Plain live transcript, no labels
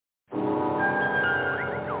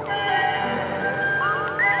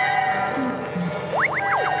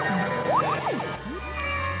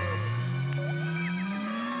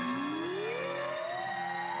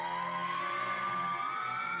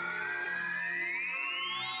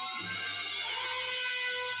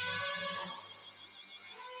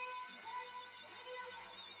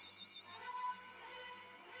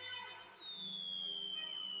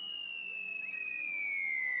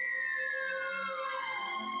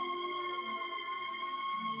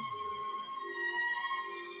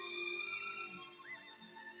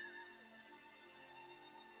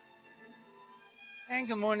And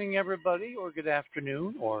good morning, everybody, or good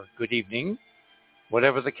afternoon, or good evening,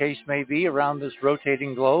 whatever the case may be around this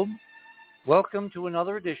rotating globe. Welcome to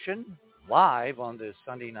another edition, live on this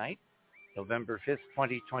Sunday night, November 5th,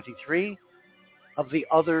 2023, of The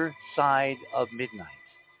Other Side of Midnight.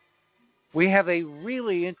 We have a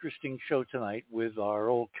really interesting show tonight with our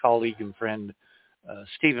old colleague and friend,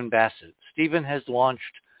 Stephen Bassett. Stephen has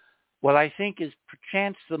launched what I think is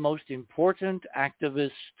perchance the most important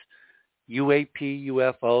activist UAP,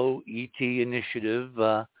 UFO, ET initiative,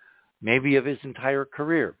 maybe of his entire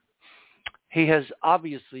career. He has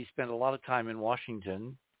obviously spent a lot of time in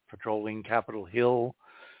Washington, patrolling Capitol Hill,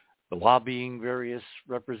 lobbying various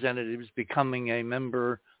representatives, becoming a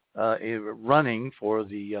member, running for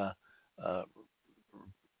the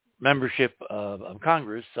membership of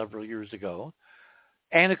Congress several years ago,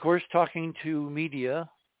 and of course talking to media,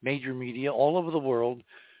 major media all over the world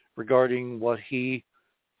regarding what he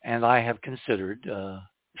and I have considered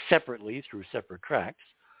separately through separate tracks,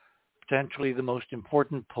 potentially the most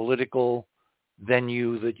important political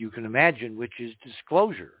venue that you can imagine, which is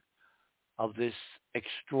disclosure of this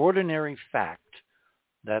extraordinary fact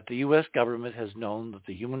that the U.S. government has known that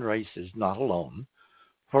the human race is not alone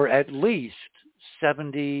for at least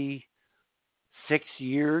 76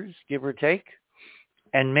 years, give or take,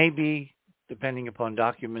 and maybe, depending upon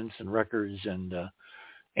documents and records and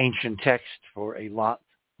ancient text, for a lot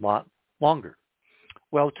longer.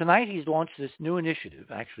 Well, tonight he's launched this new initiative.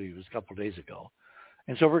 Actually, it was a couple of days ago.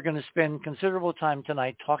 And so we're going to spend considerable time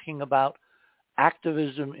tonight talking about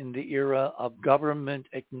activism in the era of government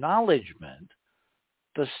acknowledgement.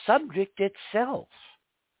 The subject itself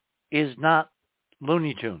is not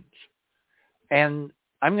Looney Tunes. And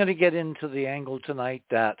I'm going to get into the angle tonight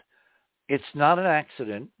that it's not an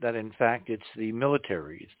accident, that in fact it's the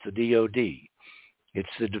military, it's the DOD,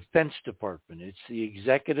 it's the Defense Department, it's the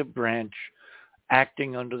executive branch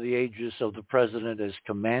acting under the aegis of the president as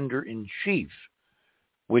commander-in-chief,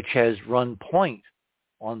 which has run point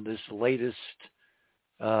on this latest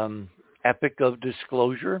epic of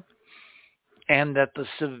disclosure, and that the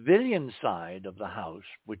civilian side of the House,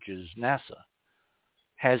 which is NASA,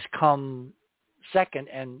 has come second,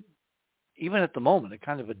 and even at the moment, a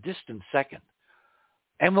kind of a distant second.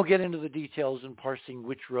 And we'll get into the details in parsing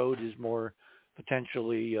which road is more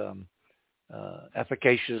potentially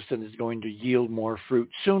efficacious and is going to yield more fruit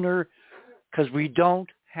sooner, because we don't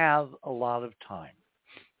have a lot of time.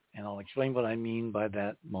 And I'll explain what I mean by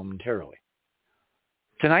that momentarily.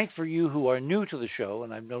 Tonight, for you who are new to the show,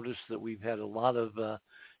 and I've noticed that we've had a lot of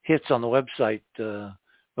hits on the website for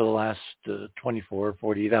the last 24,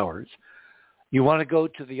 48 hours, you want to go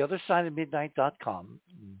to theothersideofmidnight.com.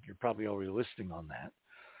 You're probably already listening on that.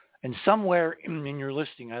 And somewhere in your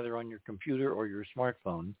listing, either on your computer or your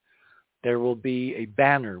smartphone, there will be a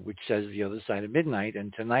banner which says The Other Side of Midnight.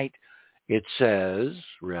 And tonight it says,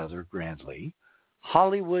 rather grandly,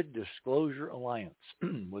 Hollywood Disclosure Alliance,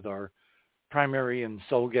 with our primary and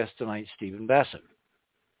sole guest tonight, Stephen Bassett.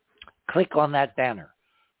 Click on that banner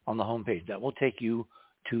on the homepage. That will take you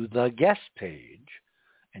to the guest page.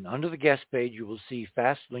 And under the guest page, you will see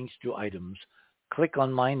fast links to items. Click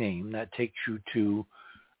on my name. That takes you to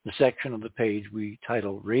the section of the page we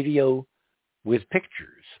title Radio with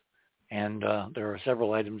Pictures. And there are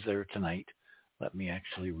several items there tonight. Let me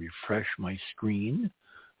actually refresh my screen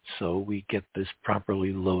so we get this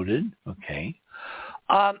properly loaded. Okay.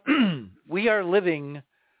 We are living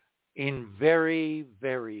in very,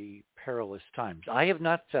 very perilous times. I have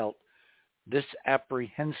not felt this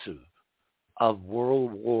apprehensive of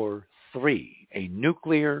World War III, a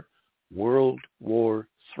nuclear World War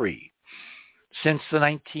III, since the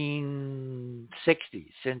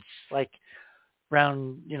 1960s, since like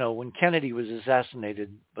around, when Kennedy was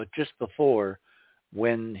assassinated, but just before,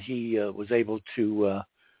 when he was able to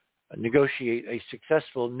negotiate a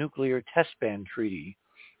successful nuclear test ban treaty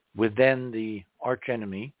with then the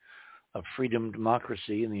archenemy of freedom,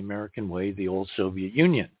 democracy, and the American way, the old Soviet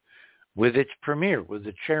Union, with its premier, with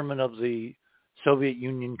the chairman of the Soviet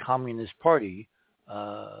Union Communist Party,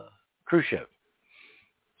 Khrushchev.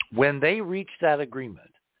 When they reached that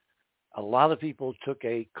agreement, a lot of people took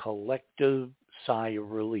a collective sigh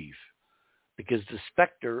of relief, because the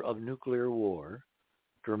specter of nuclear war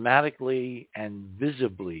dramatically and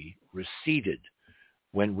visibly receded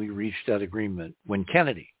when we reached that agreement, when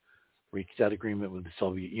Kennedy reached that agreement with the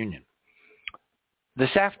Soviet Union.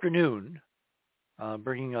 This afternoon,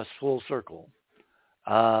 bringing us full circle,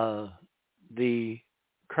 the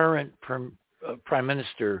current Prime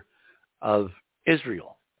Minister of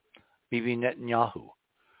Israel, Bibi Netanyahu,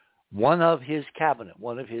 one of his cabinet,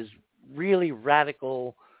 one of his really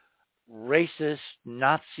radical racist,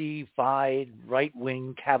 Nazi-fied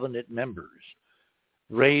right-wing cabinet members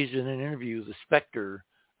raised in an interview the specter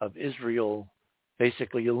of Israel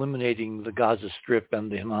basically eliminating the Gaza Strip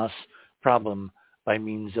and the Hamas problem by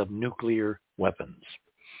means of nuclear weapons.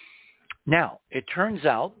 Now, it turns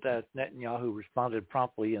out that Netanyahu responded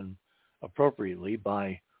promptly and appropriately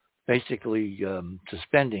by basically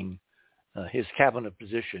suspending his cabinet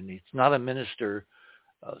position. It's not a minister,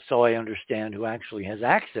 so I understand, who actually has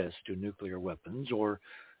access to nuclear weapons or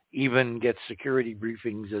even gets security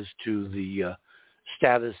briefings as to the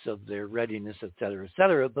status of their readiness, et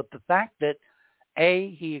cetera, but the fact that,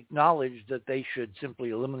 A, he acknowledged that they should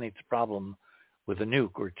simply eliminate the problem with a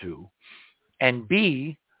nuke or two, and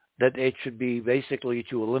B, that it should be basically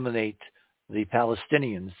to eliminate the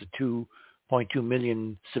Palestinians, the 2.2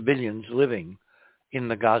 million civilians living in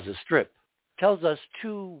the Gaza Strip, tells us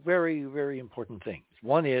two very, very important things.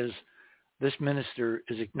 One is this minister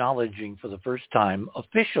is acknowledging for the first time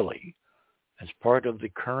officially, as part of the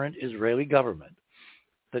current Israeli government,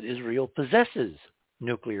 that Israel possesses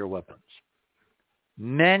nuclear weapons.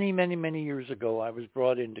 Many, many, many years ago, I was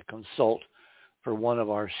brought in to consult for one of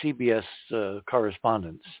our CBS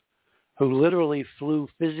correspondents who literally flew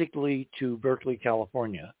physically to Berkeley,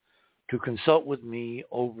 California to consult with me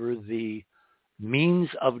over the means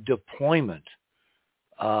of deployment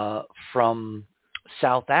from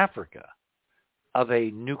South Africa of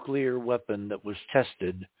a nuclear weapon that was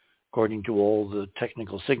tested, according to all the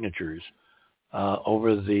technical signatures,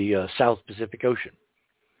 over the South Pacific Ocean.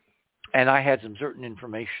 And I had some certain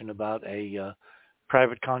information about a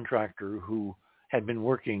private contractor who had been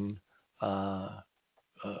working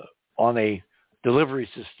on a delivery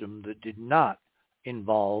system that did not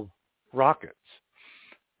involve rockets.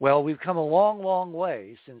 Well, we've come a long, long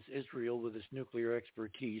way since Israel, with its nuclear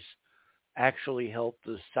expertise, actually helped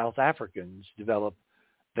the South Africans develop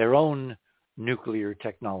their own nuclear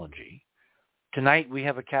technology. Tonight, we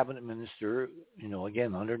have a cabinet minister,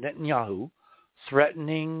 again, under Netanyahu,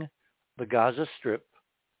 threatening the Gaza Strip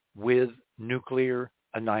with nuclear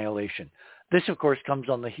annihilation. This, of course, comes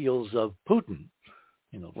on the heels of Putin,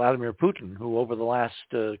 Vladimir Putin, who over the last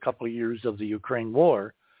couple of years of the Ukraine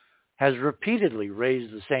war has repeatedly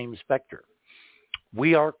raised the same specter.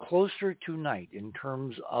 We are closer tonight in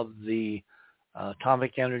terms of the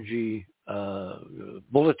atomic energy,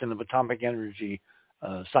 Bulletin of Atomic Energy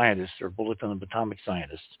Scientists, or Bulletin of Atomic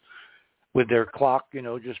Scientists, with their clock,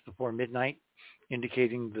 just before midnight,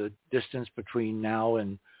 indicating the distance between now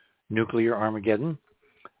and nuclear Armageddon,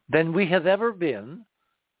 than we have ever been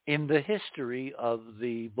in the history of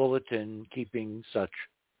the Bulletin keeping such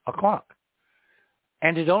a clock.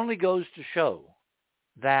 And it only goes to show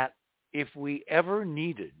that if we ever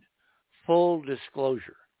needed full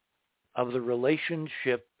disclosure of the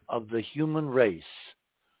relationship of the human race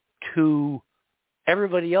to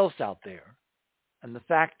everybody else out there, and the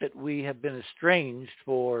fact that we have been estranged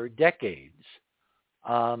for decades,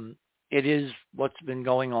 it is what's been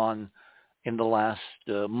going on in the last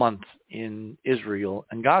month in Israel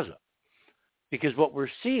and Gaza. Because what we're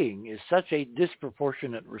seeing is such a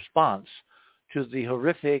disproportionate response to the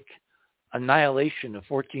horrific annihilation of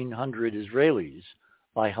 1,400 Israelis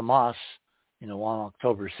by Hamas, on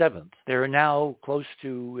October 7th. There are now close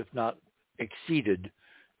to, if not exceeded,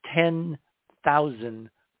 10,000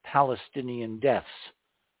 Palestinian deaths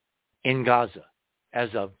in Gaza as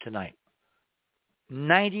of tonight.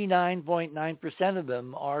 99.9% of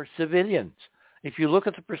them are civilians. If you look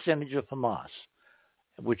at the percentage of Hamas,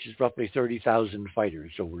 which is roughly 30,000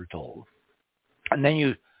 fighters, so we're told, and then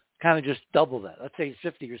you kind of just double that. Let's say it's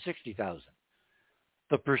 50 or 60,000.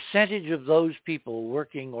 The percentage of those people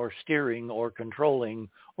working or steering or controlling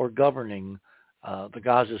or governing the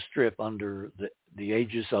Gaza Strip under the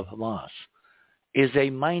aegis of Hamas is a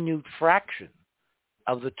minute fraction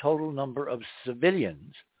of the total number of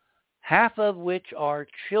civilians, half of which are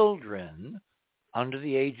children under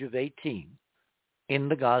the age of 18 in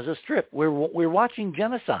the Gaza Strip. We're watching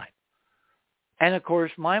genocide. And of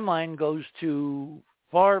course, my mind goes to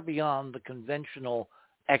far beyond the conventional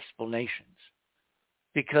explanations,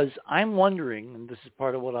 because I'm wondering, and this is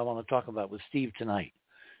part of what I want to talk about with Steve tonight,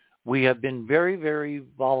 we have been very, very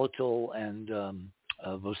volatile and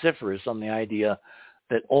vociferous on the idea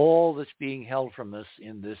that all that's being held from us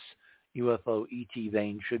in this UFO ET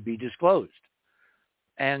vein should be disclosed.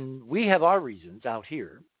 And we have our reasons out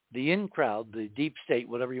here. The in-crowd, the deep state,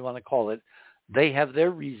 whatever you want to call it, they have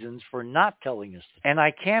their reasons for not telling us. And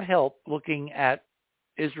I can't help looking at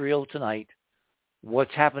Israel tonight,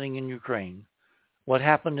 what's happening in Ukraine, what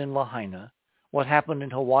happened in Lahaina, what happened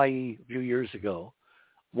in Hawaii a few years ago,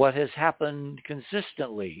 what has happened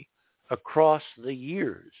consistently across the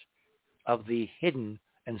years of the hidden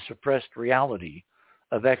and suppressed reality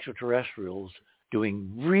of extraterrestrials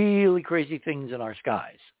doing really crazy things in our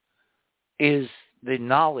skies is the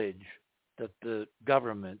knowledge that the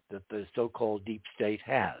government, that the so-called deep state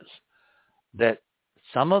has, that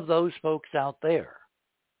some of those folks out there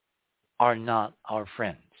are not our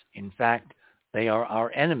friends. In fact, they are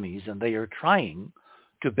our enemies, and they are trying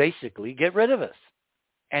to basically get rid of us.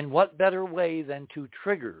 And what better way than to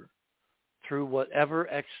trigger through whatever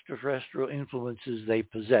extraterrestrial influences they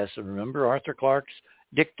possess? And remember Arthur Clarke's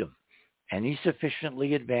dictum, any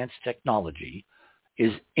sufficiently advanced technology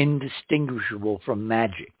is indistinguishable from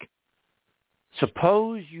magic.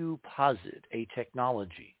 Suppose you posit a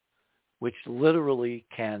technology which literally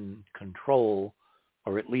can control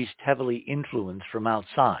or at least heavily influence from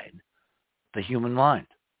outside the human mind.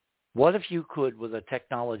 What if you could, with a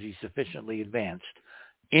technology sufficiently advanced,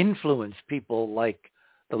 influence people like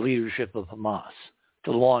the leadership of Hamas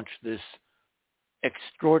to launch this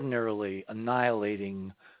extraordinarily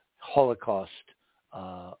annihilating Holocaust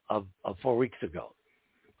of 4 weeks ago?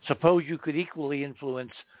 Suppose you could equally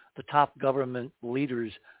influence the top government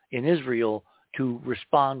leaders in Israel to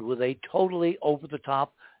respond with a totally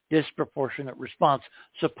over-the-top, disproportionate response.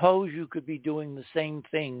 Suppose you could be doing the same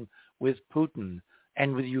thing with Putin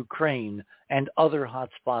and with Ukraine and other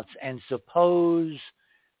hotspots, and suppose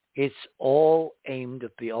it's all aimed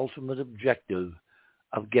at the ultimate objective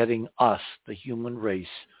of getting us, the human race,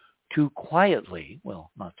 to quietly,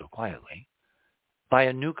 well, not so quietly, by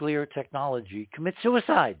a nuclear technology, commit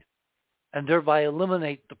suicide, and thereby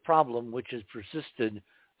eliminate the problem which has persisted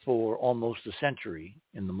for almost a century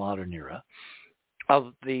in the modern era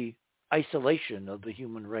of the isolation of the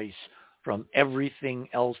human race from everything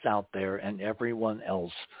else out there and everyone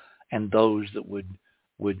else and those that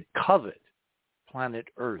would covet planet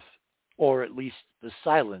Earth, or at least the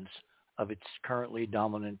silence of its currently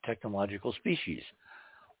dominant technological species.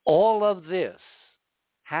 All of this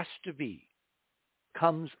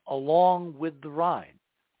comes along with the ride.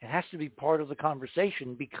 It has to be part of the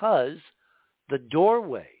conversation, because the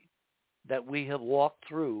doorway that we have walked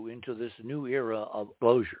through into this new era of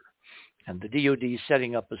closure, and the DoD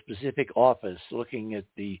setting up a specific office looking at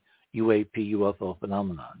the UAP, UFO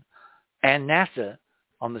phenomenon, and NASA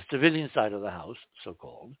on the civilian side of the house,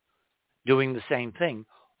 so-called, doing the same thing,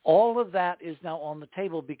 all of that is now on the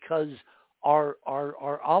table because our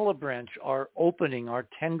olive branch, our opening, our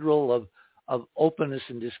tendril of openness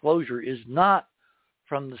and disclosure is not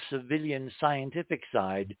from the civilian scientific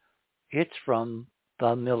side, it's from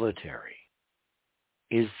the military.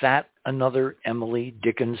 Is that another Emily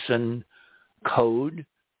Dickinson code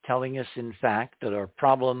telling us, in fact, that our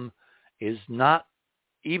problem is not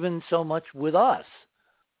even so much with us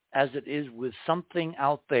as it is with something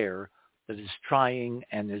out there that is trying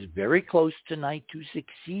and is very close tonight to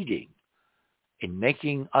succeeding in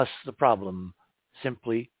making us the problem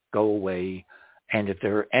simply go away? And if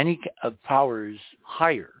there are any powers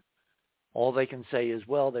higher, all they can say is,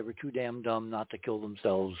 well, they were too damn dumb not to kill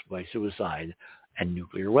themselves by suicide and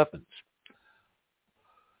nuclear weapons.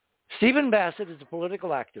 Stephen Bassett is a political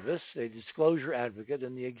activist, a disclosure advocate,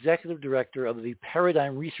 and the executive director of the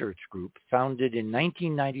Paradigm Research Group, founded in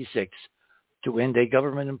 1996 to end a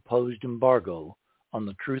government-imposed embargo on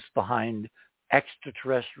the truth behind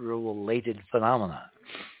extraterrestrial-related phenomena.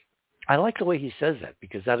 I like the way he says that,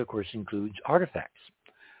 because that, of course, includes artifacts.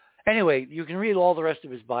 Anyway, you can read all the rest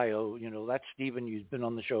of his bio. You know, that's Stephen. He's been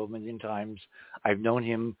on the show a million times. I've known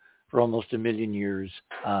him for almost a million years.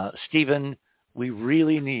 Stephen, we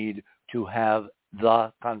really need to have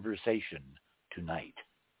the conversation tonight.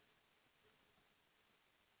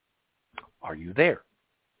 Are you there?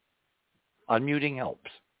 Unmuting helps.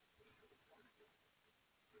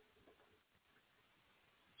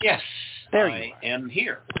 Yes, there I am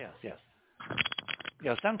here. Yes.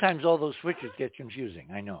 Yeah, sometimes all those switches get confusing.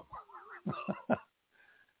 I know.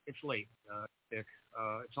 It's late, Dick.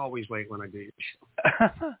 It's always late when I do your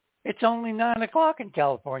show. It's only 9 o'clock in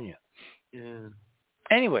California. Yeah.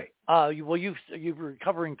 Anyway, you're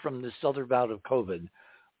recovering from this other bout of COVID,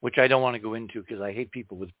 which I don't want to go into because I hate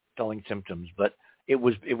people with telling symptoms. But it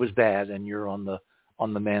was bad, and you're on the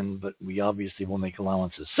mend. But we obviously will make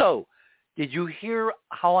allowances. So, did you hear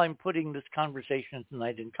how I'm putting this conversation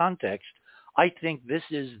tonight in context? I think this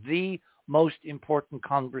is the most important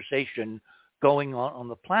conversation going on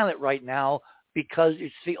the planet right now, because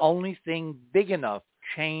it's the only thing big enough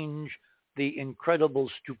to change the incredible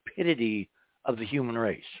stupidity of the human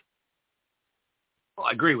race. Well,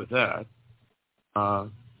 I agree with that.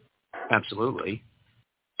 Absolutely.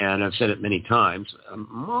 And I've said it many times.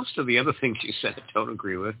 Most of the other things you said I don't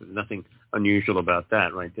agree with. There's nothing unusual about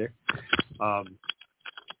that right there.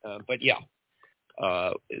 But yeah,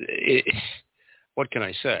 what can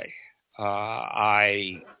I say?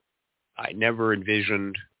 I never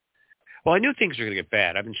envisioned. Well, I knew things were going to get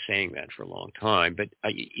bad. I've been saying that for a long time, but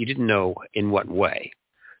you didn't know in what way.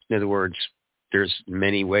 In other words, there's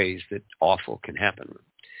many ways that awful can happen.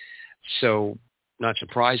 So, not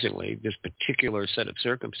surprisingly, this particular set of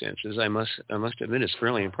circumstances, I must admit, is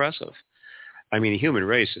fairly impressive. I mean, the human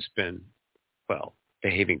race has been, well,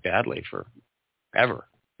 behaving badly forever.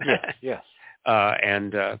 Yes, yes.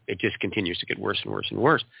 And it just continues to get worse and worse and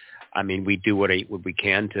worse. I mean, we do what we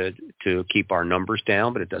can to keep our numbers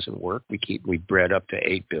down, but it doesn't work. We bred up to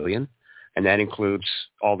 8 billion, and that includes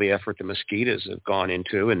all the effort the mosquitoes have gone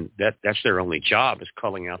into, and that's their only job, is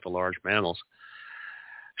culling out the large mammals.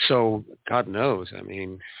 So God knows, I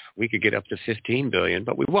mean, we could get up to 15 billion,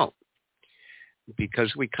 but we won't,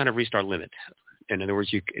 because we kind of reached our limit. In other words,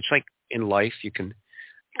 it's like in life, you can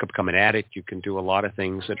become an addict, you can do a lot of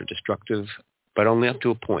things that are destructive, but only up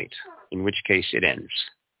to a point, in which case it ends.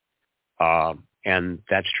 And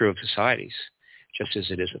that's true of societies, just as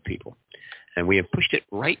it is of people. And we have pushed it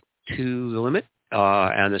right to the limit.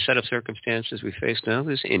 And the set of circumstances we face now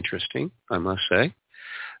is interesting, I must say.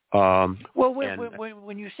 Well,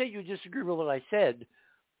 when you say you disagree with what I said,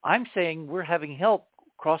 I'm saying we're having help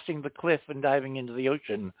crossing the cliff and diving into the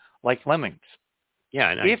ocean like lemmings. Yeah,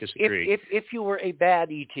 and I disagree. If you were a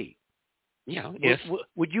bad ET, yeah,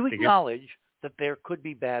 would you acknowledge that there could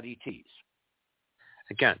be bad ETs?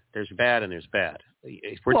 Again, there's bad and there's bad.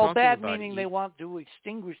 If we're well, talking bad about meaning they want to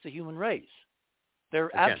extinguish the human race.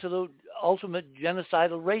 They're absolute, ultimate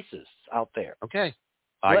genocidal racists out there. Okay.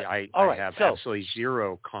 I have so, absolutely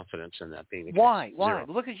zero confidence in that being the case. Why? Zero.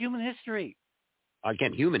 Look at human history.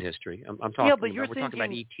 Again, human history. I'm talking. We're talking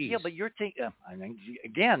about ETs. Yeah, but you're thinking.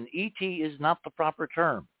 Again, ET is not the proper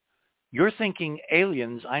term. You're thinking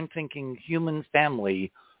aliens. I'm thinking human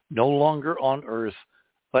family, no longer on Earth,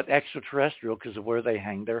 but extraterrestrial because of where they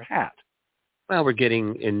hang their hat. Well, we're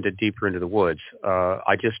getting deeper into the woods.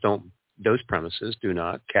 I just don't. Those premises do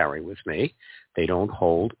not carry with me. They don't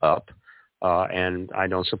hold up, and I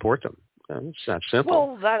don't support them. It's that simple.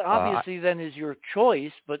 Well, that obviously then is your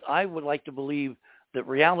choice, but I would like to believe that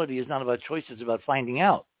reality is not about choice, it's about finding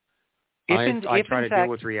out. I try to deal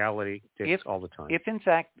with reality all the time. If, in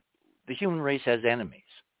fact, the human race has enemies,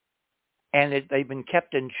 and they've been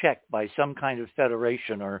kept in check by some kind of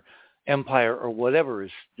federation or empire or whatever,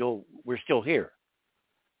 we're still here.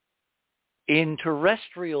 In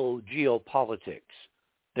terrestrial geopolitics,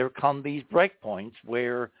 there come these breakpoints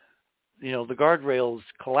where, the guardrails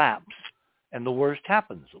collapse and the worst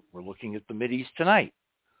happens. We're looking at the Mideast tonight.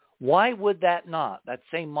 Why would that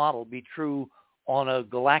same model be true on a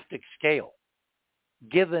galactic scale?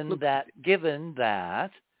 Given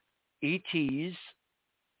that ETs,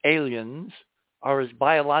 aliens, are as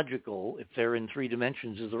biological, if they're in 3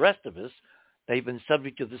 dimensions, as the rest of us, they've been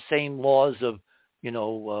subject to the same laws of,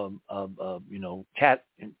 cat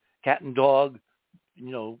and dog,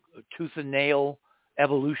 tooth and nail,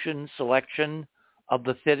 evolution, selection of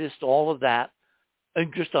the fittest, all of that,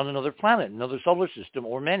 and just on another planet, another solar system,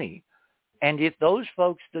 or many. And if those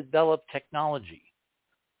folks developed technology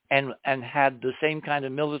and had the same kind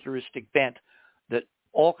of militaristic bent that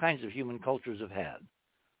all kinds of human cultures have had,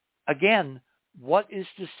 again, what is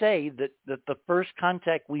to say that the first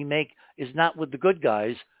contact we make is not with the good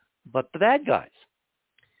guys, but the bad guys?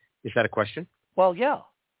 Is that a question? Well, yeah.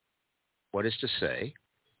 What is to say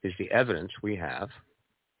is the evidence we have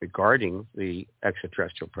regarding the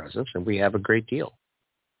extraterrestrial presence, and we have a great deal.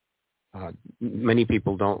 Many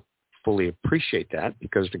people don't fully appreciate that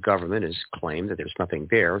because the government has claimed that there's nothing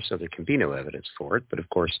there, so there can be no evidence for it. But, of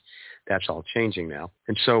course, that's all changing now.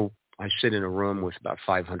 And so I sit in a room with about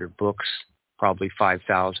 500 books. Probably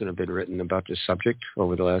 5,000 have been written about this subject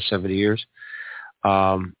over the last 70 years.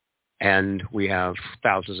 And we have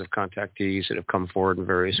thousands of contactees that have come forward in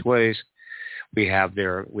various ways. We have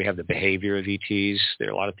the behavior of ETs. There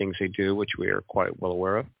are a lot of things they do, which we are quite well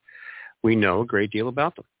aware of. We know a great deal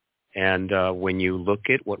about them. And when you look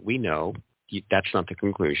at what we know, that's not the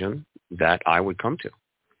conclusion that I would come to.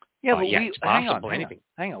 Yeah, but it's possible.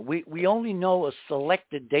 Hang on. We only know a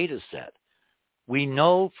selected data set. We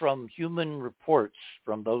know from human reports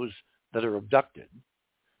from those that are abducted.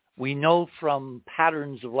 We know from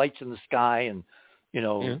patterns of lights in the sky and,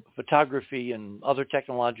 photography and other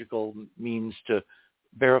technological means to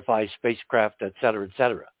verify spacecraft, et cetera, et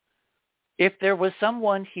cetera. If there was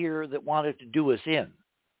someone here that wanted to do us in,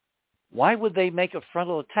 why would they make a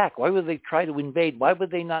frontal attack? Why would they try to invade? Why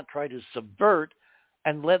would they not try to subvert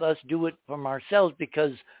and let us do it from ourselves?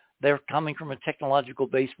 Because they're coming from a technological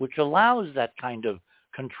base which allows that kind of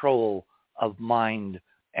control of mind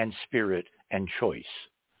and spirit and choice.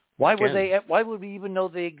 Why would we even know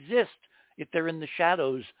they exist if they're in the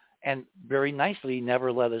shadows and very nicely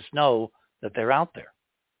never let us know that they're out there?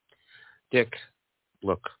 Dick,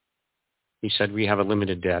 look, he said we have a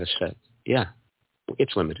limited data set. Yeah,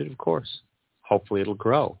 it's limited, of course. Hopefully it'll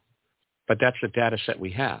grow. But that's the data set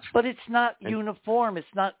we have. But it's not uniform. It's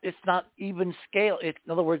not even scale. In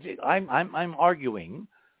other words, I'm arguing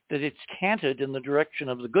that it's canted in the direction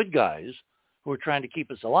of the good guys who are trying to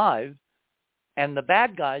keep us alive, and the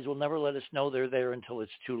bad guys will never let us know they're there until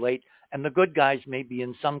it's too late. And the good guys may be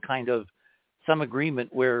in some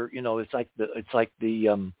agreement where it's like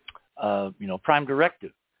the prime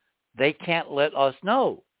directive. They can't let us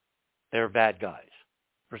know they're bad guys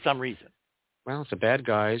for some reason. Well, if the bad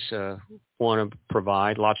guys want to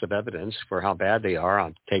provide lots of evidence for how bad they are,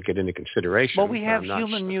 I'll take it into consideration. Well, we have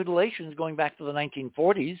human mutilations going back to the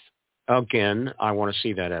 1940s. Again, I want to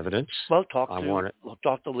see that evidence. Well, talk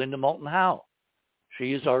to Linda Moulton Howe.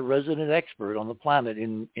 She is our resident expert on the planet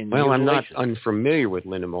in Well, I'm not mutilations. unfamiliar with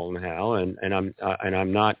Linda Moulton Howe, and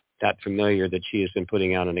I'm not that familiar that she has been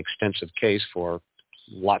putting out an extensive case for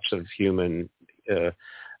lots of human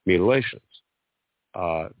mutilations.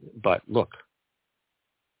 But look,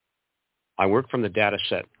 I work from the data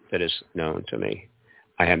set that is known to me.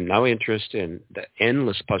 I have no interest in the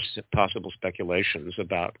endless possible speculations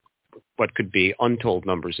about what could be untold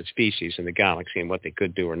numbers of species in the galaxy and what they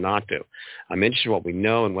could do or not do. I'm interested in what we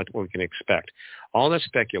know and what we can expect. All that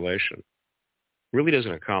speculation really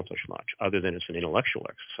doesn't accomplish much other than it's an intellectual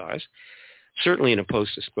exercise. Certainly in a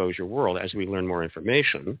post-disclosure world, as we learn more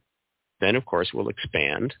information, then, of course, we'll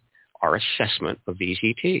expand our assessment of these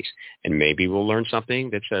ETs. And maybe we'll learn something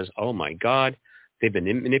that says, oh, my God, they've been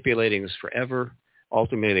manipulating us forever.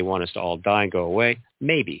 Ultimately, they want us to all die and go away.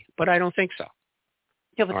 Maybe, but I don't think so.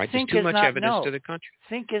 Yeah, but right? think There's too is much not evidence no. to the contrary.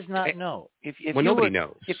 Think is not no. If nobody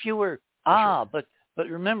knows. If you were, sure. but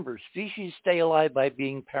remember, species stay alive by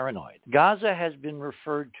being paranoid. Gaza has been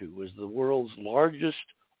referred to as the world's largest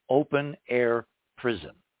open-air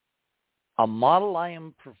prison. A model I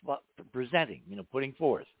am presenting, putting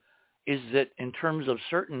forth, is that in terms of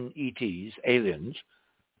certain ETs, aliens,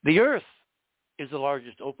 the Earth is the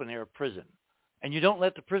largest open-air prison. And you don't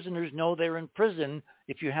let the prisoners know they're in prison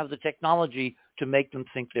if you have the technology to make them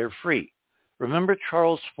think they're free. Remember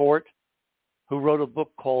Charles Fort, who wrote a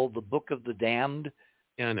book called The Book of the Damned?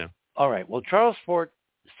 Yeah, I know. All right. Well, Charles Fort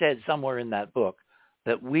said somewhere in that book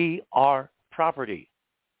that we are property.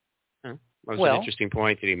 That was an interesting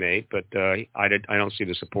point that he made, but I don't see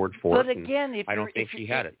the support for it. But again, I don't think he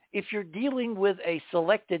had it. If you're dealing with a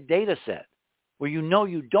selected data set where you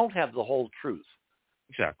don't have the whole truth,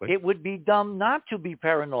 exactly, it would be dumb not to be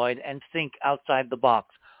paranoid and think outside the box.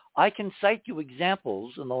 I can cite you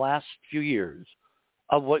examples in the last few years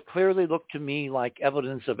of what clearly looked to me like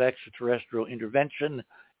evidence of extraterrestrial intervention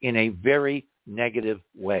in a very negative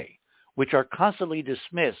way, which are constantly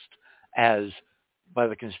dismissed as, by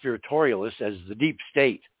the conspiratorialists, as the deep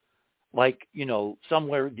state. Like,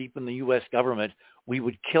 somewhere deep in the U.S. government, we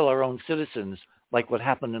would kill our own citizens, like what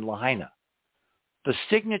happened in Lahaina. The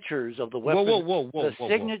signatures of the weapons,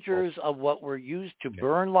 of what were used to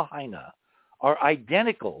burn Lahaina are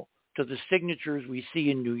identical to the signatures we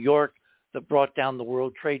see in New York that brought down the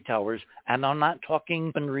World Trade Towers. And I'm not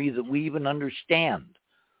talking weaponry that we even understand.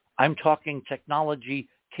 I'm talking technology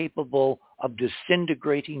capable of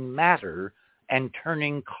disintegrating matter and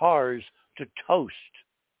turning cars to toast,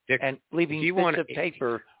 Dick, and leaving bits of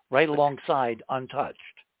paper right alongside untouched.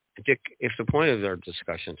 Dick, if the point of our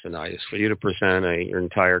discussion tonight is for you to present your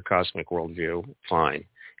entire cosmic worldview, fine.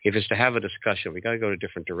 If it's to have a discussion, we got to go to a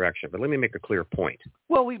different direction. But let me make a clear point.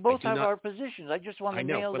 Well, we both have our positions. I just want to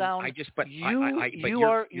nail down.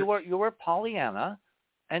 You are Pollyanna,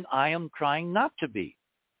 and I am trying not to be.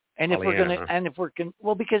 And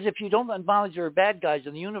because if you don't acknowledge there are bad guys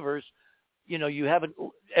in the universe, you haven't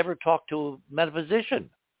ever talked to a metaphysician.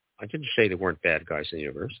 I didn't say there weren't bad guys in the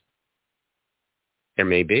universe. There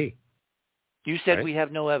may be. You said right? We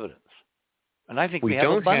have no evidence. And I think we have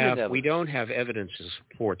abundant evidence. We don't have evidence to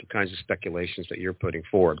support the kinds of speculations that you're putting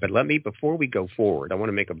forward. But before we go forward, I want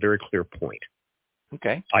to make a very clear point.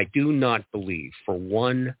 Okay. I do not believe for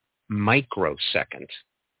 1 microsecond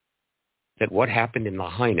that what happened in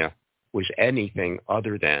Lahaina was anything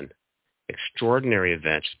other than extraordinary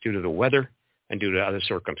events due to the weather and due to other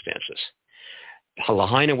circumstances.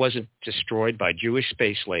 Lahaina wasn't destroyed by Jewish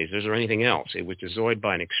space lasers or anything else. It was destroyed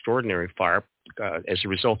by an extraordinary fire as a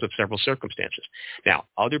result of several circumstances. Now,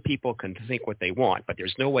 other people can think what they want, but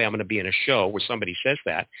there's no way I'm going to be in a show where somebody says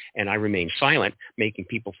that and I remain silent, making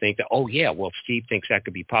people think that, oh, yeah, well, Steve thinks that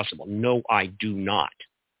could be possible. No, I do not.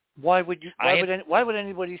 Why would you? Why would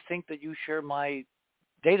anybody think that you share my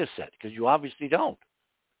data set? Because you obviously don't.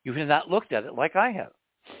 You have not looked at it like I have.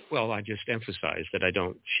 Well, I just emphasized that I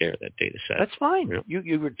don't share that data set. That's fine.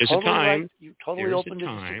 You were totally right. You totally open to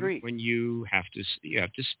disagree. When you have to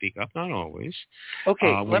speak up, not always.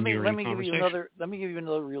 Okay, let me give you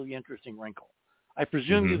another really interesting wrinkle. I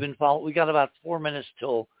presume you've been following. We got about 4 minutes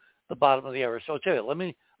till the bottom of the hour, so I'll tell you. Let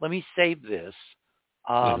me save this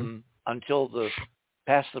until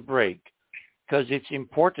past the break, because it's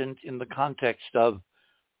important in the context of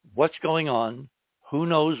what's going on, who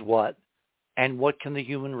knows what, and what can the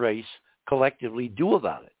human race collectively do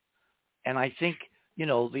about it. And I think,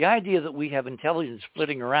 the idea that we have intelligence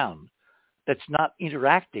flitting around that's not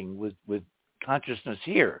interacting with consciousness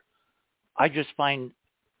here, I just find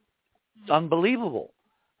unbelievable.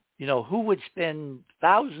 Who would spend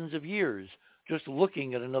thousands of years just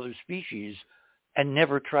looking at another species and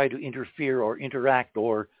never try to interfere or interact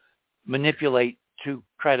or manipulate to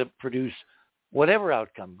try to produce whatever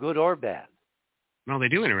outcome, good or bad? Well, they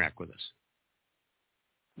do interact with us.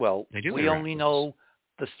 Well, we only know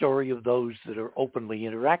the story of those that are openly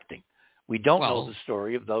interacting. We don't know the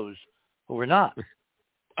story of those who are not.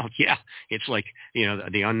 Oh, yeah. It's like,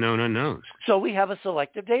 the unknown unknowns. So we have a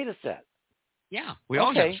selective data set. Yeah, we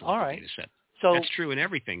always have a selective data set. So that's true in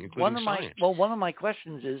everything, including science. One of my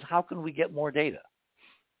questions is, how can we get more data?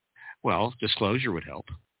 Well, disclosure would help.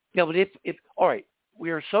 Yeah, but if all right,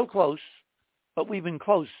 we are so close, but we've been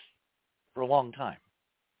close for a long time.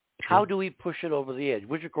 True. How do we push it over the edge?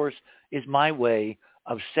 Which, of course, is my way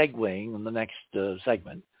of segueing in the next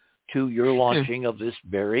segment to your launching of this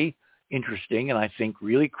very interesting and I think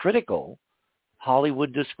really critical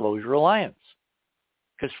Hollywood Disclosure Alliance.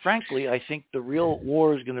 Because frankly, I think the real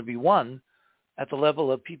war is going to be won at the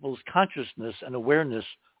level of people's consciousness and awareness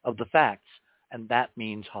of the facts, and that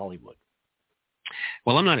means Hollywood.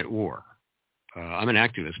 Well, I'm not at war. I'm an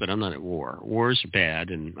activist, but I'm not at war. Wars are bad,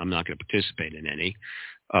 and I'm not going to participate in any.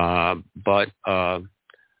 But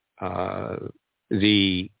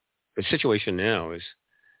the situation now is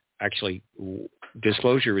actually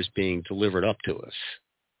disclosure is being delivered up to us.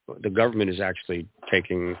 The government is actually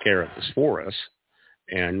taking care of this for us,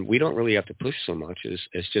 and we don't really have to push so much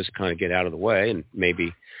as just kind of get out of the way and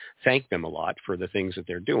maybe thank them a lot for the things that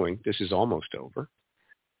they're doing. This is almost over.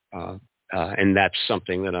 And that's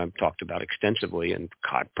something that I've talked about extensively in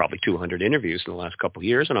probably 200 interviews in the last couple of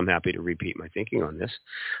years, and I'm happy to repeat my thinking on this.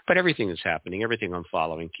 But everything that's happening, everything I'm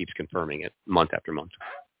following keeps confirming it month after month.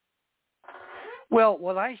 Well,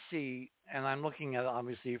 what I see, and I'm looking at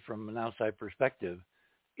obviously from an outside perspective,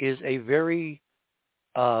 is a very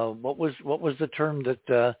what was the term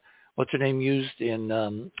that what's her name used in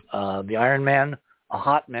the Iron Man? A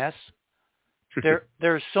hot mess. There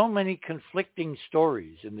are so many conflicting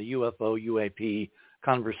stories in the UFO UAP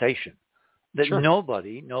conversation that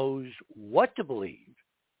nobody knows what to believe.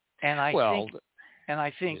 And I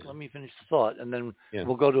think let me finish the thought, and then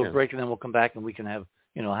we'll go to a break, and then we'll come back and we can have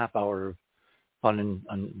a half hour of fun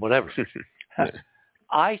and whatever.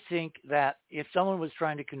 I think that if someone was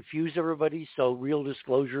trying to confuse everybody so real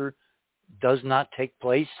disclosure does not take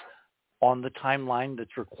place on the timeline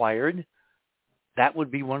that's required, that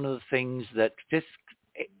would be one of the things that fifth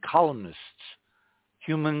columnists,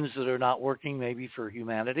 humans that are not working maybe for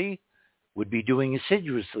humanity, would be doing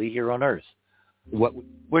assiduously here on Earth.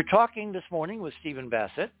 We're talking this morning with Stephen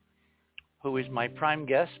Bassett, who is my prime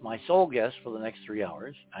guest, my sole guest for the next 3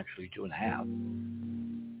 hours, actually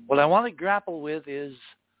 2.5. What I want to grapple with is,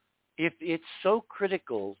 if it's so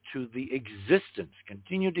critical to the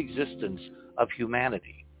continued existence of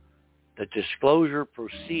humanity, that disclosure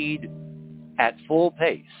proceed at full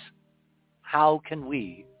pace, how can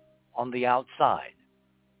we, on the outside,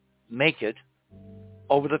 make it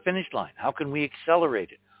over the finish line? How can we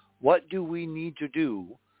accelerate it? What do we need to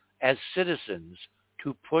do as citizens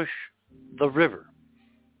to push the river?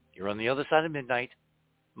 You're on the other side of midnight.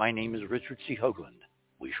 My name is Richard C. Hoagland.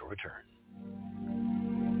 We shall return.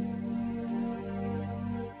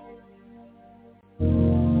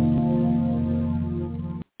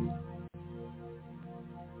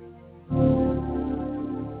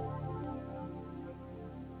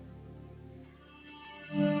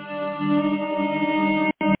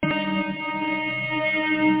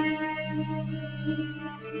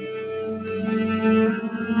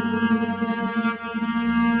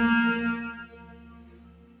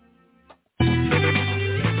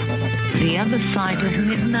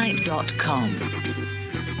 midnight.com.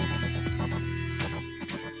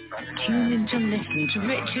 Tune in to listen to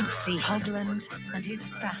Richard C. Hoagland and his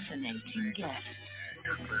fascinating guests.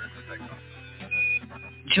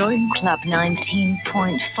 Join Club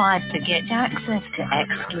 19.5 to get access to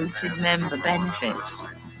exclusive member benefits.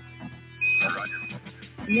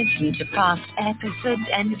 Listen to past episodes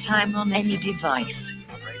anytime on any device.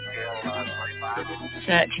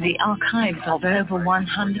 Search the archives of over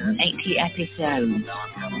 180 episodes.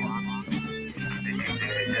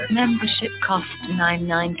 Membership costs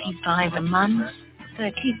 $9.95 a month,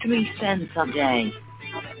 33 cents a day.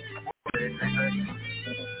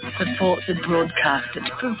 Support the broadcaster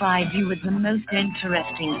to provide you with the most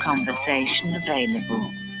interesting conversation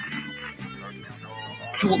available.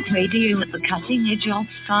 Talk radio at the cutting edge of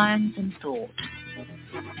science and thought.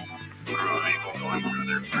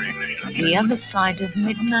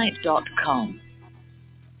 TheOtherSideOfMidnight.com.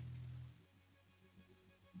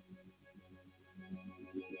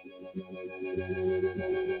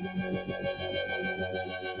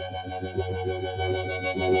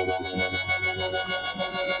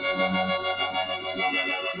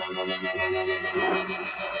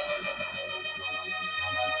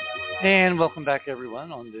 And welcome back,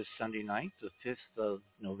 everyone, on this Sunday night, the 5th of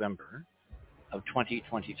November of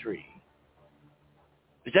 2023.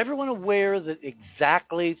 Is everyone aware that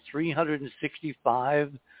exactly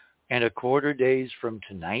 365 and a quarter days from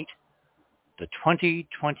tonight, the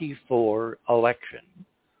 2024 election,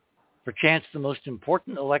 perchance the most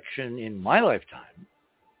important election in my lifetime,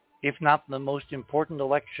 if not the most important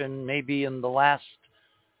election maybe in the last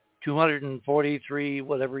 243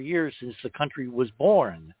 whatever years since the country was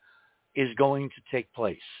born, is going to take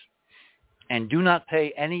place? And do not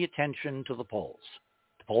pay any attention to the polls.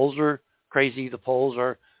 The polls are crazy. The polls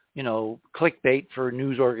are, clickbait for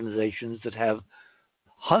news organizations that have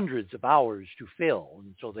hundreds of hours to fill.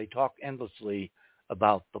 And so they talk endlessly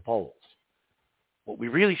about the polls. What we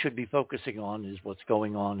really should be focusing on is what's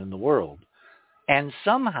going on in the world. And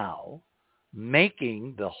somehow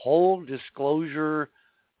making the whole disclosure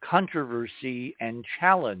controversy and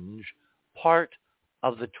challenge part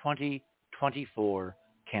of the 2024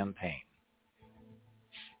 campaign.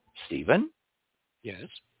 Stephen? Yes?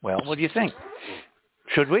 Well, what do you think?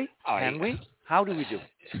 Should we? Can we? How do we do it?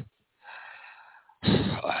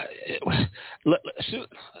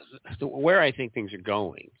 Where I think things are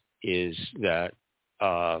going is that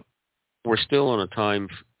we're still on a time,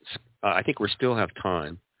 I think we still have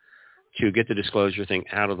time to get the disclosure thing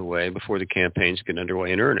out of the way before the campaigns get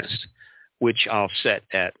underway in earnest, which I'll set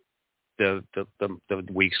at the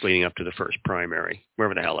weeks leading up to the first primary,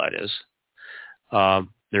 wherever the hell that is.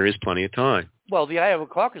 There is plenty of time. Well, the Iowa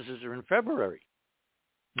caucuses are in February.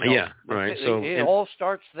 Yeah, right. It all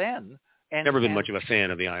starts then. And, never been much of a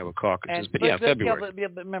fan of the Iowa caucuses, but February. But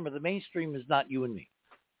remember, the mainstream is not you and me.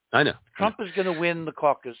 I know. Trump is going to win the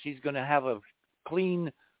caucus. He's going to have a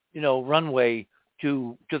clean, runway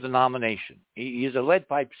to the nomination. He is a lead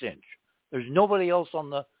pipe cinch. There's nobody else on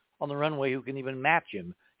the runway who can even match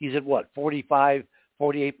him. He's at 45,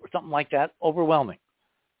 48, or something like that. Overwhelming.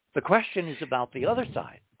 The question is about the other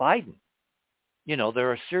side, Biden.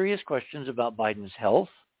 There are serious questions about Biden's health,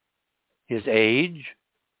 his age.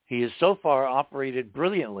 He has so far operated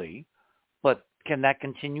brilliantly, but can that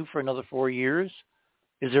continue for another 4 years?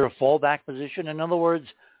 Is there a fallback position? In other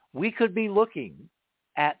words, we could be looking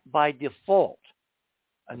at, by default,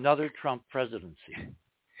 another Trump presidency.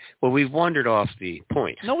 Well, we've wandered off the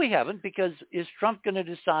point. No, we haven't, because is Trump going to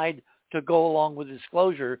decide to go along with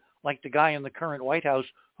disclosure like the guy in the current White House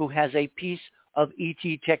who has a piece of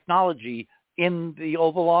ET technology in the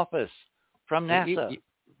Oval Office from NASA?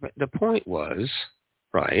 The point was,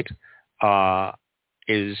 right,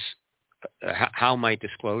 is how might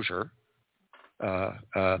disclosure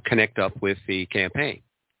connect up with the campaign,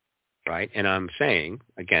 right? And I'm saying,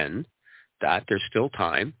 again, that there's still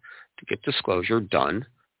time to get disclosure done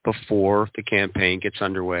before the campaign gets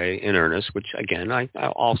underway in earnest, which, again,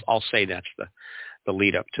 I'll say that's the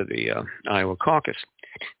lead up to the Iowa caucus.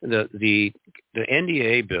 The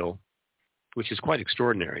NDA bill, which is quite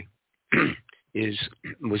extraordinary,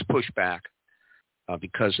 was pushed back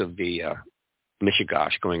because of the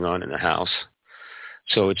mishigash going on in the House.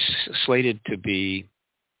 So it's slated to be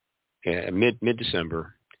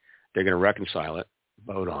mid-December. They're going to reconcile it,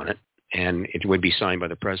 vote on it, and it would be signed by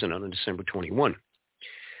the president on December 21.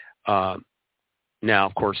 Now,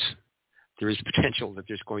 of course, there is potential that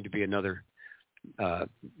there's going to be another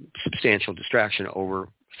substantial distraction over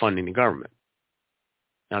funding the government.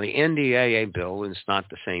 Now, the NDAA bill is not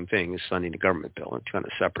the same thing as funding the government bill. It's kind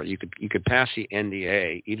of separate. You could pass the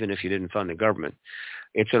NDA even if you didn't fund the government.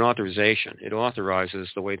 It's an authorization. It authorizes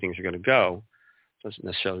the way things are going to go. It doesn't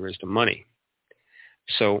necessarily raise the money.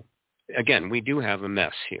 So, again, we do have a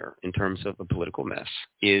mess here in terms of a political mess.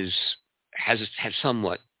 Has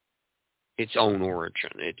somewhat its own origin.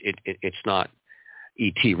 It's not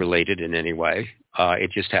ET related in any way.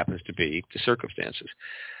 It just happens to be the circumstances.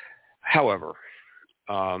 However,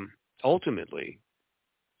 ultimately,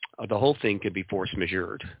 the whole thing could be force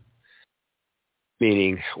majeured,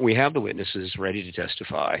 meaning we have the witnesses ready to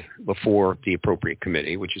testify before the appropriate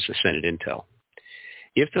committee, which is the Senate Intel.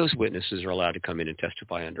 If those witnesses are allowed to come in and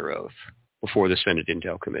testify under oath before the Senate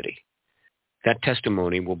Intel Committee, that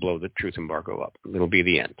testimony will blow the truth embargo up. It'll be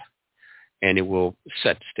the end. And it will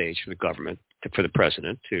set the stage for the government, for the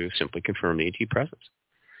president to simply confirm the ET presence.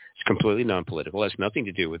 It's completely non-political. It has nothing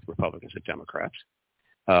to do with Republicans and Democrats.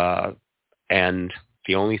 And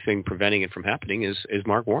the only thing preventing it from happening is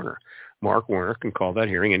Mark Warner. Mark Warner can call that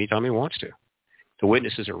hearing anytime he wants to. The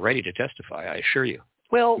witnesses are ready to testify, I assure you.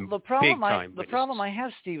 Well, the problem I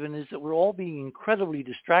have, Stephen, is that we're all being incredibly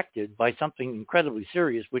distracted by something incredibly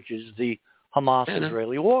serious, which is the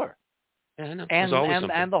Hamas-Israeli war. And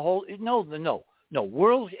the whole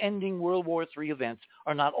world-ending World War III events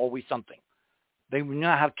are not always something. They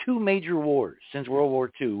now have two major wars since World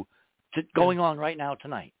War II going on right now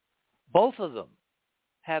tonight. Both of them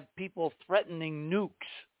have people threatening nukes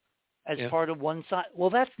as part of one side. Well,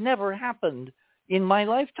 that's never happened in my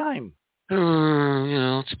lifetime.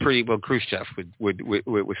 It's pretty well. Khrushchev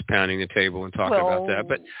was pounding the table and talking about that.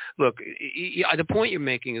 But look, the point you're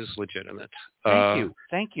making is legitimate.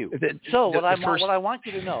 Thank you. What I want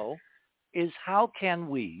you to know is how can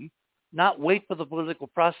we not wait for the political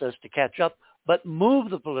process to catch up, but move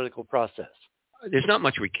the political process? There's not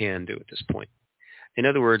much we can do at this point. In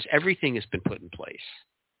other words, everything has been put in place.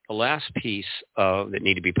 The last piece that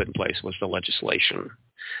needed to be put in place was the legislation.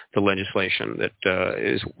 The legislation that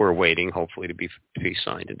we're waiting, hopefully, to be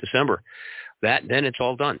signed in December. Then it's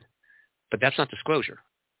all done. But that's not disclosure.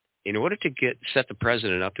 In order to set the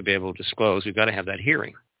president up to be able to disclose, we've got to have that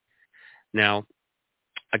hearing. Now,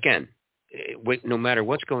 again, no matter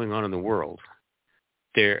what's going on in the world,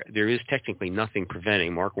 there is technically nothing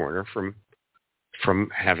preventing Mark Warner from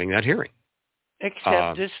having that hearing.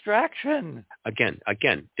 Except distraction. Again,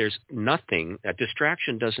 there's nothing. A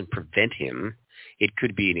distraction doesn't prevent him. It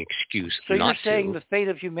could be an excuse not to. So you're saying the fate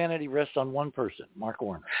of humanity rests on one person, Mark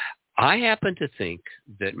Warner. I happen to think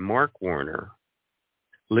that Mark Warner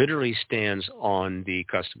literally stands on the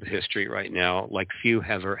cusp of history right now like few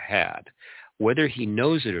have ever had. Whether he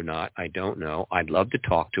knows it or not, I don't know. I'd love to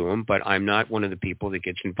talk to him, but I'm not one of the people that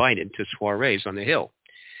gets invited to soirees on the Hill.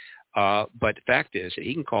 But the fact is that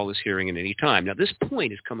he can call this hearing at any time. Now, this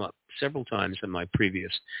point has come up several times in my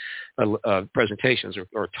previous presentations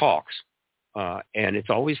or talks, and it's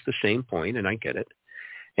always the same point, and I get it.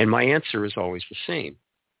 And my answer is always the same.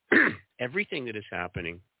 Everything that is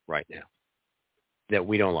happening right now that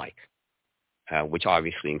we don't like, which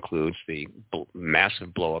obviously includes the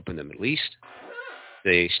massive blow-up in the Middle East,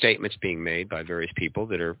 the statements being made by various people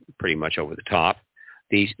that are pretty much over the top,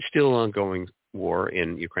 the still ongoing war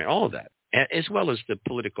in Ukraine, all of that, as well as the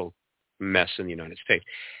political mess in the United States.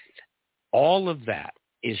 All of that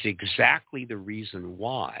is exactly the reason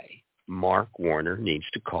why Mark Warner needs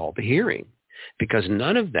to call the hearing, because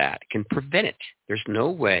none of that can prevent it. There's no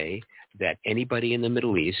way that anybody in the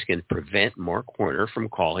Middle East can prevent Mark Warner from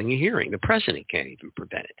calling a hearing. The president can't even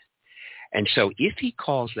prevent it. And so if he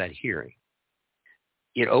calls that hearing,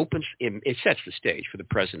 it sets the stage for the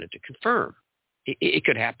president to confirm. It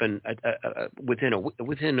could happen within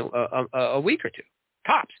a week or two,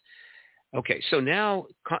 tops. Okay, so now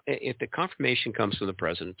if the confirmation comes from the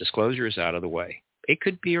president, disclosure is out of the way. It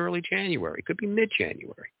could be early January. It could be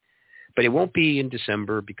mid-January. But it won't be in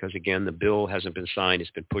December because, again, the bill hasn't been signed.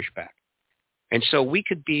 It's been pushed back. And so we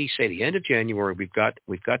could be, say, the end of January, we've got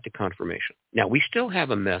the confirmation. Now, we still have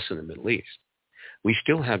a mess in the Middle East. We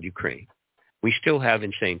still have Ukraine. We still have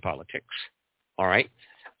insane politics, all right?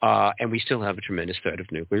 And we still have a tremendous threat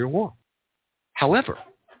of nuclear war. However,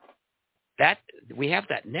 we have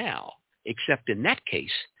that now, except in that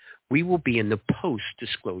case, we will be in the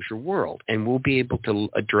post-disclosure world, and we'll be able to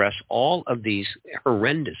address all of these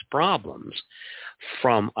horrendous problems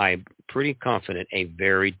from, I'm pretty confident, a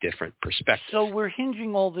very different perspective. So we're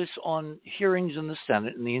hinging all this on hearings in the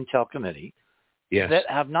Senate and the Intel Committee that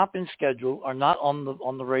have not been scheduled, are not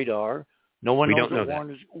on the radar. No one knows what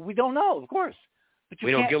Warner's. We don't know, of course.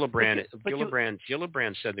 We know Gillibrand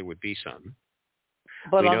said there would be some.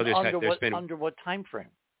 But under what time frame?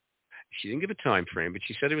 She didn't give a time frame, but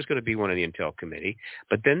she said it was going to be one of the Intel Committee.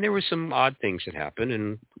 But then there were some odd things that happened,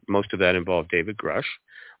 and most of that involved David Grush.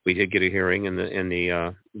 We did get a hearing in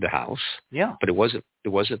the House. Yeah. But it wasn't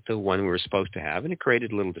the one we were supposed to have, and it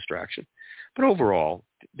created a little distraction. But overall,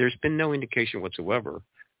 there's been no indication whatsoever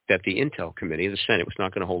that the Intel Committee of the Senate was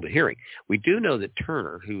not going to hold a hearing. We do know that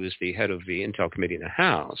Turner, who is the head of the Intel Committee in the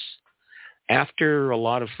House, after a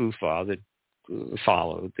lot of foo-fa that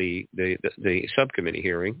followed the subcommittee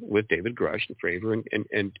hearing with David Grush and Fravor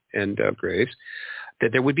and Graves,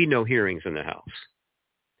 that there would be no hearings in the House.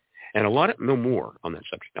 And no more on that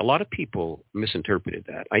subject. A lot of people misinterpreted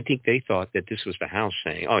that. I think they thought that this was the House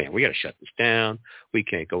saying, oh, yeah, we got to shut this down. We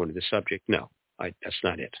can't go into the subject. No, that's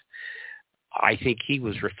not it. I think he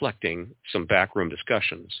was reflecting some backroom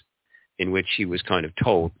discussions in which he was kind of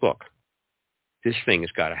told, look, this thing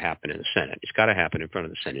has got to happen in the Senate. It's got to happen in front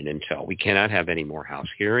of the Senate Intel. We cannot have any more House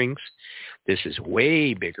hearings. This is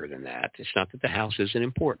way bigger than that. It's not that the House isn't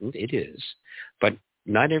important. It is. But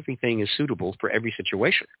not everything is suitable for every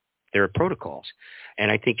situation. There are protocols. And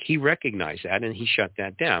I think he recognized that, and he shut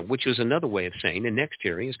that down, which was another way of saying the next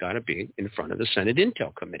hearing has got to be in front of the Senate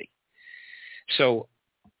Intel Committee. So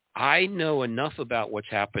I know enough about what's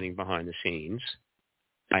happening behind the scenes.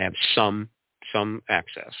 I have some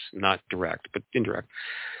access, not direct, but indirect,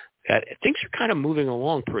 that things are kind of moving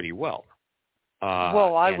along pretty well.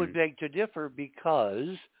 I would beg to differ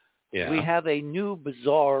because we have a new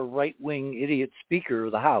bizarre right-wing idiot Speaker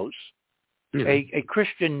of the House, a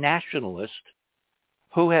Christian nationalist,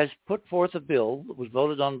 who has put forth a bill that was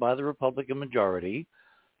voted on by the Republican majority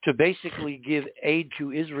to basically give aid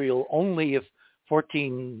to Israel only if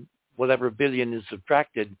 14 whatever billion is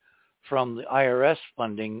subtracted from the IRS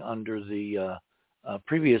funding under the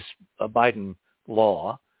previous Biden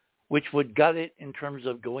law, which would gut it in terms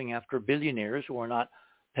of going after billionaires who are not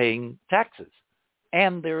paying taxes.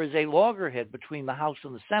 And there is a loggerhead between the House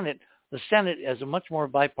and the Senate. The Senate has a much more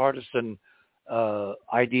bipartisan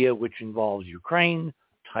idea, which involves Ukraine,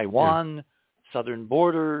 Taiwan, southern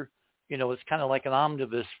border. You know, it's kind of like an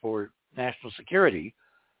omnibus for national security.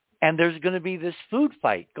 And there's going to be this food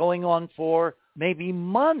fight going on for maybe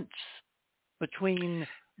months between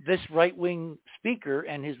this right-wing speaker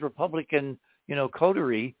and his Republican,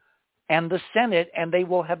 coterie and the Senate, and they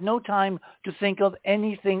will have no time to think of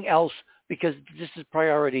anything else because this is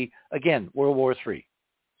priority, again, World War III.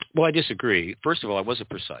 Well, I disagree. First of all, I wasn't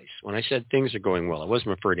precise. When I said things are going well, I wasn't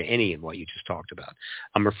referring to any of what you just talked about.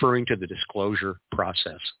 I'm referring to the disclosure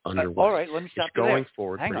process underway. All right, let me stop you there. Going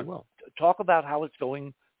forward pretty well. Talk about how it's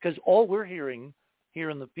going, because all we're hearing here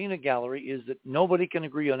in the peanut gallery is that nobody can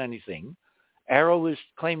agree on anything. Arrow is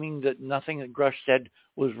claiming that nothing that Grush said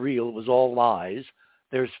was real. It was all lies.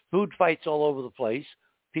 There's food fights all over the place,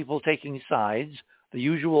 people taking sides, the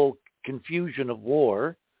usual confusion of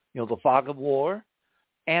war, the fog of war,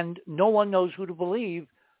 and no one knows who to believe.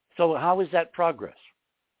 So how is that progress?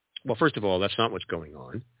 Well, first of all, that's not what's going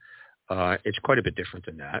on. It's quite a bit different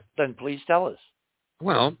than that. Then please tell us.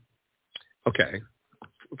 Well, okay.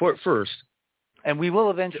 First. And we will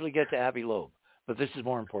eventually get to Abbey Loeb, but this is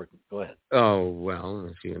more important. Go ahead. Oh, well,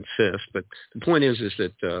 if you insist. But the point is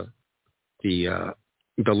that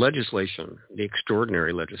the legislation, the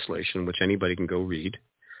extraordinary legislation, which anybody can go read,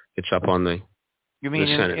 it's up on the You mean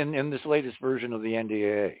the Senate. in this latest version of the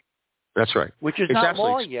NDAA? That's right. Which is not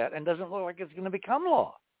law yet and doesn't look like it's going to become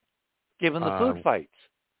law, given the food fights.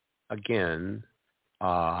 Again,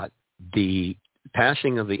 the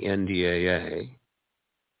passing of the NDAA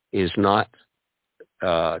is not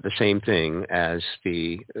the same thing as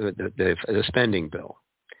the spending bill,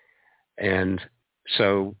 and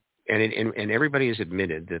so and everybody has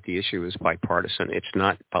admitted that the issue is bipartisan. It's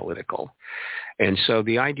not political, and so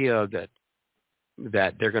the idea that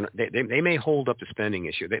they may hold up the spending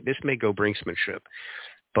issue. This may go brinksmanship,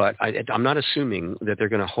 but I'm not assuming that they're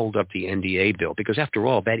going to hold up the NDA bill because, after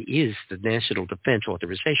all, that is the National Defense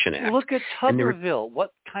Authorization Act. Look at Tuberville.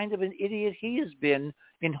 What kind of an idiot he has been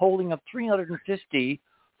in holding up 350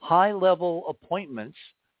 high-level appointments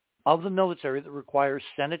of the military that requires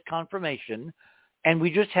Senate confirmation. And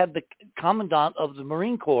we just had the commandant of the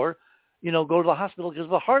Marine Corps go to the hospital because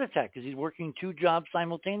of a heart attack because he's working two jobs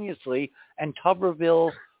simultaneously. And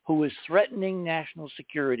Tuberville, who is threatening national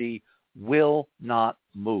security, will not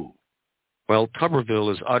move. Well,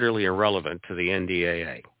 Tuberville is utterly irrelevant to the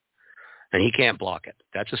NDAA, and he can't block it.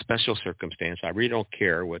 That's a special circumstance. I really don't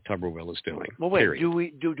care what Tuberville is doing. Well, wait,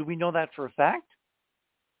 period. do we know that for a fact?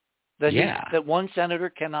 That yeah. That one senator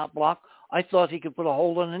cannot block? I thought he could put a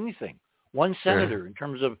hold on anything. One senator in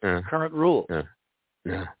terms of current rule.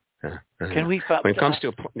 No. Can we? When it comes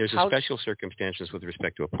to there's a special circumstances with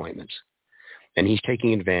respect to appointments, and he's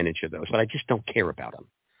taking advantage of those. But I just don't care about him.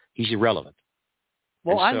 He's irrelevant.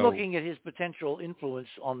 Well, I'm looking at his potential influence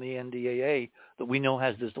on the NDAA that we know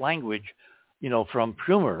has this language, from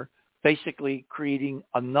Schumer, basically creating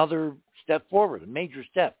another step forward, a major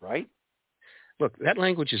step, right? Look, that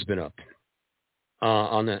language has been up.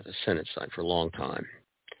 on the Senate side for a long time.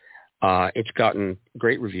 It's gotten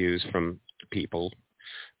great reviews from people.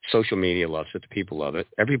 Social media loves it. The people love it.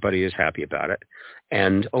 Everybody is happy about it.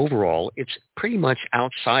 And overall, it's pretty much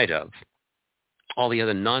outside of all the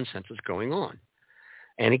other nonsense that's going on.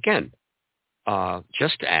 And again,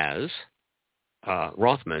 just as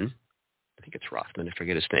Rothman, I think it's Rothman, I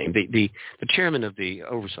forget his name, the chairman of the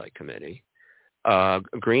Oversight Committee,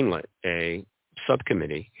 greenlit a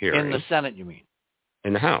subcommittee hearing. In the Senate, you mean?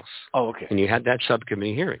 In the House. Oh, okay. And you had that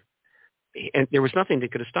subcommittee hearing. And there was nothing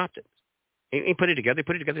that could have stopped it. He put it together. They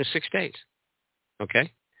put it together in 6 days.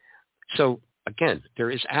 Okay? So, again, there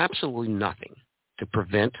is absolutely nothing to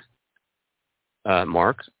prevent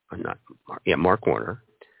Mark Warner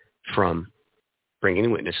from bringing the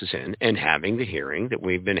witnesses in and having the hearing that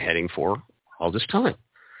we've been heading for all this time.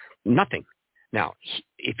 Nothing. Now,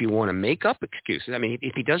 if you want to make up excuses, I mean,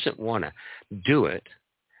 if he doesn't want to do it,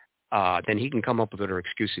 then he can come up with whatever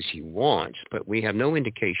excuses he wants, but we have no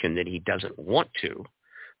indication that he doesn't want to,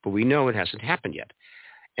 but we know it hasn't happened yet.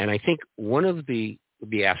 And I think one of the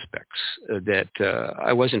aspects that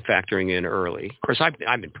I wasn't factoring in early, of course,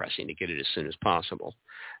 I've been pressing to get it as soon as possible,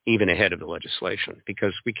 even ahead of the legislation,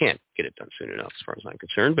 because we can't get it done soon enough as far as I'm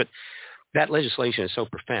concerned. But that legislation is so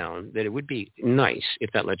profound that it would be nice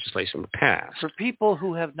if that legislation were passed. For people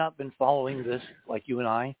who have not been following this, like you and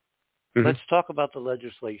I, Mm-hmm. let's talk about the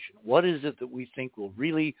legislation. What is it that we think will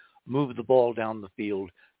really move the ball down the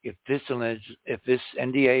field if this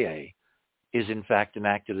NDAA is in fact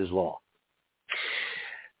enacted as law?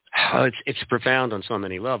 It's profound on so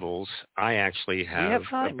many levels. I actually have.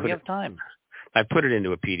 We have time. I put it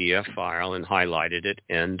into a PDF file and highlighted it,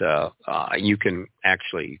 and you can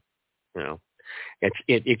actually,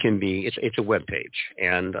 it's a web page,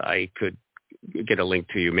 and I could get a link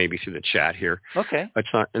to you maybe through the chat here. Okay.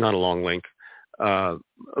 It's not a long link,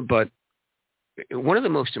 but one of the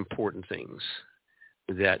most important things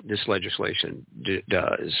that this legislation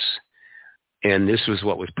does, and this was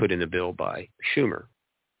what was put in the bill by Schumer.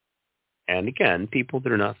 And again, people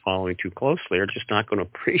that are not following too closely are just not going to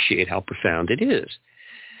appreciate how profound it is.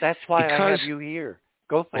 That's why I have you here.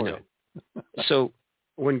 Go for it. So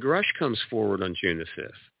when Grush comes forward on June the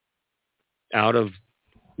 5th, out of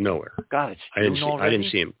nowhere. God, I didn't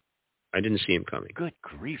see him. I didn't see him coming. Good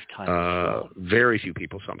grief, time. Very few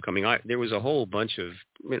people saw him coming. There was a whole bunch of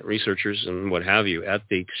researchers and what have you at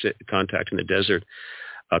the Contact in the Desert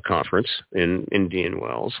conference in Indian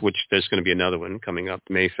Wells, which there's going to be another one coming up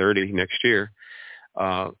May 30 next year,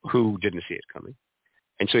 who didn't see it coming.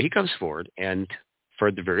 And so he comes forward, and for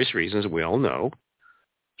the various reasons we all know,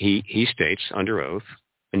 he states under oath,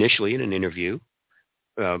 initially in an interview,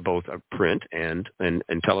 both print and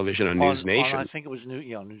television on News Nation. I think it was News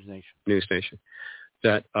Nation. News Nation.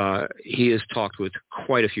 That he has talked with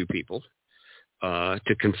quite a few people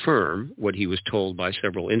to confirm what he was told by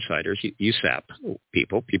several insiders, USAP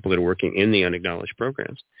people that are working in the unacknowledged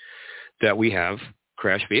programs, that we have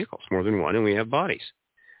crashed vehicles, more than one, and we have bodies.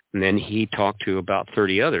 And then he talked to about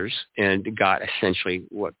 30 others and got essentially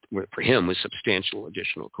what for him was substantial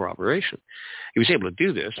additional corroboration. He was able to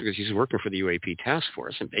do this because he's working for the UAP task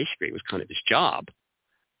force, and basically it was kind of his job.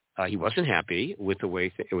 He wasn't happy with the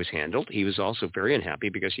way it was handled. He was also very unhappy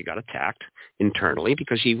because he got attacked internally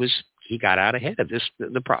because he got out ahead of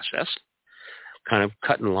the process, kind of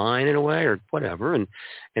cut in line in a way or whatever, and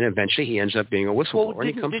eventually he ends up being a whistleblower. Well,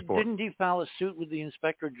 didn't he file a suit with the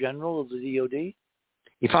Inspector General of the DOD?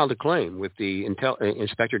 He filed a claim with the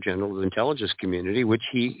Inspector General of the intelligence community, which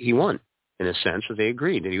he won, in a sense, that they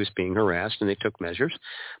agreed that he was being harassed and they took measures.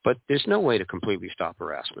 But there's no way to completely stop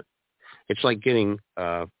harassment. It's like getting,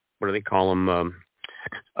 what do they call them,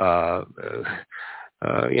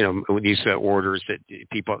 these orders that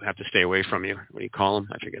people have to stay away from you. What do you call them?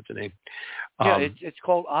 I forget the name. It's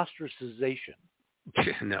called ostracization.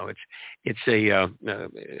 No, it's a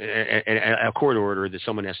court order that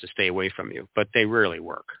someone has to stay away from you, but they rarely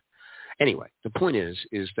work. Anyway, the point is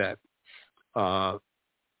that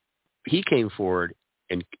he came forward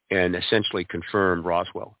and essentially confirmed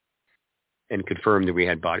Roswell and confirmed that we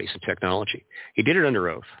had bodies and technology. He did it under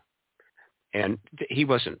oath, and he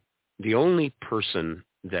wasn't the only person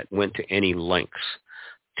that went to any lengths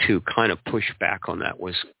to kind of push back on that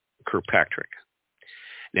was Kirkpatrick.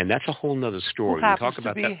 And that's a whole nother story. Who happens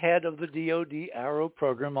to be head of the DOD Arrow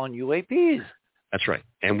program on UAPs. That's right.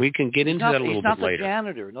 And we can get into that a little bit later. He's not the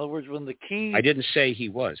janitor. In other words, when the key... I didn't say he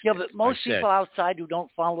was. Yeah, but most people outside who don't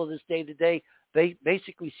follow this day to day, they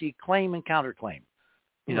basically see claim and counterclaim.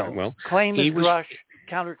 Claim is Grush,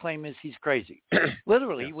 counterclaim is he's crazy.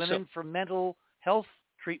 Literally, he went in for mental health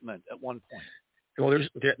treatment at one point. Well,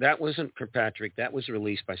 that wasn't Kirkpatrick. That was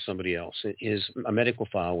released by somebody else. A medical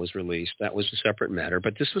file was released. That was a separate matter.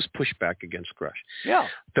 But this was pushback against Grush. Yeah.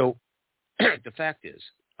 So the fact is,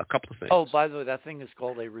 a couple of things. Oh, by the way, that thing is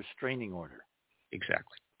called a restraining order.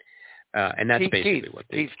 Exactly. And that's basically what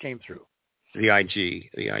Keith came through. The IG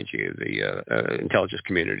of the intelligence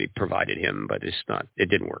community provided him, but it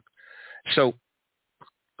didn't work. So,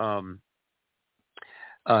 but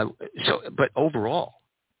overall,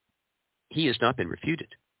 he has not been refuted.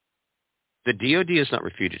 The DOD has not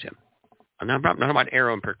refuted him. I'm not about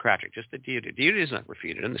Arrow and Kirkpatrick, just the DOD. The DOD has not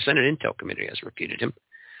refuted him. The Senate Intel Committee has refuted him.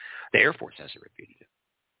 The Air Force hasn't refuted him.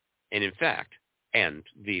 And in fact, and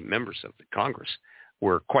the members of the Congress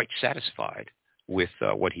were quite satisfied with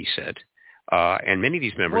what he said. And many of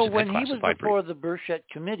these members have when been classified. He was before the Bassett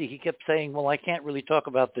committee, he kept saying, well, I can't really talk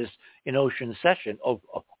about this in open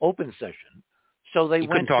session. So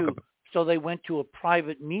they went to a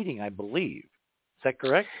private meeting, I believe. Is that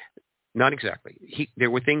correct? Not exactly.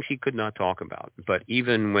 There were things he could not talk about, but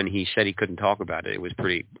even when he said he couldn't talk about it, it was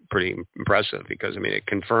pretty impressive because, I mean, it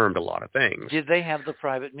confirmed a lot of things. Did they have the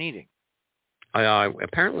private meeting?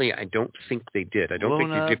 Apparently, I don't think they did. I don't think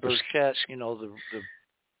they did. Bassett, the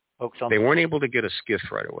folks on. They weren't able to get a skiff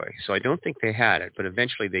right away, so I don't think they had it. But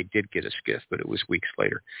eventually, they did get a skiff, but it was weeks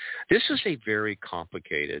later. This is a very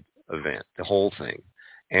complicated event, the whole thing,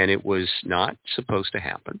 and it was not supposed to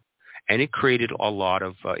happen. And it created a lot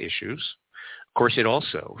of issues. Of course, it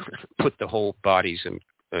also put the whole bodies and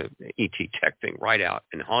ET Tech thing right out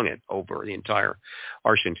and hung it over the entire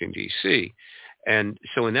Washington, D.C. And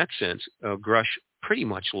so in that sense, Grush pretty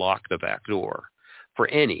much locked the back door for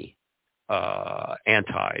any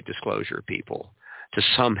anti-disclosure people to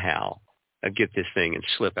somehow get this thing and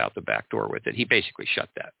slip out the back door with it. He basically shut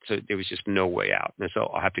that. So there was just no way out. And so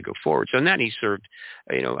I'll have to go forward. So now he served,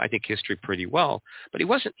 I think history pretty well, but he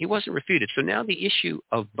wasn't refuted. So now the issue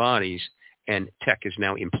of bodies and tech is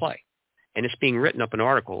now in play. And it's being written up in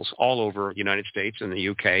articles all over the United States and the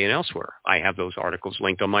UK and elsewhere. I have those articles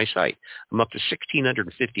linked on my site. I'm up to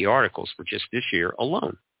 1,650 articles for just this year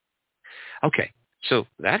alone. Okay, so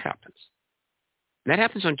that happens. And that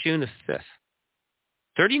happens on June the 5th.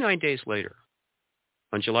 39 days later,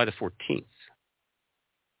 on July the 14th,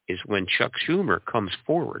 is when Chuck Schumer comes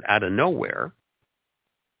forward out of nowhere.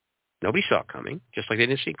 Nobody saw it coming, just like they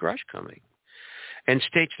didn't see Grush coming, and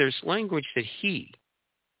states there's language that he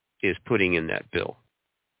is putting in that bill.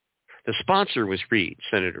 The sponsor was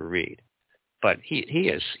Senator Reid, but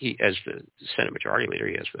he as the Senate Majority Leader,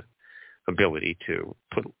 he has the ability to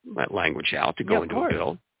put that language out to go into a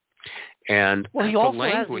bill. And he also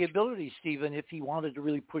has the ability, Stephen, if he wanted to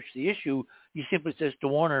really push the issue, he simply says to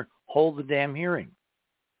Warner, hold the damn hearing.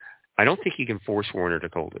 I don't think he can force Warner to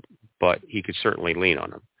hold it, but he could certainly lean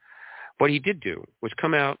on him. What he did do was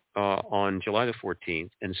come out on July the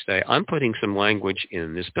 14th and say, I'm putting some language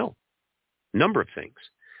in this bill, a number of things.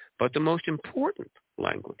 But the most important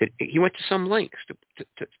language, he went to some lengths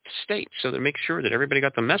to state so to make sure that everybody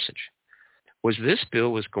got the message, was this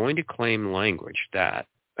bill was going to claim language that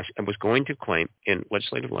was going to claim in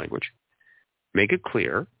legislative language, make it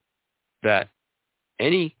clear that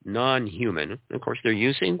any non-human, of course they're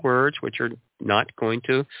using words which are not going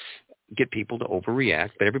to get people to overreact,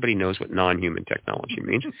 but everybody knows what non-human technology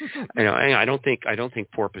means. I don't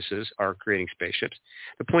think porpoises are creating spaceships.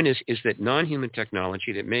 The point is that non-human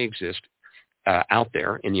technology that may exist out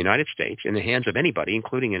there in the United States in the hands of anybody,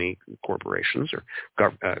 including any corporations or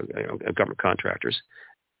government contractors,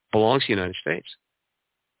 belongs to the United States.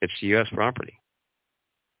 It's U.S. property.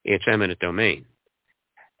 It's eminent domain.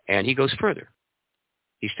 And he goes further.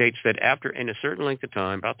 He states that after, in a certain length of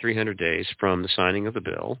time, about 300 days from the signing of the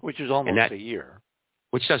bill. Which is almost a year.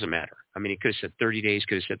 Which doesn't matter. I mean, he could have said 30 days,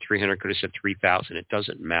 could have said 300, could have said 3,000. It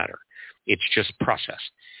doesn't matter. It's just process.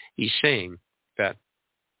 He's saying that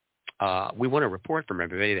we want a report from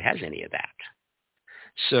everybody that has any of that.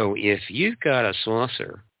 So if you've got a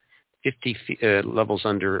saucer 50 levels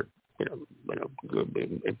under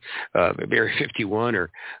Area 51 or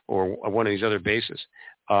one of these other bases,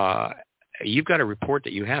 you've got to report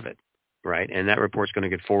that you have it, right? And that report's going to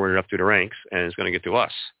get forwarded up through the ranks, and it's going to get to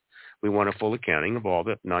us. We want a full accounting of all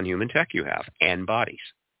the non-human tech you have and bodies.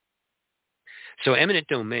 So eminent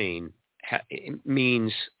domain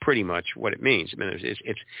means pretty much what it means. I mean,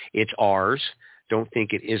 it's ours. Don't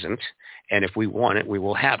think it isn't. And if we want it, we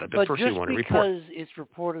will have it. But first we want to report. But just because it's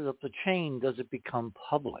reported up the chain, does it become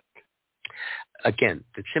public? Again,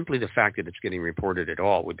 simply the fact that it's getting reported at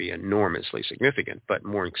all would be enormously significant, but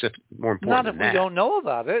more important not if we don't know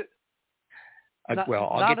about it. I'll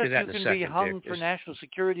get to that in a second. Not if you can be hung for national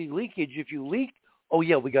security leakage if you leak. Oh,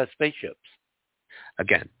 yeah, we got spaceships.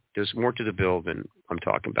 Again, There's more to the bill than I'm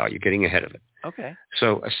talking about. You're getting ahead of it. Okay.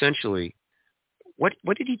 So essentially, what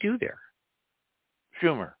did he do there?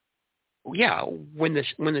 Schumer. Yeah, when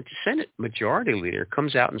the Senate Majority Leader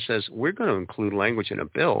comes out and says we're going to include language in a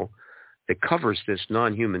bill that covers this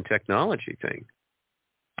non-human technology thing,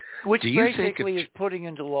 which do you basically think is putting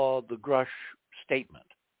into law the Grush statement.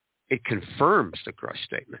 It confirms the Grush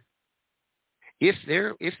statement. If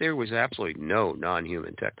there was absolutely no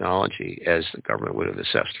non-human technology, as the government would have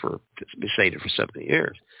assessed stated for 70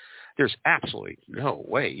 years, there's absolutely no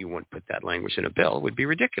way you wouldn't put that language in a bill. It would be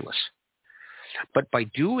ridiculous. But by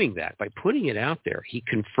doing that, by putting it out there, he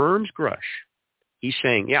confirms Grush. He's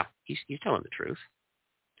saying, yeah, he's telling the truth,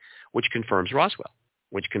 which confirms Roswell,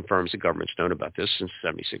 which confirms the government's known about this since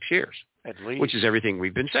 76 years, at least, which is everything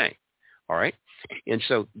we've been saying. All right. And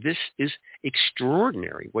so this is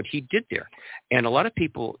extraordinary what he did there. And a lot of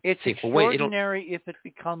people it's think, extraordinary if it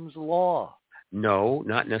becomes law. No,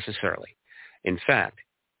 not necessarily. In fact,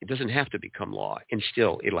 it doesn't have to become law, and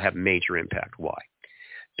still it'll have major impact. Why?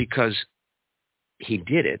 Because he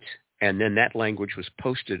did it, and then that language was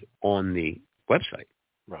posted on the website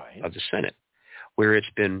of the Senate, where it's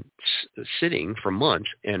been sitting for months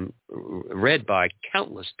and read by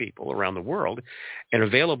countless people around the world and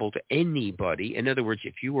available to anybody. In other words,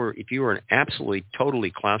 if you were an absolutely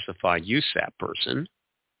totally classified USAP person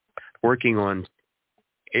working on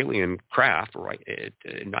alien craft, right?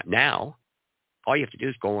 Not now. All you have to do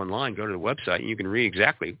is go online, go to the website, and you can read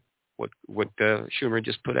exactly what Schumer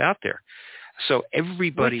just put out there. So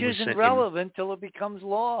everybody which isn't relevant till it becomes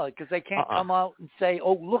law, because they can't come out and say,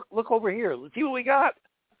 "Oh, look over here. Let's see what we got."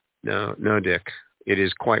 No, Dick. It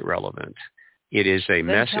is quite relevant. It is a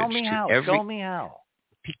message tell me to how. every. Show me how.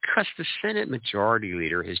 Because the Senate Majority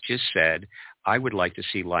Leader has just said, "I would like to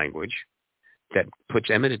see language that puts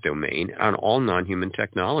eminent domain on all non-human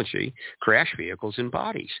technology, crash vehicles, and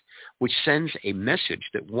bodies," which sends a message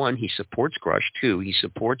that, one, he supports Grush. Two, he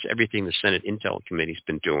supports everything the Senate Intel Committee's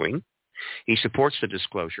been doing. He supports the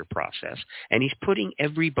disclosure process, and he's putting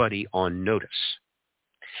everybody on notice.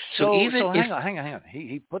 So hang on.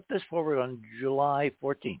 He put this forward on July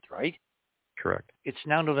 14th, right? Correct. It's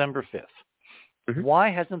now November 5th. Mm-hmm.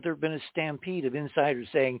 Why hasn't there been a stampede of insiders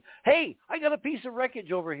saying, "Hey, I got a piece of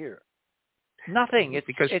wreckage over here"? Nothing. It's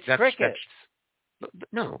crickets.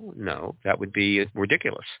 No, that would be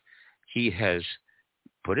ridiculous. He has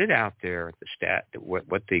put it out there,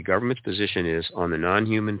 what the government's position is on the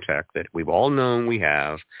non-human tech that we've all known we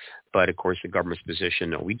have, but of course the government's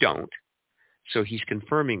position, no, we don't. So he's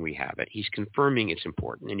confirming we have it. He's confirming it's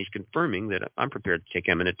important, and he's confirming that I'm prepared to take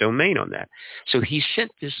eminent domain on that. So he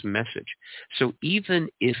sent this message. So even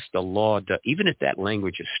if even if that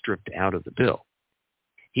language is stripped out of the bill,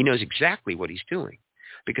 he knows exactly what he's doing,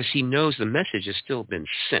 because he knows the message has still been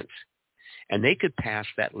sent. And they could pass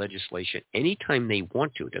that legislation anytime they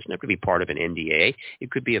want to. It doesn't have to be part of an NDA.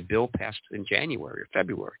 It could be a bill passed in January or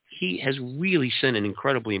February. He has really sent an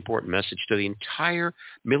incredibly important message to the entire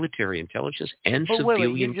military intelligence and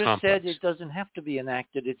civilian complex. You just said it doesn't have to be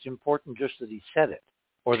enacted. It's important just that he said it,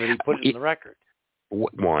 or that he put it in the record.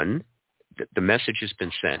 One, the message has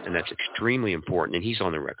been sent, and that's extremely important, and he's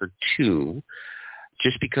on the record. Two,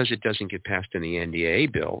 just because it doesn't get passed in the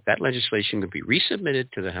NDA bill, that legislation could be resubmitted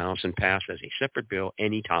to the House and passed as a separate bill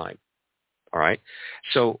any time. All right?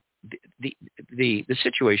 So the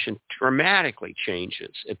situation dramatically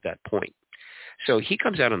changes at that point. So he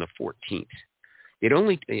comes out on the 14th.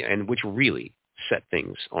 Which really set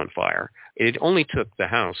things on fire. It only took the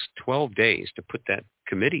House 12 days to put that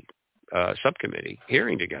subcommittee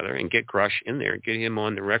hearing together and get Grush in there and get him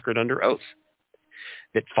on the record under oath.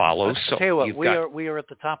 That follows. I'll tell you what, we are at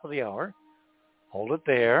the top of the hour. Hold it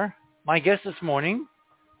there. My guest this morning,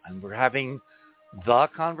 and we're having the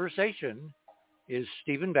conversation, is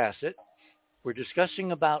Stephen Bassett. We're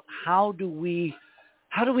discussing about how do we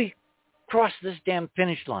cross this damn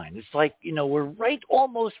finish line. It's like, we're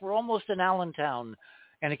almost in Allentown,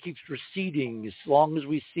 and it keeps receding. As long as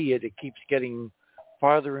we see it, it keeps getting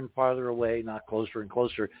farther and farther away, not closer and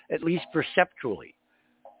closer, at least perceptually.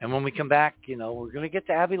 And when we come back, we're going to get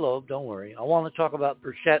to Avi Loeb. Don't worry. I want to talk about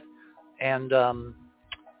Bassett and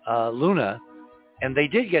Luna. And they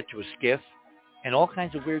did get to a skiff, and all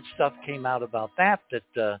kinds of weird stuff came out about that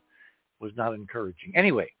was not encouraging.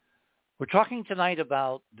 Anyway, we're talking tonight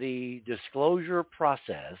about the disclosure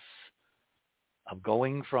process of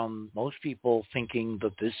going from most people thinking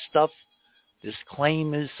that this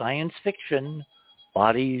claim is science fiction,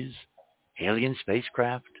 bodies, alien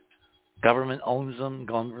spacecraft. Government owns them.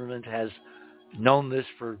 Government has known this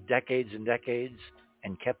for decades and decades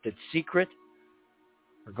and kept it secret.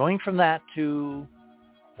 We're going from that to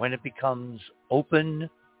when it becomes open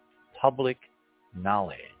public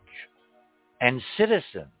knowledge. And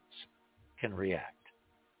citizens can react.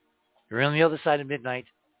 You're on the other side of midnight.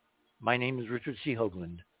 My name is Richard C.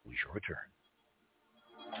 Hoagland. We shall return.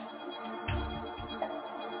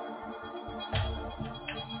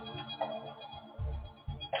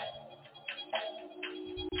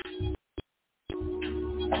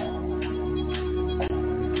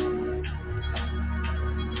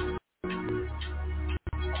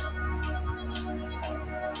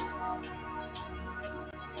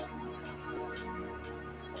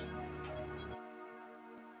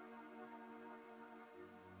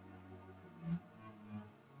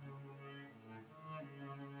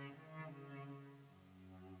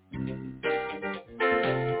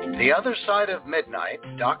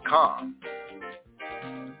 TheOtherSideOfMidnight.com.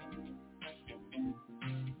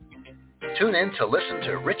 Tune in to listen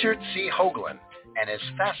to Richard C. Hoagland and his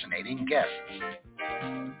fascinating guests.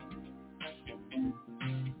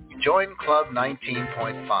 Join Club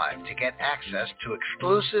 19.5 to get access to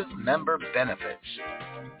exclusive member benefits.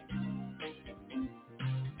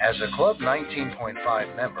 As a Club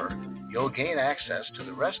 19.5 member, you'll gain access to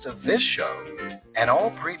the rest of this show and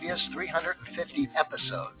all previous 350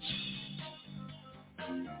 episodes.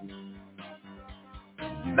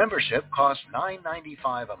 Membership costs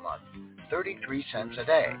 $9.95 a month, 33 cents a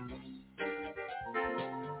day.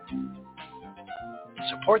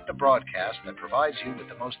 Support the broadcast that provides you with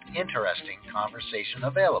the most interesting conversation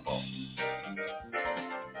available.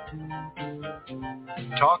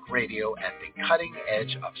 Talk radio at the cutting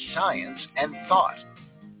edge of science and thought.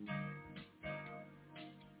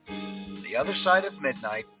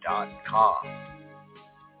 TheOtherSideOfMidnight.com.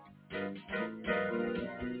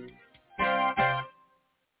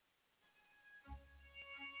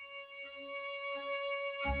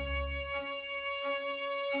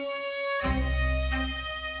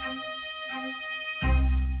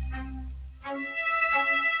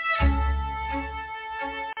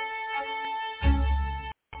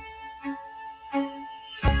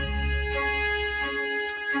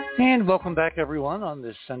 And welcome back, everyone, on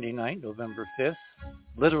this Sunday night, November 5th,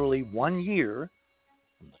 literally 1 year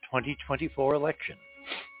from the 2024 election.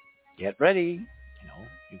 Get ready.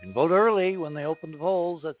 You can vote early when they open the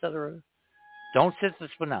polls, etc. Don't sit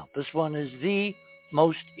this one out. This one is the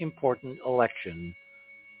most important election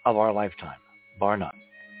of our lifetime, bar none.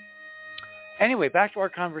 Anyway, back to our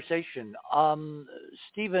conversation.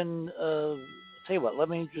 Stephen, tell you what, let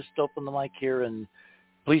me just open the mic here and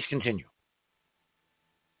please continue.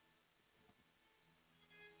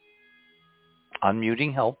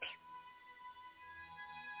 Unmuting helps.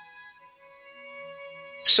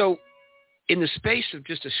 So, in the space of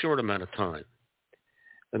just a short amount of time,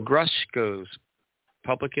 Grush goes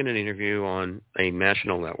public in an interview on a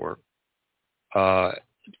national network.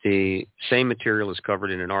 The same material is covered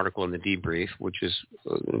in an article in the Debrief, which is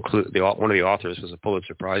one of the authors was a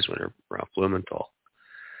Pulitzer Prize winner, Ralph Blumenthal.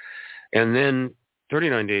 And then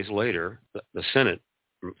 39 days later, the Senate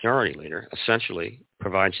Majority Leader essentially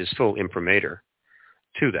provides his full imprimatur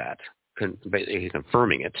to that,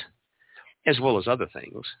 confirming it, as well as other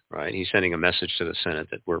things, right? He's sending a message to the Senate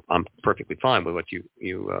that I'm perfectly fine with what you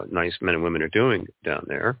nice men and women are doing down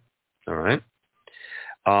there, all right?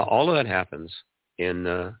 All of that happens in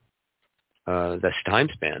this time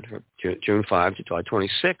span from June 5 to July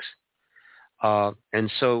 26.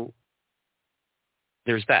 And so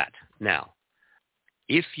there's that. Now,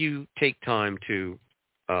 if you take time to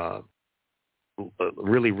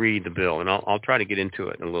really read the bill, and I'll try to get into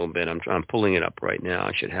it in a little bit. I'm pulling it up right now.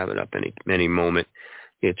 I should have it up any moment.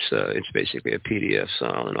 It's basically a PDF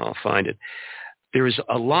file, and I'll find it. There is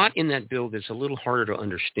a lot in that bill that's a little harder to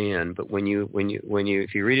understand, but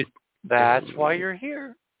if you read it, that's why you're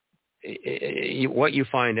here. What you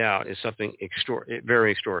find out is something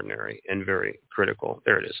very extraordinary and very critical.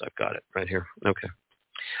 There it is. I've got it right here. Okay.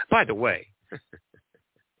 By the way,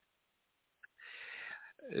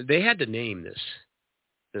 they had to name this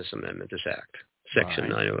amendment, this act, Section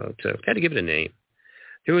 9002. Had to give it a name.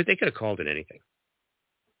 They could have called it anything.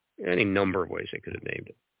 Any number of ways they could have named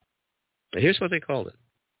it. And here's what they called it.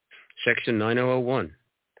 Section 9001,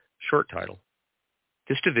 short title.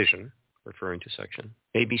 This division, referring to section,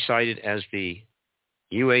 may be cited as the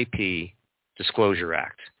UAP Disclosure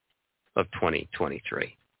Act of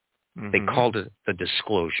 2023. Mm-hmm. They called it the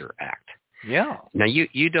Disclosure Act. Yeah. Now,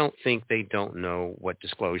 you don't think they don't know what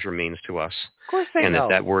disclosure means to us? Of course they know.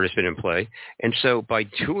 And that word has been in play. And so by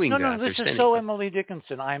doing that... No, this is so Emily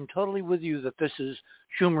Dickinson. I'm totally with you that this is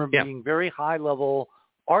Schumer being very high-level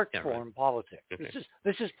art form politics. Okay.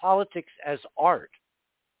 This is politics as art.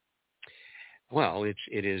 Well, it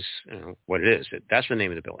is what it is. That's the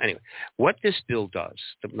name of the bill. Anyway, what this bill does,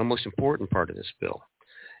 the most important part of this bill,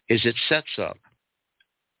 is it sets up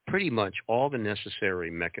pretty much all the necessary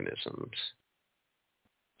mechanisms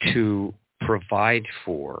to provide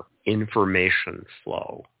for information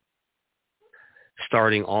flow,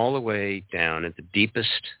 starting all the way down at the deepest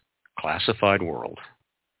classified world,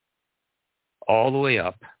 all the way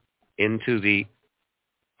up into the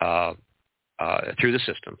through the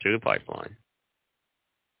system, through the pipeline,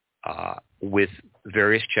 with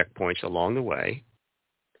various checkpoints along the way,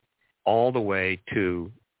 all the way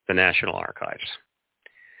to the National Archives.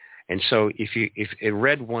 And so if it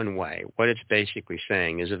read one way, what it's basically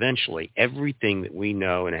saying is eventually everything that we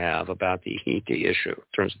know and have about the issue in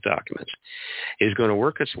terms of documents is going to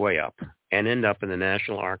work its way up and end up in the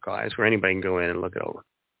National Archives where anybody can go in and look it over.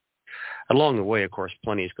 Along the way, of course,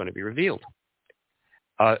 plenty is going to be revealed.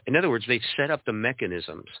 In other words, they've set up the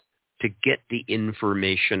mechanisms to get the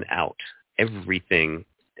information out, everything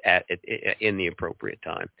in the appropriate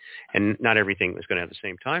time. And not everything is going to have the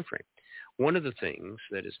same time frame. One of the things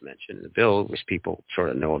that is mentioned in the bill, which people sort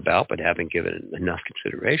of know about but haven't given enough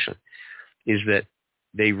consideration, is that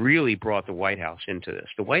they really brought the White House into this.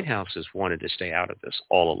 The White House has wanted to stay out of this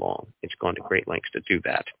all along. It's gone to great lengths to do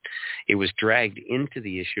that. It was dragged into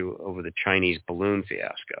the issue over the Chinese balloon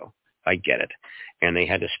fiasco. I get it. And they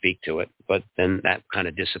had to speak to it, but then that kind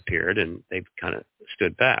of disappeared and they've kind of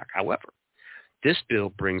stood back. However, this bill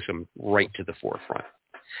brings them right to the forefront.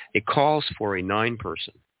 It calls for a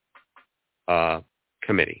 9-person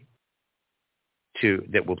committee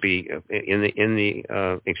that will be in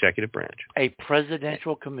the executive branch. A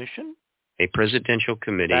presidential commission? A presidential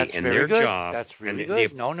committee. That's and very their good. job. That's really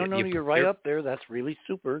good. No, you're right up there. That's really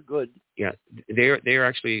super good. Yeah, they're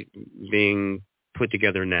actually being put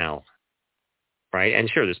together now. Right, and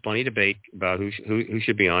sure, there's plenty of debate about who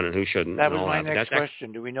should be on and who shouldn't. That was my next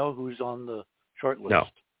question. Do we know who's on the short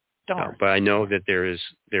list? No, but I know that there is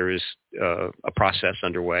a process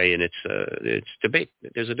underway, and it's debate.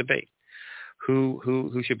 There's a debate.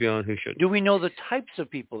 Who should be on, who shouldn't. Do we know the types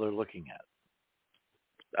of people they're looking at?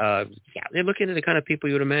 Yeah, they're looking at the kind of people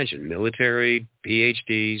you would imagine: military,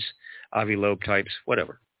 PhDs, Ivy Loeb types,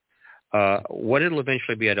 whatever. What it'll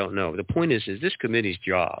eventually be, I don't know. The point is this committee's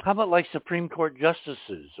job. How about like Supreme Court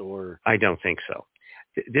justices or? I don't think so.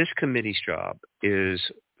 This committee's job is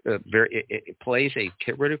it plays a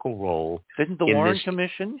critical role. Didn't the Warren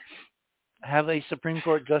Commission have a Supreme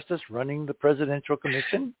Court justice running the presidential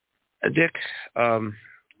commission? Dick,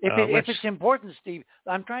 if it's important, Steve,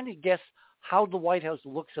 I'm trying to guess how the White House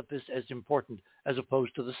looks at this as important as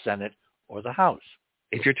opposed to the Senate or the House.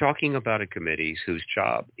 If you're talking about a committee whose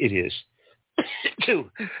job it is to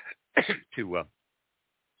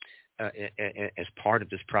as part of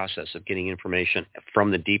this process of getting information from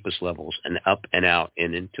the deepest levels and up and out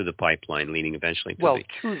and into the pipeline, leading eventually to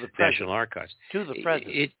the National Archives. To the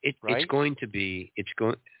president, right? It's going to be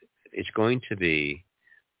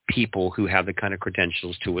people who have the kind of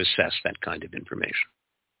credentials to assess that kind of information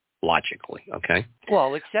logically. Okay.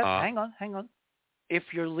 Well, except hang on. If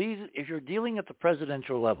you're dealing at the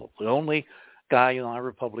presidential level, the only guy in our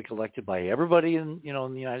republic elected by everybody in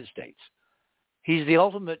the United States, he's the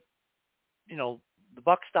ultimate. The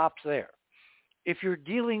buck stops there. If you're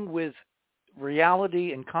dealing with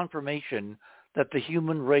reality and confirmation that the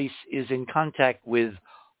human race is in contact with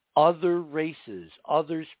other races,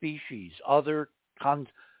 other species,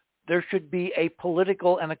 there should be a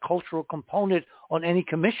political and a cultural component on any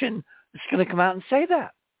commission that's going to come out and say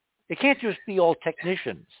that. It can't just be all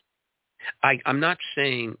technicians. I'm not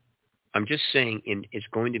saying, I'm just saying it's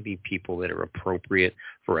going to be people that are appropriate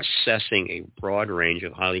for assessing a broad range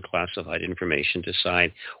of highly classified information,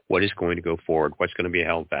 decide what is going to go forward, what's going to be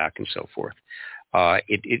held back, and so forth.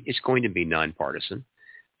 It's going to be nonpartisan,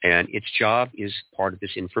 and its job is part of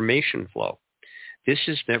this information flow. This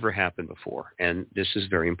has never happened before, and this is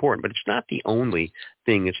very important. But it's not the only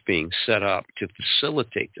thing that's being set up to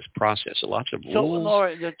facilitate this process. Lots of rules. So,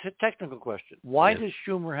 Laura, the technical question. Why does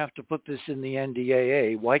Schumer have to put this in the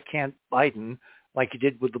NDAA? Why can't Biden, like he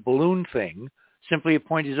did with the balloon thing, simply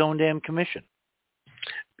appoint his own damn commission?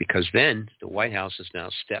 Because then the White House has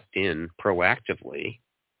now stepped in proactively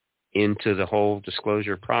into the whole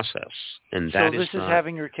disclosure process. And that so this is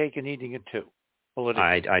having your cake and eating it too.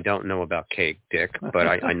 I don't know about cake, Dick, but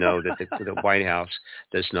I know that the White House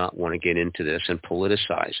does not want to get into this and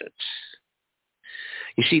politicize it.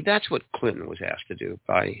 You see, that's what Clinton was asked to do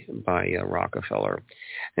by Rockefeller.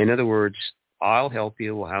 In other words, I'll help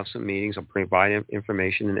you. We'll have some meetings. I'll provide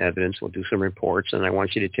information and evidence. We'll do some reports, and I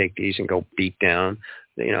want you to take these and go beat down,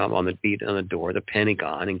 on the door of the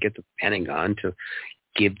Pentagon and get the Pentagon to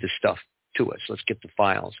give the stuff to us. Let's get the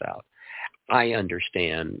files out. I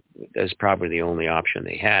understand that's probably the only option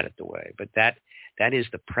they had at the way, but that is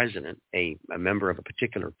the president, a member of a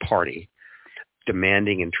particular party,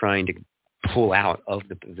 demanding and trying to pull out of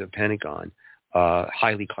the Pentagon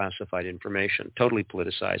highly classified information, totally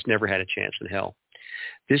politicized, never had a chance in hell.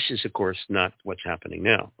 This is, of course, not what's happening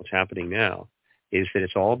now. What's happening now is that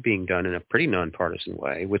it's all being done in a pretty nonpartisan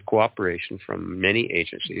way with cooperation from many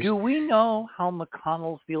agencies. Do we know how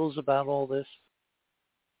McConnell feels about all this?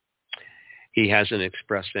 He hasn't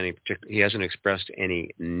expressed any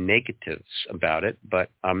negatives about it, but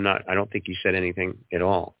I don't think he said anything at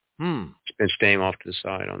all. He's been staying off to the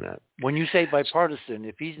side on that. When you say bipartisan,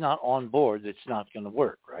 if he's not on board, it's not going to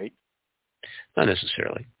work, right? Not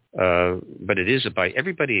necessarily. But it is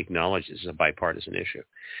everybody acknowledges it's a bipartisan issue.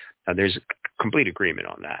 There's complete agreement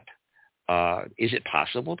on that. Is it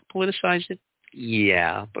possible to politicize it?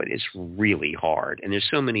 Yeah, but it's really hard. And there's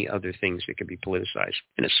so many other things that can be politicized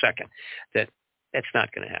in a second that's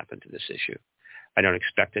not going to happen to this issue. I don't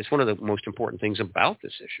expect it. It's one of the most important things about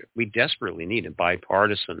this issue. We desperately need a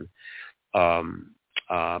bipartisan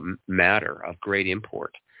matter of great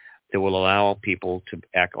import that will allow people to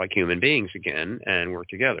act like human beings again and work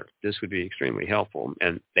together. This would be extremely helpful,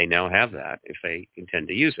 and they now have that if they intend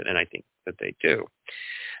to use it, and I think that they do.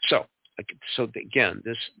 So again,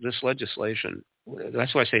 this legislation,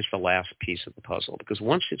 that's why I say it's the last piece of the puzzle, because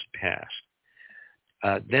once it's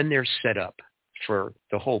passed, then they're set up for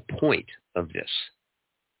the whole point of this,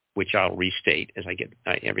 which I'll restate as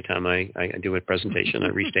every time I do a presentation, I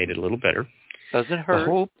restate it a little better. Doesn't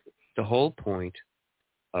hurt. The whole point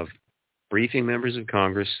of briefing members of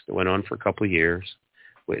Congress that went on for a couple of years,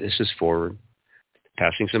 witnesses forward,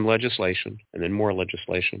 passing some legislation, and then more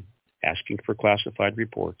legislation, asking for classified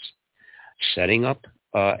reports,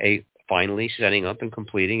 finally setting up and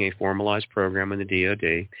completing a formalized program in the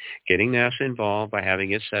DoD, getting NASA involved by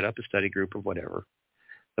having it set up a study group or whatever.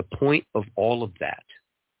 The point of all of that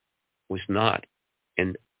was not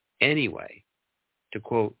in any way to,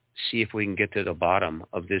 quote, see if we can get to the bottom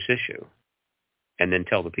of this issue and then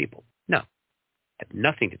tell the people. No, it had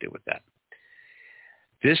nothing to do with that.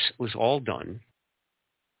 This was all done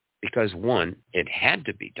because, one, it had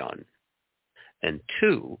to be done, and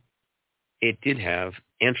two, it did have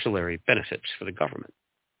ancillary benefits for the government.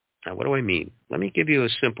 Now, what do I mean? Let me give you a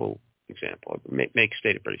simple example.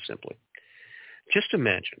 State it pretty simply. Just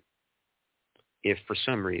imagine if, for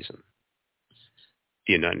some reason,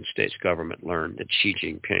 the United States government learned that Xi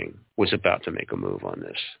Jinping was about to make a move on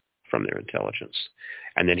this from their intelligence,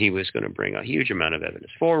 and that he was going to bring a huge amount of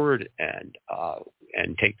evidence forward and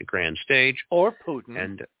take the grand stage. Or Putin.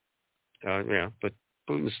 And but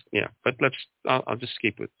Putin's But I'll just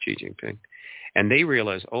keep with Xi Jinping. And they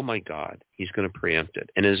realize, oh my God, he's going to preempt it.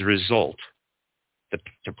 And as a result, the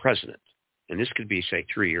president, and this could be, say,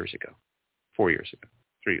 3 years ago, 4 years ago,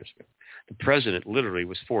 3 years ago, the president literally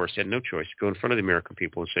was forced, had no choice, to go in front of the American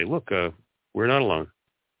people and say, look, we're not alone.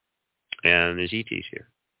 And there's ETs here.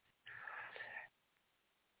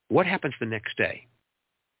 What happens the next day?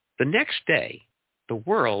 The next day, the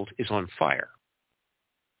world is on fire.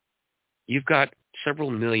 You've got several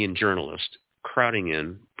million journalists crowding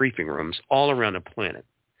in briefing rooms all around the planet,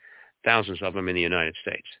 thousands of them in the United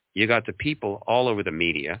States. You got the people all over the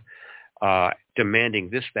media demanding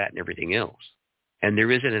this, that, and everything else. And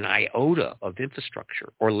there isn't an iota of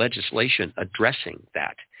infrastructure or legislation addressing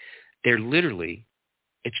that.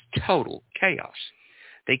 It's total chaos.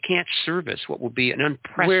 They can't service what will be an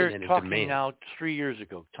unprecedented demand. We're talking now 3 years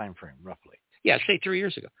ago time frame, roughly. Yeah, say 3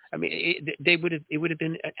 years ago. I mean, it would have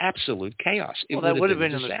been an absolute chaos. That would have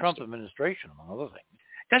been in the Trump administration, among other things.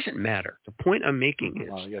 Doesn't matter. The point I'm making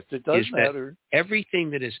yes, it does matter. That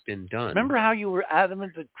everything that has been done. Remember how you were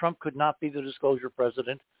adamant that Trump could not be the disclosure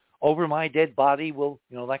president? Over my dead body will,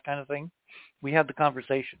 that kind of thing? We had the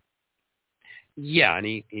conversation. Yeah, and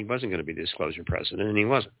he wasn't going to be the disclosure president, and he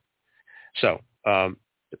wasn't. So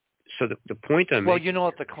the point I'm making... Well, you know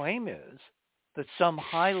what the claim is? That some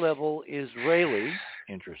high-level Israeli,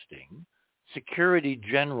 interesting, security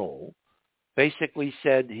general basically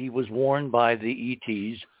said he was warned by the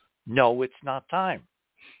ETs, no, it's not time.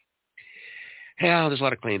 Yeah, there's a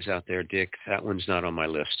lot of claims out there, Dick. That one's not on my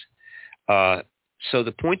list. So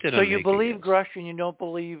the point that I'm making... So you believe Grush and you don't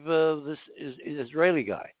believe this Israeli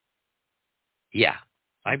guy? Yeah,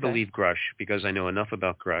 I believe Grush because I know enough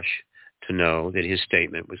about Grush to know that his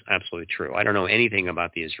statement was absolutely true. I don't know anything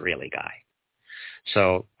about the Israeli guy.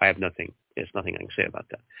 So there's nothing I can say about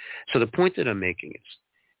that. So the point that I'm making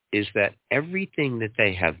is that everything that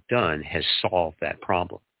they have done has solved that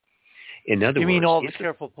problem. In other words, you mean all the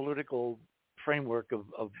careful political framework of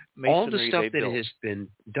all the masonry stuff they that built. has been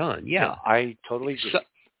done. Yeah, I totally agree. So,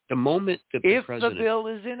 the moment that If the president, the bill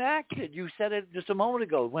is enacted, you said it just a moment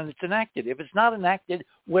ago, when it's enacted. If it's not enacted,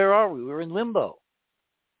 where are we? We're in limbo.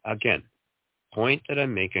 again, point that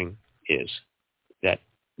I'm making is that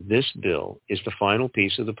this bill is the final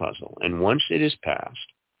piece of the puzzle, and once it is passed,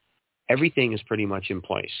 everything is pretty much in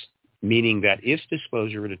place, meaning that if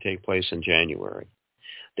disclosure were to take place in January,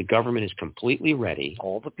 the government is completely ready.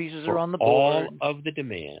 All the pieces for are on the board. all of the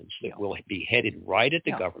demands that will be headed right at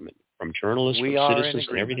the government from journalists, We from are in citizens,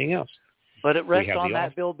 and agreement. everything else. But it rests on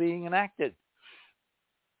that bill being enacted.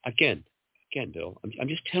 Again, Bill, I'm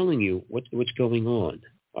just telling you what's going on,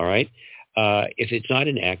 all right? If it's not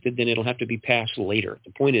enacted, then it'll have to be passed later.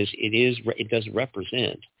 The point is, it does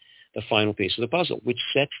represent the final piece of the puzzle, which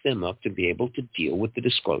sets them up to be able to deal with the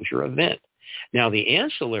disclosure event. Now, the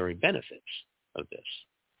ancillary benefits of this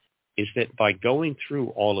is that by going through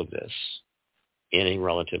all of this in a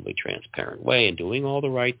relatively transparent way and doing all the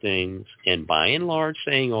right things, and by and large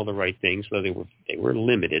saying all the right things, though they were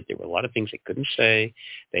limited. There were a lot of things they couldn't say.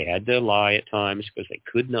 They had to lie at times because they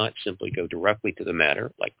could not simply go directly to the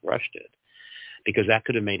matter like Rush did, because that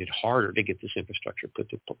could have made it harder to get this infrastructure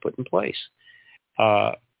put in place.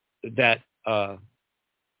 By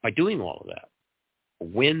doing all of that,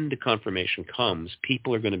 when the confirmation comes,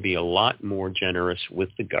 people are going to be a lot more generous with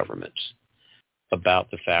the governments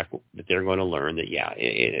about the fact that they're going to learn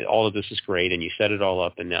that, all of this is great, and you set it all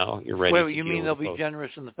up, and now you're ready to you deal mean with they'll be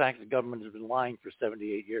generous in the fact that the government has been lying for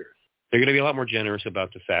 78 years? They're going to be a lot more generous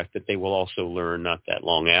about the fact that they will also learn not that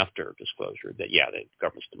long after disclosure that, the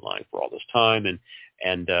government's been lying for all this time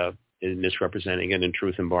and misrepresenting it and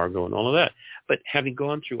truth embargo and all of that. But having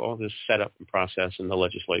gone through all this setup and process and the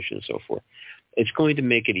legislation and so forth, it's going to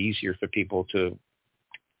make it easier for people to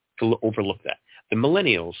overlook that. The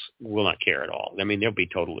millennials will not care at all. I mean, they'll be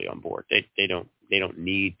totally on board. They don't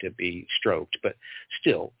need to be stroked, but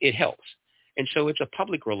still, it helps. And so it's a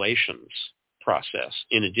public relations process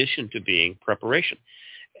in addition to being preparation.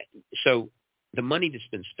 So the money that's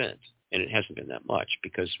been spent, and it hasn't been that much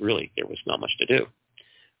because really there was not much to do,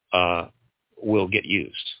 will get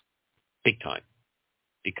used big time,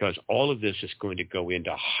 because all of this is going to go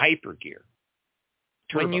into hyper gear.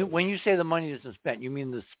 When you say the money isn't spent, you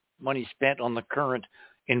mean this money spent on the current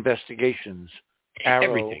investigations?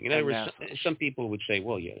 Everything. In other words, some people would say,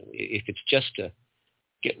 well, if it's just to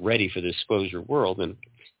get ready for the disclosure world,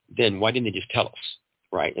 then why didn't they just tell us,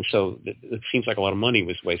 right? And so it seems like a lot of money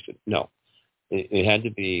was wasted. No, it had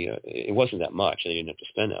to be. It wasn't that much. They didn't have to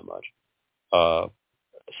spend that much.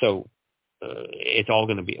 It's all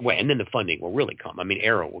going to be, and then the funding will really come. I mean,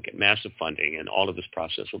 Arrow will get massive funding, and all of this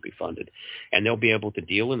process will be funded, and they'll be able to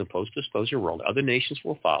deal in the post-disclosure world. Other nations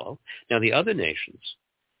will follow. Now, the other nations,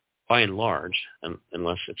 by and large,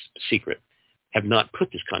 unless it's secret, have not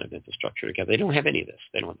put this kind of infrastructure together. They don't have any of this.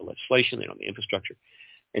 They don't have the legislation. They don't have the infrastructure.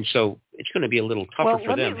 And so it's going to be a little tougher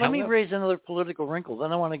for them. Let me raise another political wrinkle.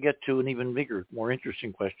 Then I want to get to an even bigger, more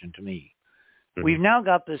interesting question to me. Mm-hmm. We've now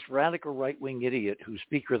got this radical right-wing idiot who's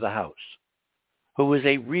Speaker of the House, who is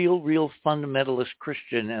a real fundamentalist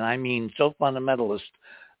Christian, and I mean so fundamentalist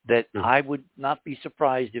that I would not be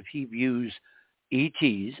surprised if he views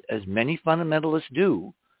ETs, as many fundamentalists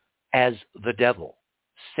do, as the devil,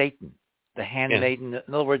 Satan, the handmaiden.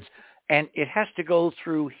 In other words, and it has to go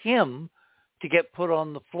through him to get put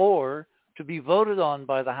on the floor to be voted on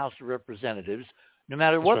by the House of Representatives, no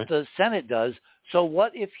matter what the Senate does. So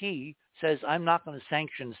what if he says, I'm not going to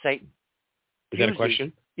sanction Satan? Is that a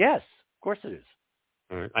question? Yes, of course it is.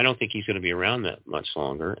 All right. I don't think he's going to be around that much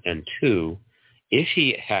longer. And two, if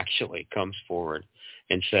he actually comes forward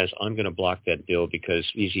and says, I'm going to block that bill because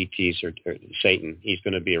these ETs are Satan, he's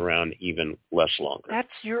going to be around even less longer. That's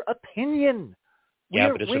your opinion.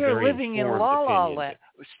 But it's we are living in la-la land.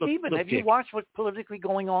 Stephen, have you watched what's politically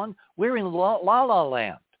going on? We're in la-la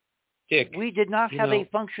land. Dick, we did not have a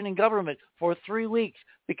functioning government for 3 weeks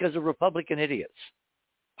because of Republican idiots.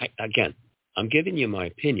 I'm giving you my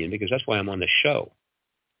opinion because that's why I'm on the show.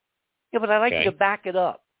 Yeah, but I'd like you to back it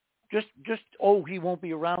up. Just he won't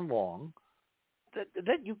be around long.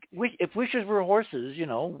 If wishes were horses,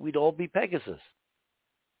 we'd all be Pegasus.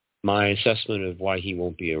 My assessment of why he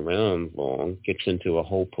won't be around long gets into a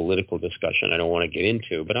whole political discussion I don't want to get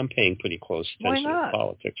into, but I'm paying pretty close attention to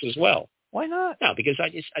politics as well. Why not? No, because I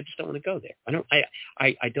just don't want to go there. I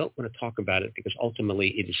don't want to talk about it because ultimately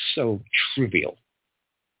it is so trivial.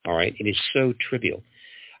 All right? It is so trivial.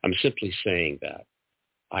 I'm simply saying that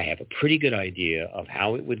I have a pretty good idea of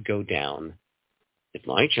how it would go down if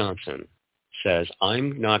Mike Johnson says,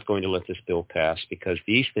 I'm not going to let this bill pass because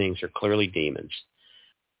these things are clearly demons.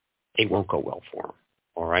 It won't go well for him.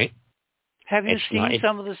 All right? Have you seen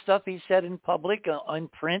some of the stuff he said in public, on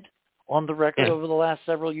print, on the record over the last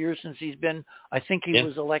several years since he's been, I think he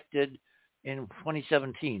was elected in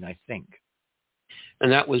 2017, I think.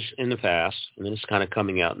 And that was in the past, and it's kind of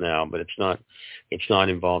coming out now, but it's not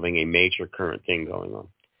involving a major current thing going on.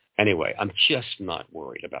 Anyway, I'm just not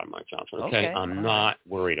worried about Mike Johnson, okay? I'm not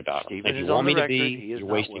worried about him. If you want me to be, you're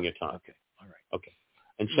wasting your time. Okay, all right. Okay.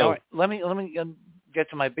 And so let me get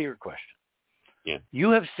to my bigger question. Yeah. You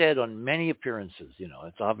have said on many appearances,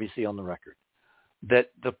 it's obviously on the record, that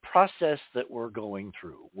the process that we're going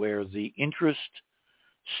through, where the interest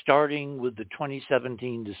starting with the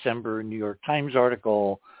 2017 December New York Times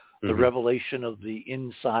article, the revelation of the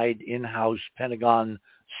in-house Pentagon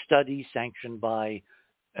study sanctioned by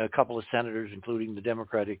a couple of senators, including the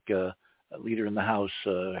Democratic leader in the House,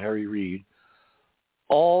 Harry Reid,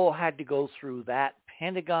 all had to go through that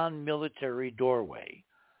Pentagon military doorway.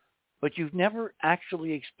 But you've never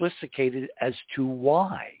actually explicitated as to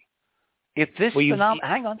why. If this phenomenon,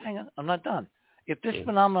 hang on, I'm not done. If this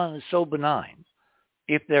phenomenon is so benign,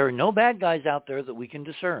 if there are no bad guys out there that we can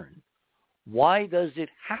discern, why does it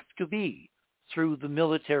have to be through the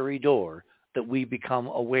military door that we become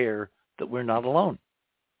aware that we're not alone?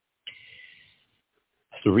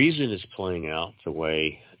 The reason it's playing out the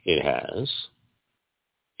way it has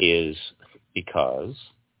is because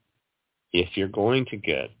if you're going to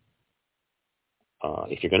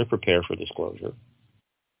prepare for disclosure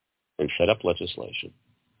and set up legislation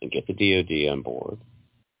and get the DOD on board,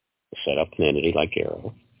 set up an entity like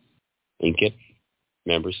Arrow, and get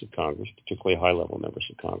members of Congress, particularly high-level members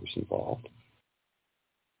of Congress, involved,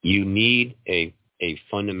 you need a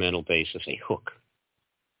fundamental basis, a hook,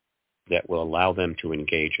 that will allow them to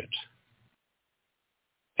engage it.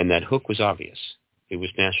 And that hook was obvious. It was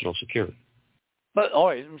national security. But, all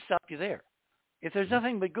right, let me stop you there. If there's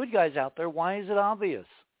nothing but good guys out there, why is it obvious?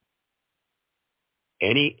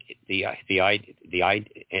 The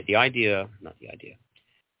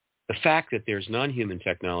fact that there's non-human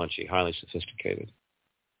technology, highly sophisticated,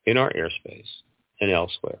 in our airspace and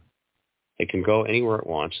elsewhere, it can go anywhere it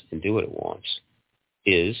wants and do what it wants,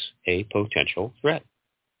 is a potential threat.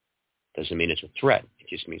 Doesn't mean it's a threat. It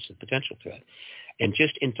just means a potential threat. And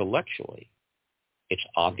just intellectually, it's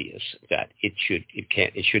obvious that it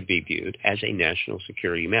should be viewed as a national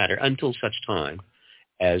security matter until such time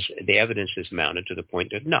as the evidence is mounted to the point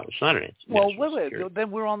that, no, it's not an national security.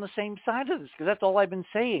 Then we're on the same side of this, because that's all I've been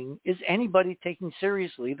saying. Is anybody taking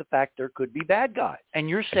seriously the fact there could be bad guys? And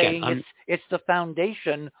you're saying it's the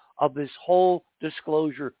foundation of this whole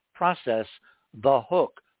disclosure process, the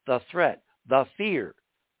hook, the threat, the fear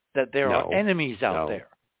that there are enemies out there.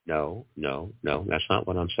 No, that's not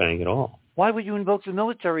what I'm saying at all. Why would you invoke the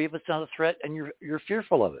military if it's not a threat and you're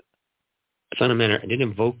fearful of it? It's not a matter. I didn't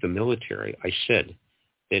invoke the military. I said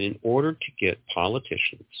that in order to get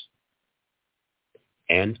politicians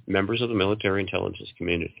and members of the military intelligence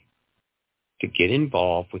community to get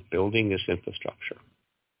involved with building this infrastructure,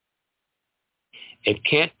 it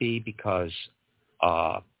can't be because,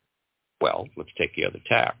 let's take the other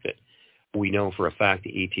tack, that we know for a fact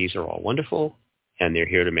the ETs are all wonderful and they're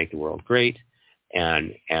here to make the world great,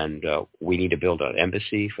 and we need to build an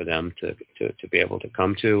embassy for them to be able to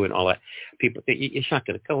come to, and all that. People, it's not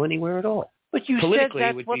going to go anywhere at all. But you said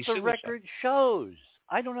that's what the record shows.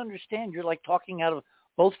 I don't understand. You're like talking out of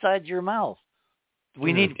both sides of your mouth.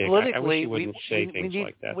 We need politically. I wish you wouldn't say things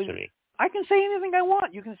like that to me. I can say anything I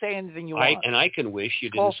want. You can say anything you want. And I can wish you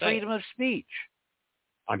didn't say it. It's called freedom of speech.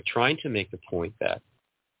 I'm trying to make the point that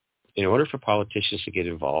in order for politicians to get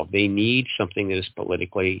involved, they need something that is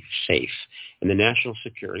politically safe. And the national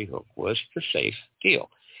security hook was the safe deal.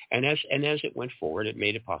 And as it went forward, it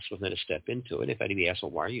made it possible then to step into it. If anybody asks,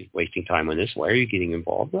 well, why are you wasting time on this? Why are you getting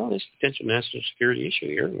involved? Well, there's a potential national security issue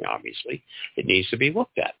here, and obviously it needs to be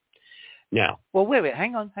looked at. Now. Well, wait,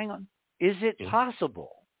 hang on. Is it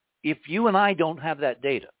possible, if you and I don't have that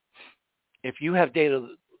data, if you have data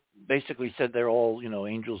that basically said they're all,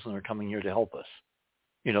 angels and they're coming here to help us,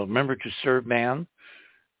 remember to serve man,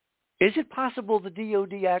 is it possible the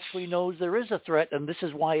DOD actually knows there is a threat, and this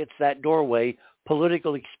is why it's that doorway,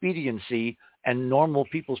 political expediency and normal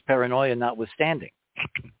people's paranoia notwithstanding?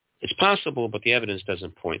 It's possible, but the evidence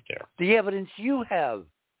doesn't point there. The evidence you have.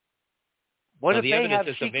 What if the they evidence have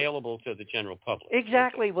is available to the general public.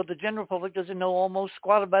 Exactly. Okay. Well, the general public doesn't know almost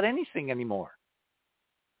squat about anything anymore.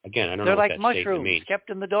 Again, I don't They're know what like that mushrooms statement means. Kept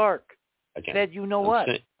in the dark. Again, said you know what?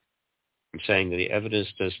 I'm saying that the evidence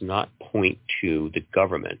does not point to the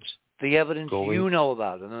government. The evidence you know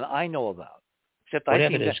about and I know about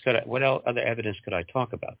Except what other evidence could I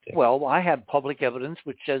talk about there? Well, I have public evidence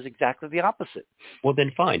which says exactly the opposite. Well,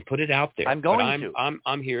 then fine, put it out there. I'm going to.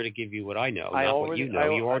 I'm here to give you what I know, not what you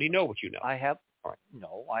know. You already know what you know. I have. All right.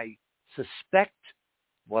 No, I suspect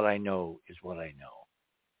what I know is what I know.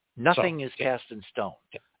 Nothing is cast in stone.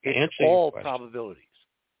 It's all probabilities.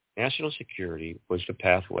 National security was the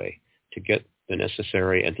pathway to get the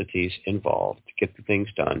necessary entities involved, to get the things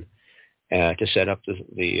done, to set up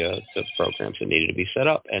the programs that needed to be set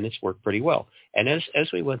up, and it's worked pretty well. And as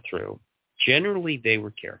we went through, generally they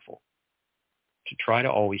were careful to try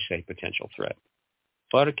to always say potential threat,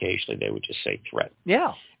 but occasionally they would just say threat.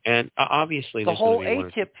 Yeah. And obviously the whole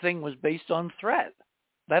ATIP thing was based on threat.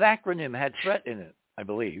 That acronym had threat in it, I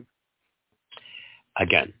believe.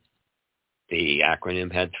 Again, the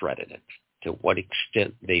acronym had threat in it. To what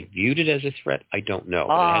extent they viewed it as a threat, I don't know.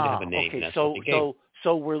 But it had to have a name. Okay. That's what they gave.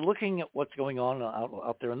 So we're looking at what's going on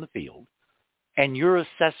out there in the field, and your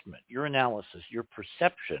assessment, your analysis, your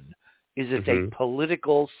perception is it's a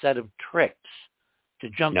political set of tricks to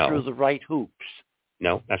jump through the right hoops.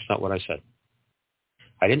 No, that's not what I said.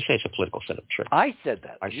 I didn't say it's a political set of tricks. I said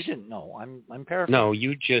that. You didn't know. I'm paraphrasing. No,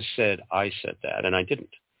 you just said I said that, and I didn't.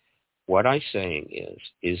 What I'm saying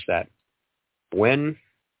is that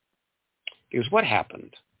because what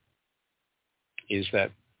happened is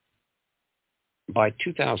that by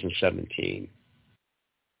 2017,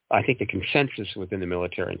 I think the consensus within the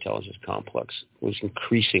military intelligence complex was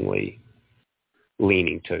increasingly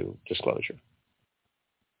leaning to disclosure.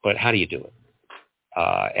 But how do you do it?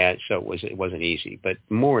 And so it wasn't easy. But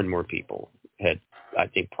more and more people had, I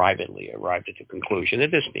think, privately arrived at the conclusion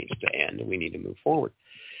that this needs to end and we need to move forward.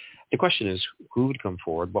 The question is, who would come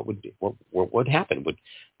forward? What would happen?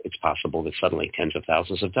 It's possible that suddenly tens of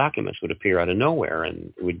thousands of documents would appear out of nowhere,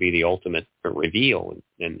 and it would be the ultimate reveal,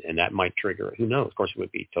 and that might trigger, who knows? Of course, it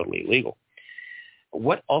would be totally illegal.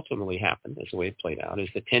 What ultimately happened, as the way it played out, is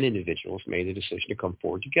that 10 individuals made the decision to come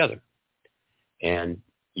forward together, and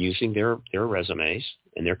using their resumes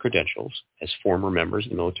and their credentials as former members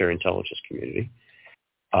of the military intelligence community,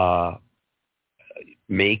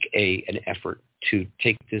 make an effort to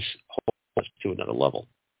take this whole to another level.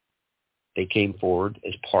 They came forward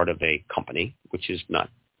as part of a company, which is not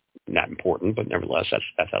important, but nevertheless,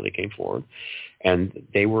 that's how they came forward. And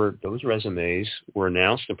those resumes were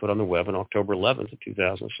announced and put on the web on October 11th of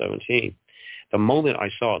 2017. The moment I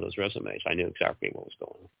saw those resumes, I knew exactly what was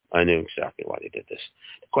going on. I knew exactly why they did this.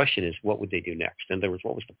 The question is, what would they do next? In other words,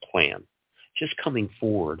 what was the plan? Just coming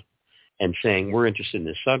forward and saying, we're interested in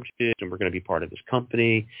this subject and we're going to be part of this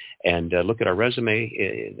company and look at our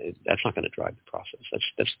resume, that's not going to drive the process.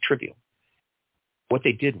 That's trivial. What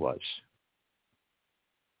they did was,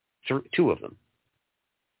 two of them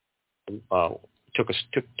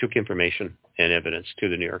took information and evidence to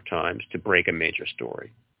the New York Times to break a major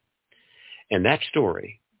story. And that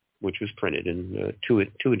story, which was printed in two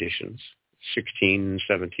editions, 16 and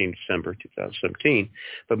 17 December 2017,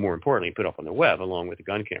 but more importantly, put up on the web along with the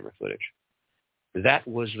gun camera footage. That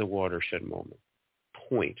was the watershed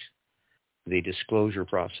point. The disclosure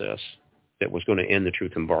process that was going to end the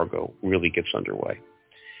truth embargo really gets underway.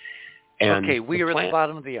 And okay, we are at the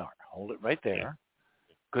bottom of the hour. Hold it right there. Yeah.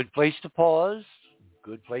 Good place to pause.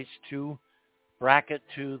 Good place to bracket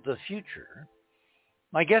to the future.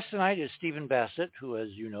 My guest tonight is Stephen Bassett, who, as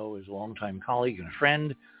you know, is a longtime colleague and a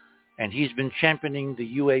friend, and he's been championing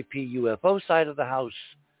the UAP UFO side of the house,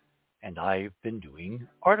 and I've been doing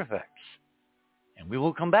artifacts. And we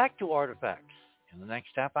will come back to artifacts in the next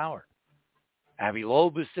half hour. Avi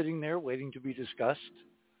Loeb is sitting there waiting to be discussed,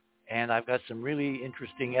 and I've got some really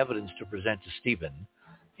interesting evidence to present to Stephen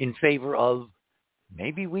in favor of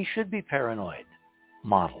maybe we should be paranoid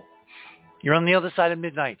model. You're on the other side of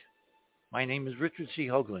midnight. My name is Richard C.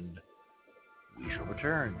 Hoagland. We shall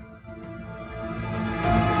return.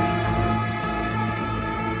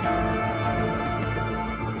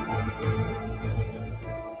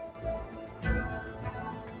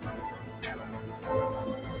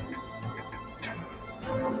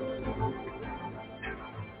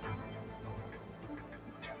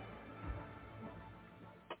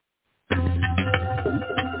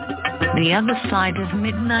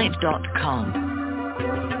 theothersideofmidnight.com.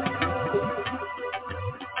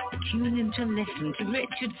 Tune in to listen to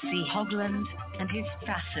Richard C. Hoagland and his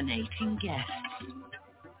fascinating guests.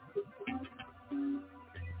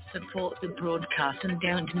 Support the broadcast and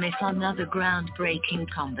don't miss another groundbreaking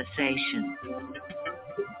conversation.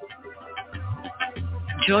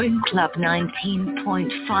 Join Club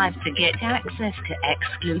 19.5 to get access to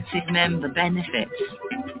exclusive member benefits.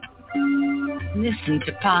 Listen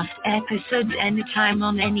to past episodes anytime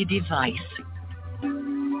on any device.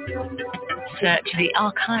 search the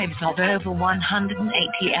archives of over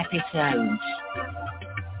 180 episodes.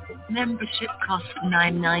 Membership costs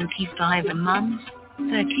 $9.95 a month,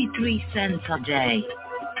 33 cents a day.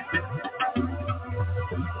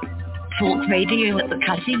 Talk radio at the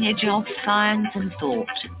cutting edge of science and thought.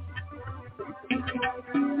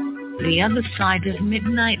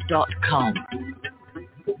 TheOtherSideOfMidnight.com.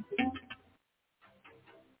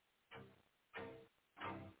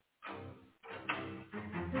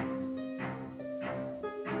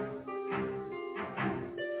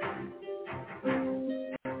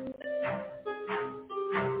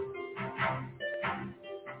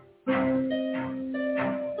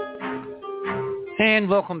 And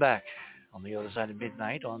welcome back on the other side of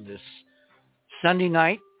midnight on this Sunday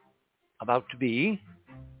night, about to be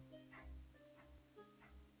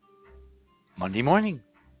Monday morning.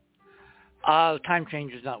 Time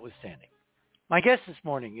changes notwithstanding. My guest this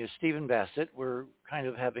morning is Stephen Bassett. We're kind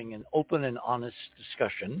of having an open and honest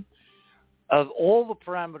discussion of all the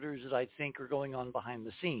parameters that I think are going on behind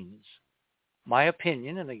the scenes. My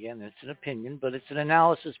opinion, and again, it's an opinion, but it's an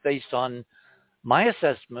analysis based on my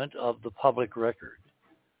assessment of the public record,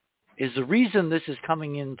 is the reason this is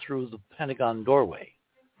coming in through the Pentagon doorway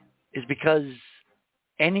is because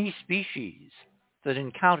any species that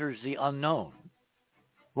encounters the unknown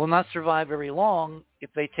will not survive very long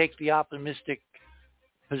if they take the optimistic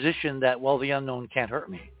position that, well, the unknown can't hurt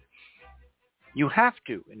me. You have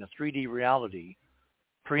to, in a 3D reality,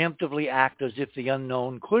 preemptively act as if the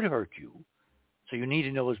unknown could hurt you. So you need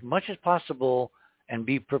to know as much as possible and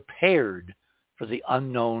be prepared for the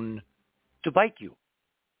unknown to bite you.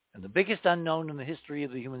 And the biggest unknown in the history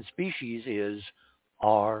of the human species is,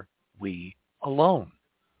 are we alone?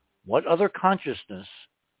 What other consciousness,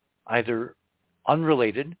 either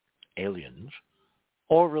unrelated, aliens,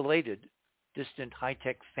 or related, distant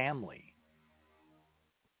high-tech family,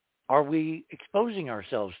 are we exposing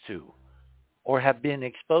ourselves to or have been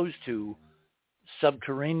exposed to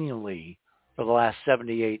subterraneanly for the last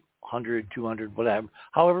 78, 100, 200, whatever,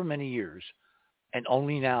 however many years, and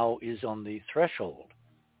only now is on the threshold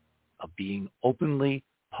of being openly,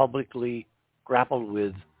 publicly grappled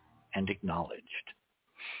with and acknowledged.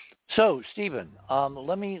 So, Stephen,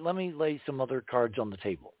 let me lay some other cards on the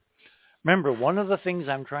table. Remember, one of the things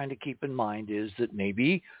I'm trying to keep in mind is that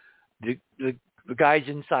maybe the guys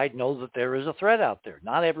inside know that there is a threat out there.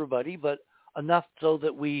 Not everybody, but enough so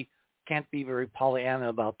that we can't be very Pollyanna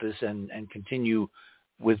about this and continue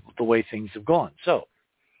with the way things have gone. So,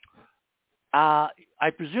 I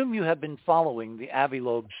presume you have been following the Avi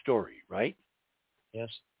Loeb story, right? Yes.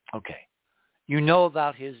 Okay. You know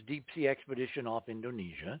about his deep sea expedition off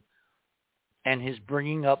Indonesia and his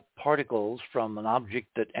bringing up particles from an object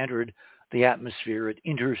that entered the atmosphere at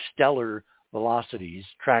interstellar velocities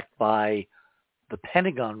tracked by the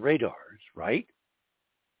Pentagon radars, right?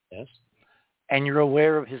 Yes. And you're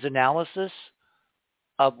aware of his analysis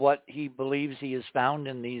of what he believes he has found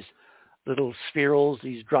in these little spherules,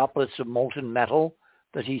 these droplets of molten metal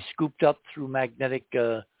that he scooped up through magnetic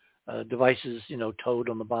devices, towed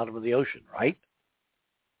on the bottom of the ocean, right?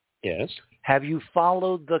 Yes. Have you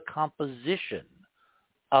followed the composition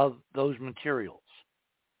of those materials?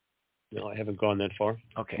 No, I haven't gone that far.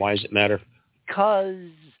 Okay. Why does it matter?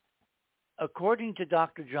 Because according to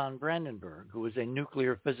Dr. John Brandenburg, who is a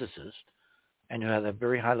nuclear physicist and who had a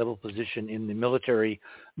very high-level position in the military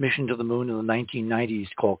mission to the moon in the 1990s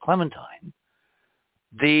called Clementine,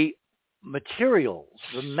 the materials,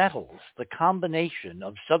 the metals, the combination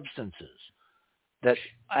of substances that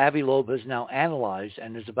Avi Loeb has now analyzed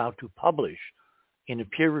and is about to publish in a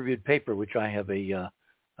peer-reviewed paper, which I have a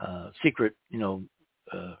secret,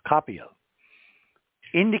 copy of,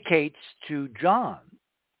 indicates to John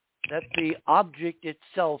that the object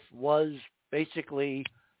itself was basically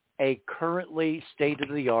a currently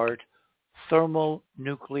state-of-the-art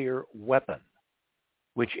thermonuclear weapon,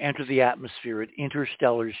 which entered the atmosphere at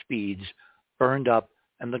interstellar speeds, burned up,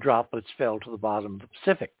 and the droplets fell to the bottom of the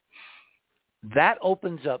Pacific. That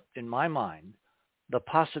opens up, in my mind, the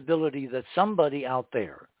possibility that somebody out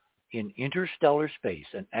there in interstellar space,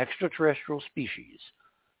 an extraterrestrial species,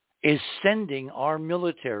 is sending our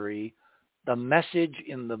military the message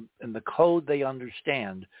in the code they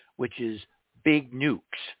understand, which is big nukes.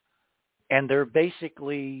 And they're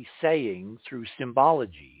basically saying through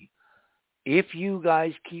symbology, if you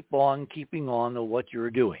guys keep on keeping on to what you're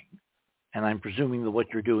doing, and I'm presuming that what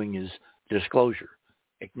you're doing is disclosure,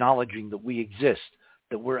 acknowledging that we exist,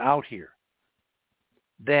 that we're out here,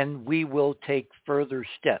 then we will take further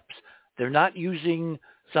steps. They're not using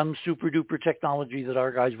some super-duper technology that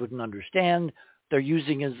our guys wouldn't understand. They're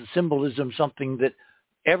using as a symbolism something that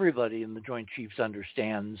everybody in the Joint Chiefs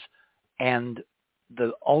understands, And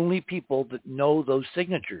the only people that know those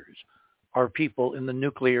signatures are people in the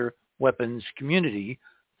nuclear weapons community,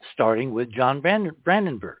 starting with John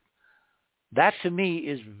Brandenburg. That, to me,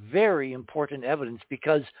 is very important evidence,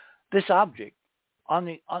 because this object,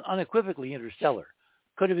 unequivocally interstellar,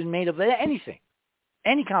 could have been made of anything,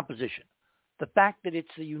 any composition. The fact that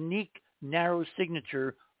it's a unique, narrow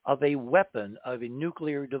signature of a weapon, of a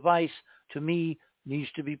nuclear device, to me, needs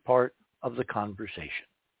to be part of the conversation.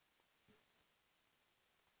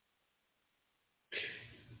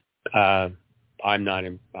 I'm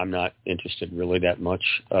not interested really that much.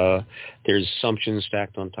 There's assumptions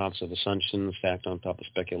stacked on top of assumptions, stacked on top of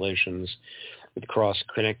speculations, with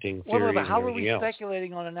cross-connecting theories and how are everything we else.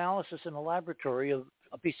 speculating on analysis in a laboratory of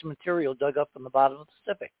a piece of material dug up from the bottom of the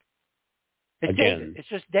Pacific? It's Again, data. It's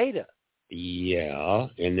just data. Yeah,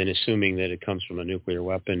 and then assuming that it comes from a nuclear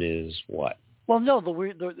weapon is what? Well, no,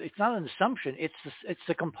 it's not an assumption. It's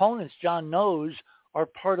the components John knows are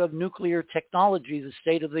part of nuclear technology, the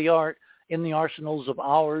state of the art in the arsenals of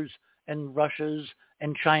ours and Russia's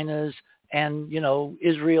and China's and,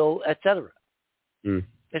 Israel, etc. Mm.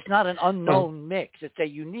 It's not an unknown mix. It's a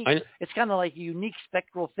unique, it's kind of like a unique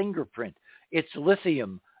spectral fingerprint. It's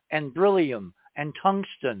lithium and beryllium and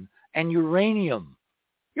tungsten and uranium.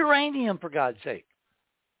 Uranium, for God's sake.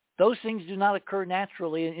 Those things do not occur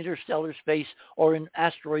naturally in interstellar space or in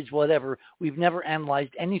asteroids, whatever. We've never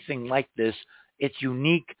analyzed anything like this. It's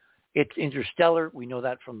unique. It's interstellar. We know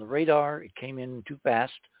that from the radar. It came in too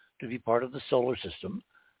fast to be part of the solar system.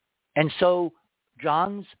 And so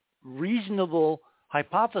John's reasonable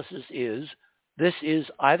hypothesis is this is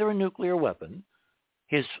either a nuclear weapon.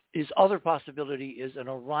 His other possibility is an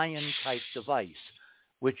Orion-type device,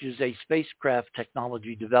 which is a spacecraft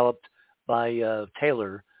technology developed by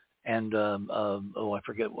Taylor and, I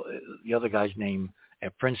forget the other guy's name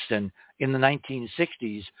at Princeton, in the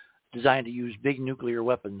 1960s, designed to use big nuclear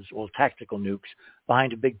weapons, or tactical nukes,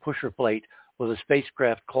 behind a big pusher plate with a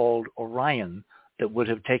spacecraft called Orion that would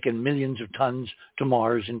have taken millions of tons to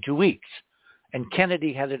Mars in 2 weeks. And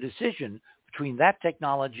Kennedy had a decision between that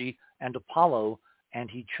technology and Apollo, and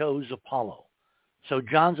he chose Apollo. So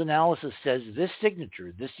John's analysis says this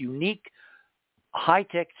signature, this unique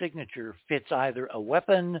high-tech signature, fits either a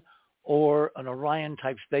weapon or an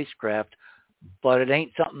Orion-type spacecraft, but it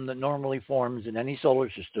ain't something that normally forms in any solar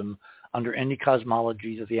system under any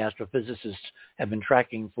cosmology that the astrophysicists have been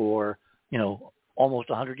tracking for, almost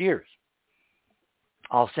 100 years.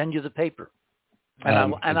 I'll send you the paper. I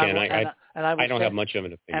don't have much of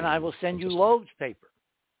an opinion. And I will send you Loeb's paper.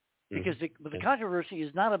 Because the controversy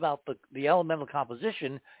is not about the elemental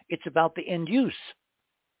composition, it's about the end use.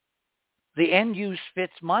 The end use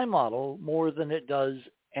fits my model more than it does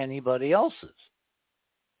anybody else's.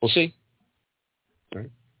 We'll see. All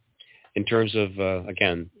right. In terms of,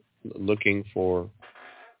 again, looking for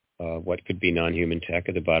what could be non-human tech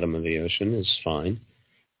at the bottom of the ocean is fine.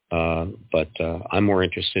 But I'm more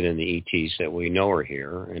interested in the ETs that we know are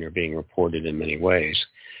here and are being reported in many ways.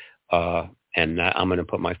 And I'm going to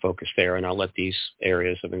put my focus there, and I'll let these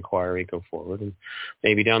areas of inquiry go forward. And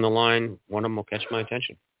maybe down the line, one of them will catch my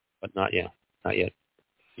attention. But not yet. Not yet.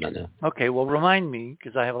 Not now. Okay, well, remind me,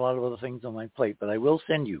 because I have a lot of other things on my plate, but I will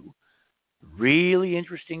send you really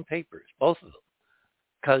interesting papers, both of them.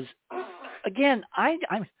 Because, again,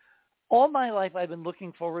 I'm all my life I've been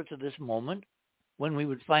looking forward to this moment when we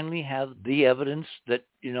would finally have the evidence that,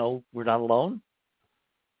 we're not alone.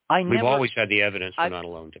 We've always had the evidence we're not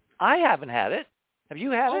alone. I haven't had it. Have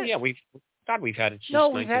you had it? Oh, yeah. We've had it since 1946. No,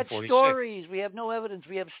 we've had stories. We have no evidence.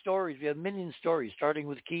 We have stories. We have million stories, starting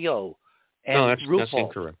with Keogh and that's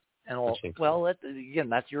incorrect. And all. That's incorrect. Well, again,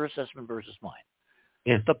 that's your assessment versus mine.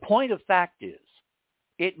 Yeah. The point of fact is,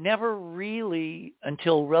 it never really,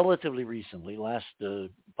 until relatively recently, last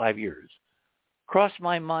 5 years, crossed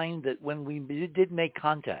my mind that when we did make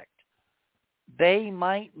contact, they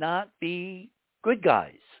might not be good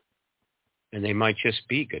guys. And they might just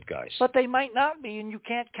be good guys. But they might not be, and you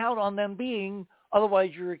can't count on them being,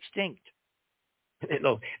 otherwise you're extinct.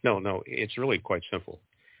 No. It's really quite simple.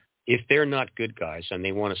 If they're not good guys and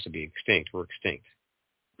they want us to be extinct, we're extinct.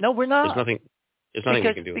 No, we're not. There's nothing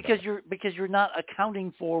we can do about it. Because you're not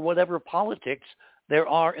accounting for whatever politics there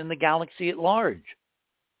are in the galaxy at large.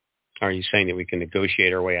 Are you saying that we can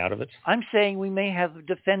negotiate our way out of it? I'm saying we may have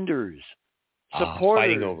defenders, supporters,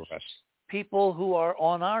 fighting over us. People who are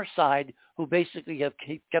on our side who basically have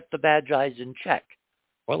kept the bad guys in check.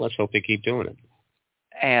 Well, let's hope they keep doing it.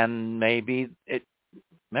 And maybe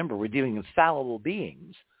remember, we're dealing with fallible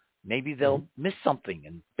beings. Maybe they'll miss something,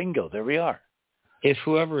 and bingo, there we are. If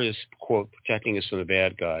whoever is, quote, protecting us from the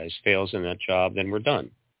bad guys fails in that job, then we're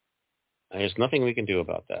done. There's nothing we can do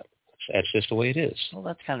about that. That's just the way it is. Well,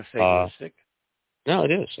 that's kind of fatalistic. No,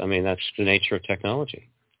 it is. I mean, that's the nature of technology.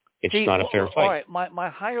 It's not a fair fight. All right, my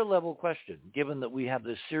higher level question, given that we have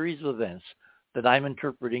this series of events that I'm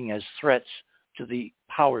interpreting as threats to the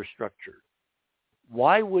power structure,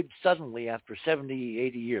 why would suddenly, after 70,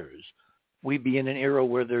 80 years, we be in an era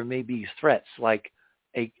where there may be threats like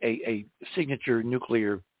a signature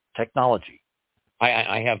nuclear technology?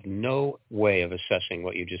 I have no way of assessing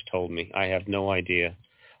what you just told me. I have no idea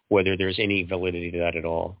whether there's any validity to that at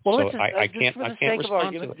all. Well, so I can't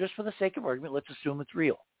respond to it. Just for the sake of argument, let's assume it's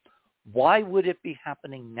real. Why would it be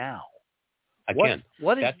happening now? Again,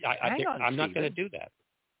 I'm not going to do that.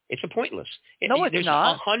 It's pointless. No, it's There's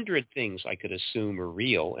not. 100 things I could assume are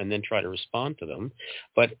real and then try to respond to them.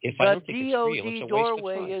 But if I don't think it's real, it's a waste of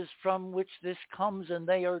doorway time. is from which this comes, and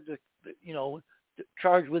they are,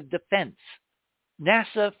 charged with defense.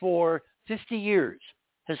 NASA for 50 years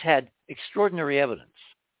has had extraordinary evidence.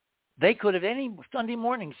 They could have any Sunday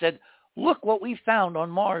morning said, "Look what we found on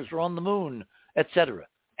Mars or on the Moon," etc.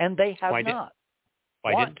 And they have not.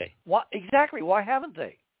 Why didn't they? Why exactly? Why haven't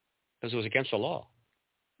they? Because it was against the law.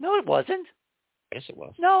 No, it wasn't. Yes, it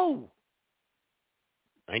was. No.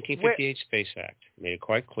 1958 Space Act made it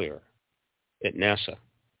quite clear that NASA,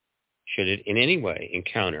 should it in any way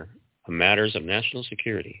encounter matters of national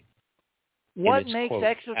security, what its, makes quote,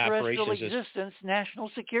 extraterrestrial existence national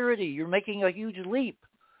security? You're making a huge leap.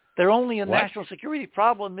 They're only a national security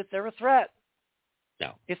problem if they're a threat.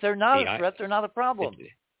 No. If they're not a threat, they're not a problem.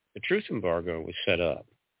 The truth embargo was set up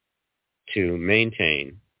to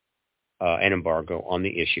maintain an embargo on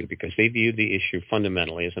the issue because they viewed the issue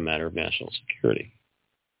fundamentally as a matter of national security.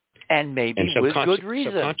 And maybe with good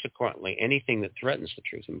reason. So consequently, anything that threatens the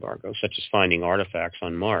truth embargo, such as finding artifacts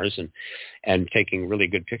on Mars and taking really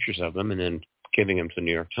good pictures of them and then giving them to the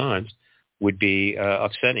New York Times, would be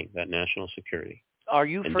upsetting that national security. Are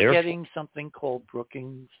you forgetting something called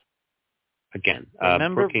Brookings? Again,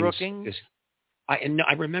 remember Brookings?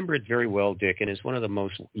 I remember it very well, Dick, and it's one of the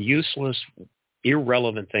most useless,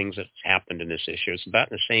 irrelevant things that's happened in this issue. It's about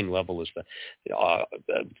the same level as the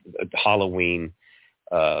Halloween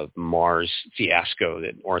Mars fiasco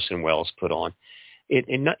that Orson Welles put on.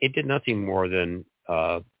 It did nothing more than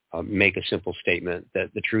make a simple statement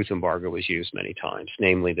that the truth embargo was used many times,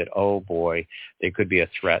 namely that, oh boy, there could be a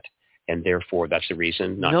threat, and therefore that's the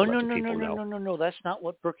reason not to let the people know. No, that's not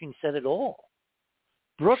what Brookings said at all.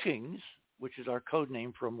 Brookings, which is our code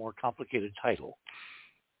name for a more complicated title,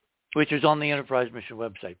 which is on the Enterprise Mission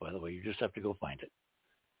website, by the way. You just have to go find it.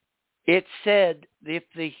 It said if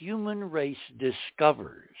the human race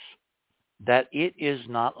discovers that it is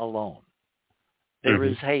not alone, there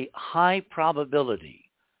is a high probability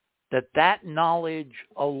that that knowledge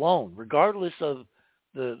alone, regardless of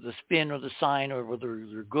the spin or the sign or whether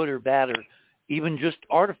they're good or bad or even just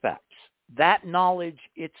artifacts, that knowledge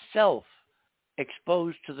itself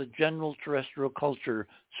exposed to the general terrestrial culture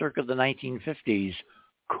circa the 1950s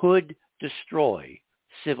could destroy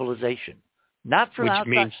civilization. Not from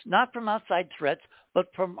outside threats, but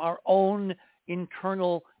from our own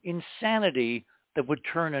internal insanity that would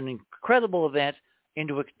turn an incredible event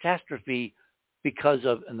into a catastrophe because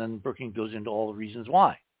of, and then Brookings goes into all the reasons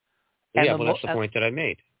why. And that's the point that I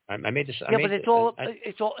made. I made this.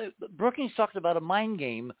 Brookings talked about a mind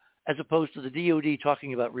game as opposed to the DoD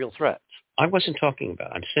talking about real threats. I wasn't talking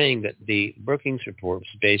about. I'm saying that the Brookings report was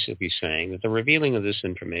basically saying that the revealing of this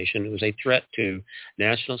information was a threat to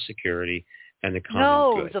national security and the common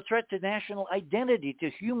good. No, it's a threat to national identity,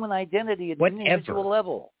 to human identity at an individual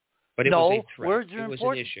level. But it was a threat. Words are important.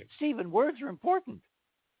 Was an issue. Stephen, words are important.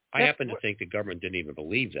 I happen to think the government didn't even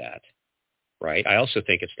believe that, right? I also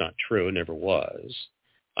think it's not true. It never was.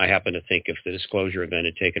 I happen to think if the disclosure event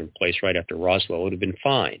had taken place right after Roswell, it would have been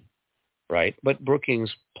fine, right? But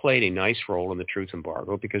Brookings played a nice role in the truth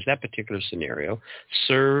embargo because that particular scenario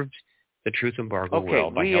served the truth embargo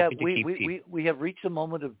well by helping to keep people. We have reached a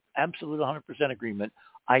moment of absolute 100% agreement.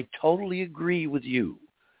 I totally agree with you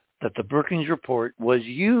that the Brookings report was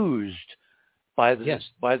used by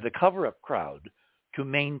the cover-up crowd to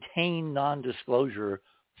maintain non-disclosure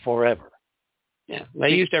forever. Yeah, they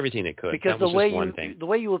used everything they could. Because the way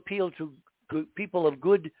you appeal to people of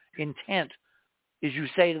good intent is you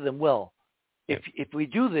say to them, well, if we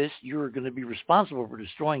do this, you're going to be responsible for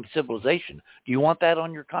destroying civilization. Do you want that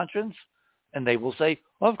on your conscience? And they will say,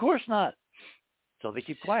 well, of course not. So they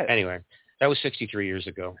keep quiet. Anyway, that was 63 years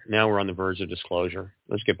ago. Now we're on the verge of disclosure.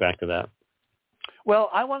 Let's get back to that. Well,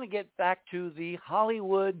 I want to get back to the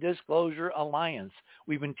Hollywood Disclosure Alliance.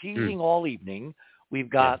 We've been teasing all evening. We've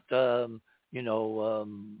got, we got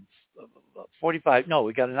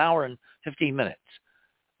an hour and 15 minutes.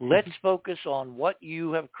 Let's focus on what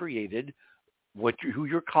you have created, who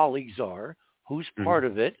your colleagues are, who's part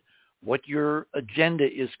of it, what your agenda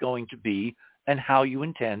is going to be, and how you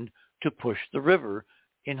intend to push the river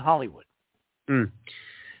in Hollywood.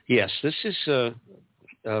 Yes, this is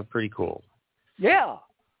pretty cool. Yeah,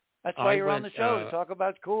 that's why you're on the show, to talk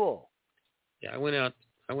about cool. Yeah, I went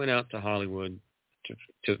out to Hollywood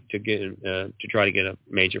to try to get a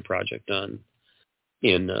major project done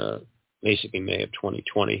in basically May of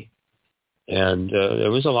 2020, and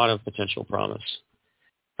there was a lot of potential promise.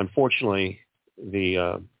 Unfortunately,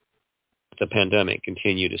 the pandemic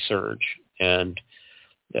continued to surge, and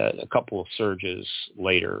a couple of surges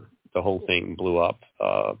later, the whole thing blew up.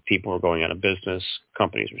 People were going out of business,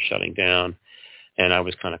 companies were shutting down, and I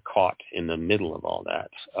was kind of caught in the middle of all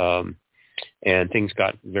that. And things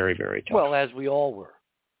got very, very tough. Well, as we all were.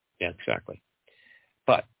 Yeah, exactly.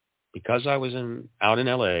 But because I was out in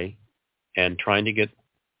L.A. and trying to get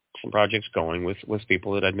some projects going with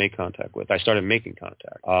people that I'd made contact with, I started making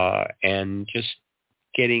contact and just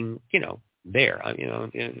getting, there.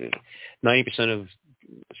 90% of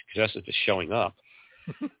success is just showing up.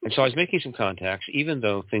 And so I was making some contacts, even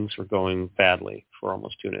though things were going badly for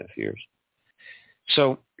almost 2.5 years.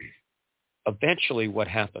 So eventually what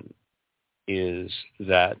happened is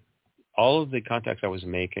that all of the contacts I was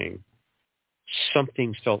making, a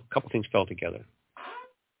couple things fell together.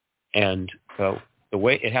 And the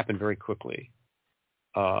way it happened very quickly,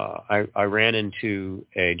 I ran into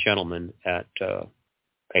a gentleman at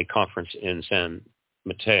a conference in San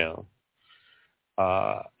Mateo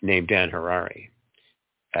named Dan Harari.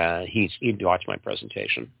 He'd watched my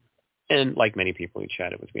presentation, and like many people, he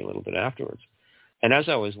chatted with me a little bit afterwards. And as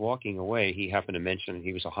I was walking away, he happened to mention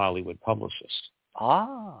he was a Hollywood publicist.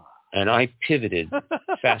 And I pivoted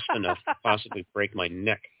fast enough to possibly break my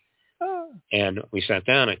neck. And we sat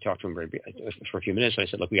down. I talked to him for a few minutes. I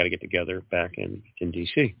said, look, we got to get together back in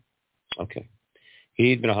D.C. Okay.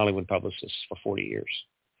 He'd been a Hollywood publicist for 40 years,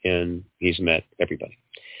 and he's met everybody.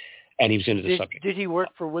 And he was into the subject. Did he work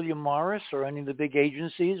for William Morris or any of the big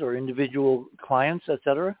agencies or individual clients, et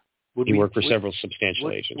cetera? He worked for several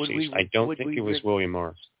substantial agencies. I don't think it was William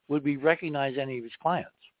Morris. Would we recognize any of his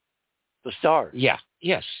clients? The stars? Yeah.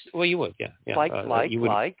 Yes. Well, you would. Yeah. Like. I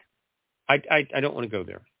don't want to go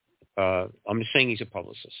there. I'm just saying he's a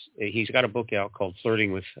publicist. He's got a book out called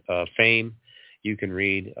Flirting with Fame. You can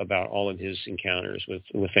read about all of his encounters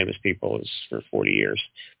with famous people for 40 years.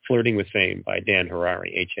 Flirting with Fame by Dan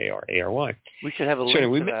Harari, Harary. We should have a link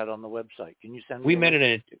to that on the website. Can you send me? We met in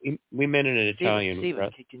an Italian.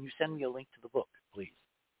 Steven, can you send me a link to the book, please?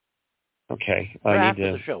 Okay.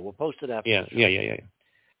 After the show, we'll post it after. Yeah, the show.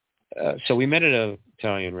 Yeah. So we met at an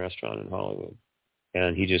Italian restaurant in Hollywood,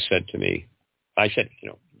 and he just said to me, I said,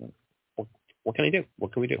 what can I do?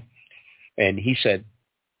 What can we do? And he said,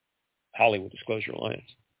 Hollywood Disclosure Alliance.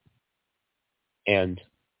 And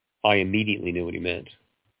I immediately knew what he meant.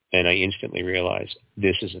 And I instantly realized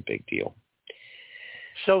this is a big deal.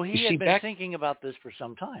 So he had been thinking about this for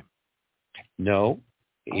some time. No,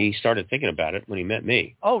 he started thinking about it when he met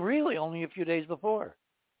me. Oh, really? Only a few days before?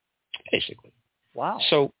 Basically. Wow.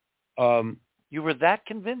 So you were that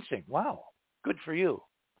convincing. Wow. Good for you.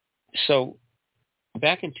 So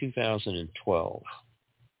back in 2012,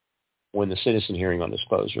 when the citizen hearing on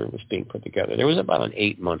disclosure was being put together, there was about an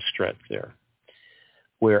 8-month stretch there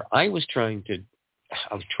where I was trying to,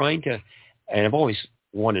 and I've always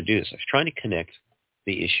wanted to do this, I was trying to connect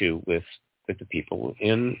the issue with the people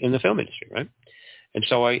in the film industry, right? And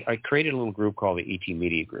so I created a little group called the ET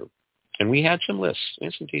Media Group. And we had some lists,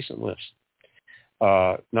 some decent lists.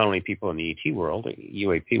 Not only people in the ET world, the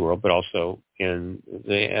UAP world, but also in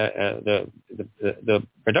the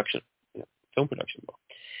production, film production world.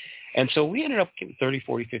 And so we ended up getting 30,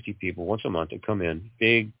 40, 50 people once a month to come in,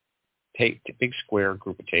 big square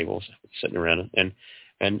group of tables sitting around and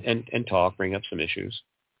talk, bring up some issues.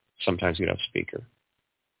 Sometimes we'd have a speaker.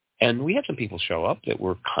 And we had some people show up that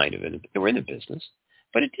were they were in the business,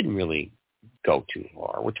 but it didn't really go too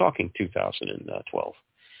far. We're talking 2012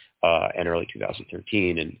 and early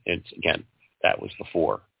 2013. And again, that was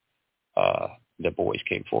before the boys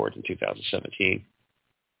came forward in 2017.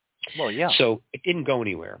 Well, yeah. So it didn't go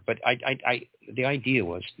anywhere. But the idea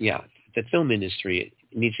was, the film industry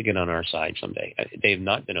needs to get on our side someday. They have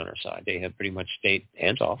not been on our side. They have pretty much stayed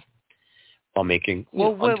hands off while making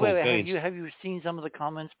untold billions. Have you seen some of the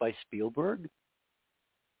comments by Spielberg?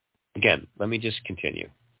 Again, let me just continue.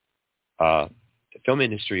 The film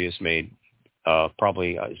industry has made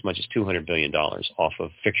probably as much as $200 billion off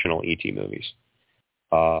of fictional ET movies.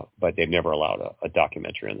 but they've never allowed a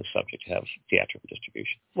documentary on the subject to have theatrical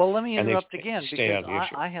distribution. Well, let me interrupt And again, stay out because of the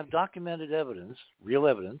issue. I have documented evidence, real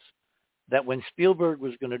evidence, that when Spielberg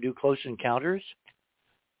was going to do Close Encounters,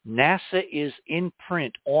 NASA is in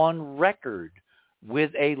print on record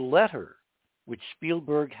with a letter which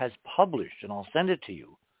Spielberg has published, and I'll send it to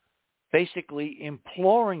you, basically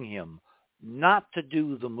imploring him not to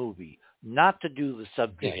do the movie, not to do the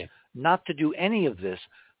subject, not to do any of this.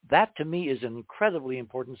 That, to me, is an incredibly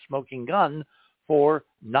important smoking gun for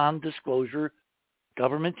non-disclosure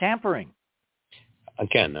government tampering.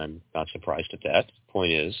 Again, I'm not surprised at that. The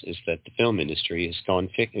point is that the film industry has done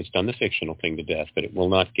the fictional thing to death, but it will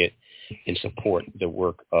not get and support the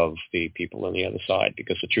work of the people on the other side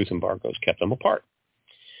because the truth embargoes kept them apart.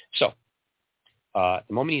 So the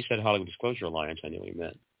moment he said Hollywood Disclosure Alliance, I knew what he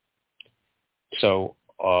meant. So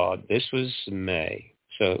this was May.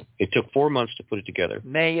 So it took 4 months to put it together.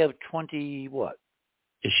 May of 20 what?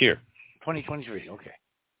 This year. 2023, okay.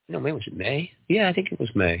 No, was it May? Yeah, I think it was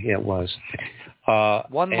May. Yeah, it was.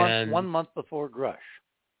 1 month before Grush.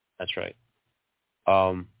 That's right.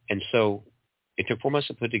 And so it took 4 months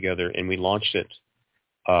to put together, and we launched it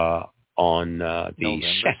on the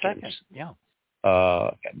November 2nd.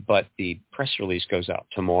 Yeah. But the press release goes out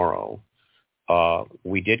tomorrow.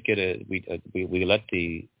 We did get we let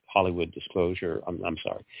the Hollywood Disclosure. I'm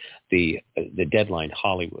sorry, the Deadline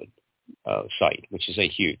Hollywood site, which is a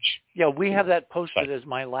huge. Yeah, we have that posted site. as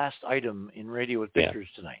my last item in Radio with Pictures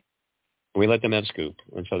tonight. We let them have scoop,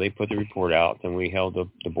 and so they put the report out. Then we held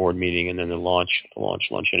the board meeting, and then the launch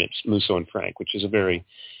luncheon. It's Musso and Frank, which is a very,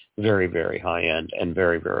 very, very high end and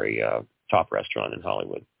very, very top restaurant in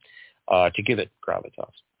Hollywood, to give it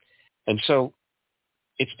gravitas. And so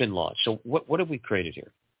it's been launched. So what have we created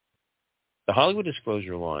here? The Hollywood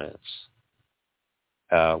Disclosure Alliance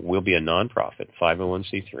will be a nonprofit,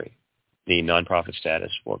 501c3. The nonprofit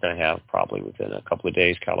status we're going to have probably within a couple of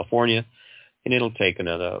days, California, and it'll take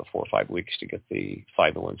another 4 or 5 weeks to get the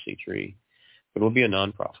 501c3. But it will be a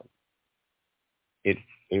nonprofit.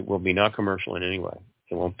 It will be not commercial in any way.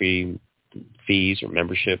 It won't be fees or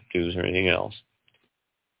membership dues or anything else.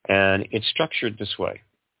 And it's structured this way.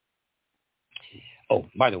 Oh,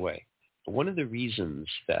 by the way, one of the reasons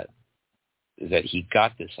that he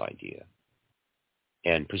got this idea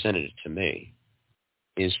and presented it to me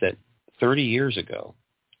is that 30 years ago,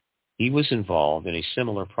 he was involved in a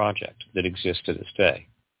similar project that exists to this day.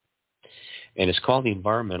 And it's called the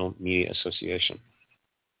Environmental Media Association.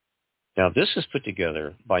 Now, this was put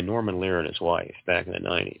together by Norman Lear and his wife back in the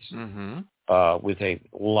 90s with a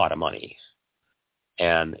lot of money.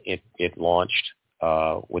 And it launched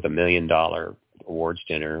with $1 million awards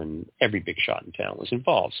dinner, and every big shot in town was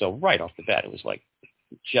involved. So right off the bat, it was like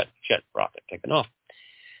jet rocket taking off.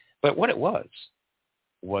 But what it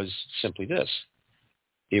was simply this.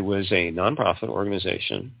 It was a nonprofit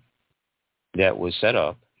organization that was set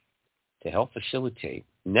up to help facilitate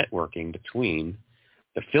networking between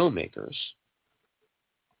the filmmakers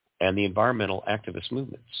and the environmental activist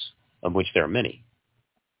movements, of which there are many,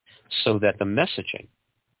 so that the messaging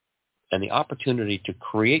and the opportunity to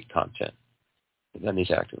create content than these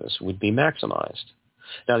activists would be maximized.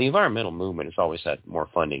 Now, the environmental movement has always had more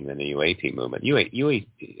funding than the UAP movement.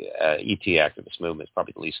 ET activist movement is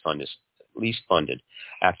probably the least funded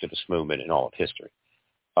activist movement in all of history.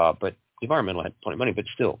 But the environmental had plenty of money, but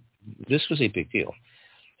still, this was a big deal.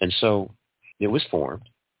 And so it was formed,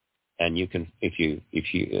 and you can, if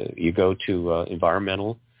you go to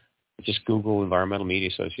environmental, just Google Environmental Media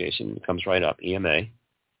Association, it comes right up, EMA,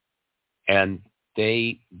 and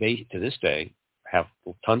they to this day have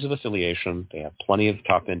tons of affiliation. They have plenty of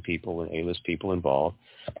top-end people and A-list people involved,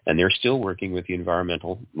 and they're still working with the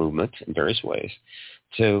environmental movement in various ways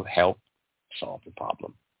to help solve the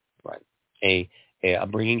problem, right? A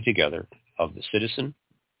bringing together of the citizen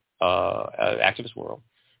activist world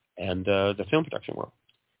and the film production world.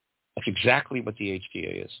 That's exactly what the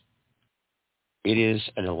HDA is. It is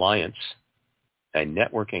an alliance, a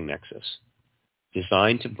networking nexus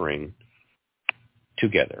designed to bring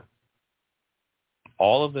together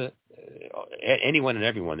all of the anyone and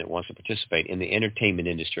everyone that wants to participate in the entertainment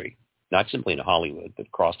industry, not simply in Hollywood, but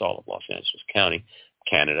across all of Los Angeles County,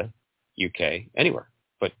 Canada, UK, anywhere.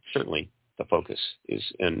 But certainly the focus is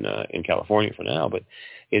in California for now. But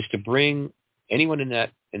is to bring anyone in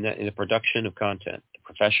the production of content, the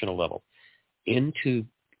professional level, into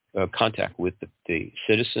contact with the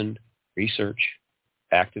citizen, research,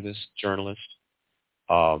 activists, journalists,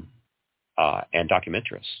 and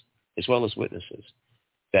documentarists, as well as witnesses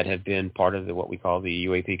that have been part of what we call the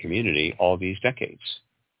UAP community all these decades,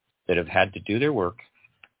 that have had to do their work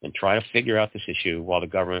and try to figure out this issue while the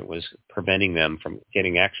government was preventing them from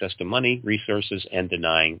getting access to money, resources, and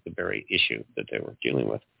denying the very issue that they were dealing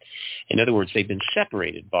with. In other words, they've been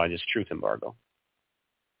separated by this truth embargo.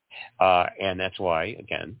 And that's why,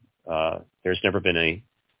 again, there's never been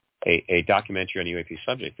a documentary on the UAP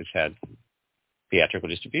subject that's had theatrical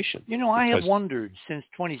distribution. You know, I have wondered since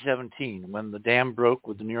 2017 when the dam broke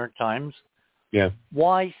with the New York Times,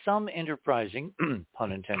 why some enterprising,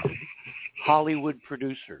 pun intended, Hollywood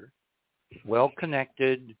producer,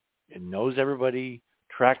 well-connected, and knows everybody,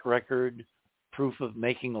 track record, proof of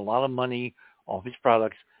making a lot of money off his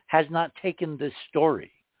products, has not taken this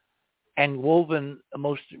story and woven a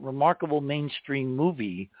most remarkable mainstream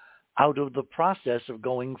movie out of the process of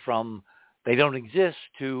going from they don't exist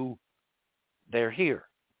to they're here.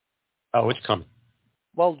 Oh, it's coming.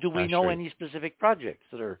 Well, do we know any specific projects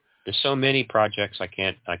that are? There's so many projects I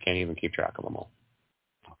can't even keep track of them all.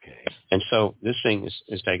 Okay. And so this thing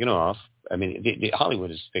is taken off. I mean, Hollywood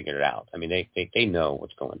has figured it out. I mean, they know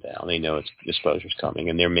what's going down. They know disclosure's coming,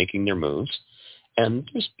 and they're making their moves. And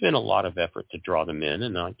there's been a lot of effort to draw them in,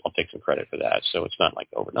 and I'll take some credit for that. So it's not like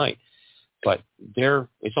overnight, but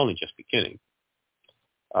it's only just beginning.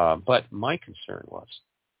 But my concern was,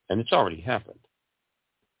 and it's already happened,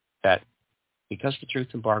 that because the truth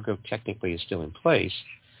embargo technically is still in place,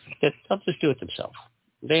 that they'll just do it themselves.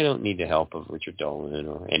 They don't need the help of Richard Dolan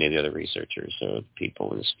or any of the other researchers or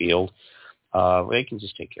people in this field. They can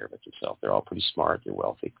just take care of it themselves. They're all pretty smart. They're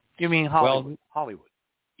wealthy. You mean Hollywood? Well, Hollywood.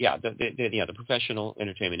 Yeah, the professional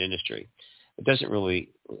entertainment industry. It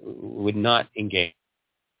would not engage.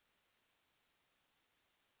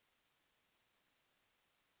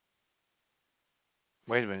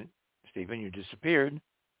 Wait a minute, Stephen, you disappeared.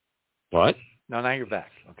 What? No, now you're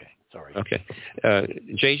back. Okay, sorry. Okay.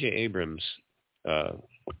 J.J. Abrams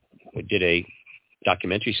did a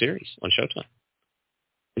documentary series on Showtime.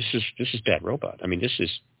 This is Bad Robot. I mean, this is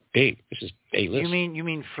big. This is A-list. You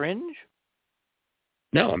mean Fringe?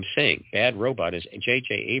 No, I'm saying Bad Robot is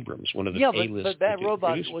J.J. Abrams, one of the A-list. But Bad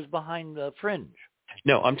Robot was behind Fringe.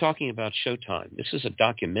 No, I'm talking about Showtime. This is a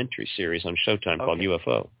documentary series on Showtime called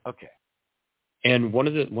UFO. Okay. And one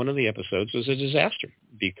of the episodes was a disaster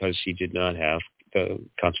because he did not have the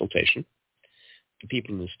consultation, the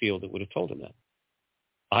people in this field that would have told him that.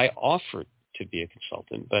 I offered to be a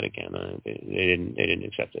consultant, but again, they didn't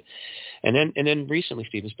accept it. And then recently,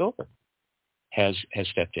 Steven Spielberg has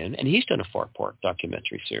stepped in, and he's done a Far Park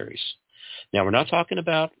documentary series. Now, we're not talking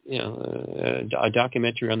about a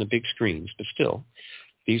documentary on the big screens, but still,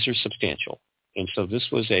 these are substantial. And so this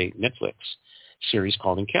was a Netflix series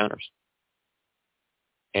called Encounters.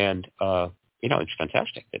 And, it's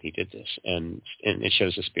fantastic that he did this. And it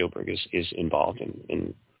shows that Spielberg is involved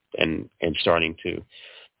and starting to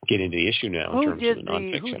get into the issue now in terms of the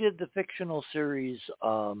nonfiction. Who did the fictional series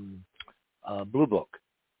Blue Book?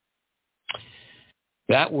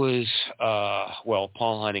 That was,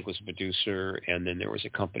 Paul Hynek was a producer, and then there was a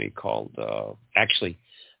company called, actually,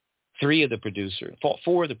 four of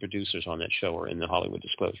the producers on that show are in the Hollywood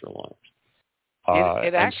Disclosure Alliance.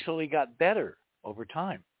 It actually got better over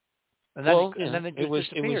time. And then it was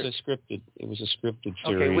a scripted series.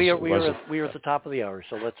 Okay, we are at the top of the hour,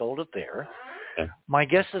 so let's hold it there. Okay. My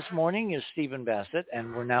guest this morning is Stephen Bassett,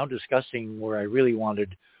 and we're now discussing where I really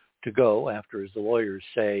wanted to go after, as the lawyers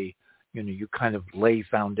say, you kind of lay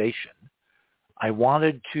foundation. I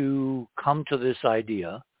wanted to come to this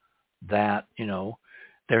idea that,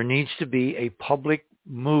 there needs to be a public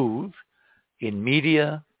move in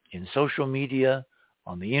media, in social media,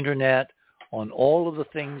 on the internet, on all of the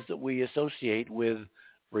things that we associate with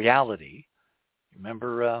reality.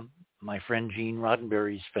 Remember my friend Gene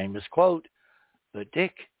Roddenberry's famous quote, "But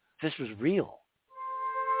Dick, if this was real,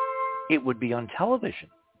 it would be on television."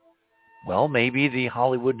 Well, maybe the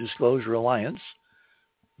Hollywood Disclosure Alliance,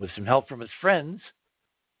 with some help from its friends,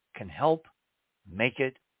 can help make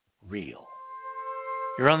it real.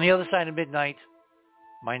 You're on the other side of midnight.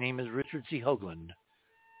 My name is Richard C. Hoagland.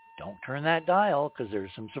 Don't turn that dial, because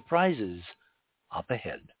there's some surprises up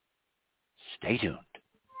ahead. Stay tuned.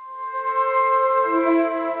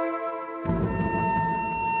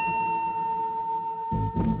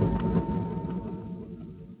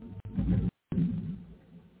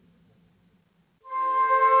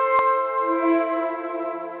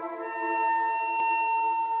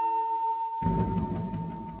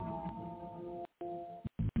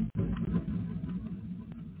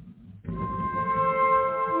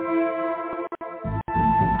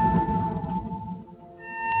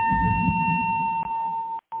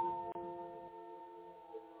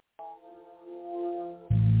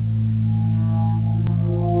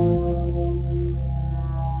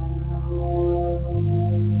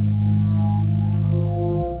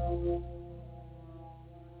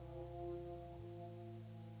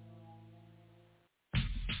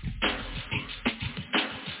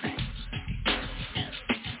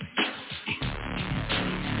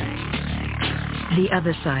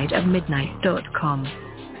 theothersideofmidnight.com.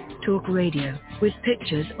 Talk radio with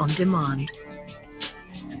pictures on demand.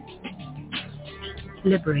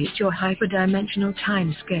 Liberate your hyperdimensional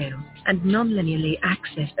time scale and non-linearly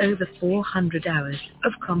access over 400 hours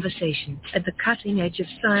of conversation at the cutting edge of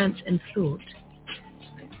science and thought.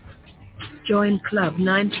 Join Club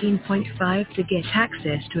 19.5 to get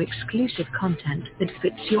access to exclusive content that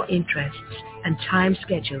fits your interests and time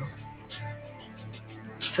schedule.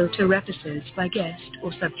 Filter episodes by guest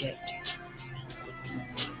or subject.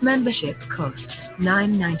 Membership costs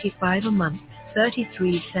 $9.95 a month,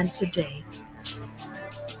 33 cents a day.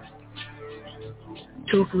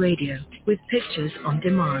 Talk radio with pictures on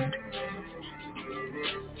demand.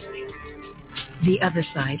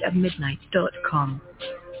 theothersideofmidnight.com.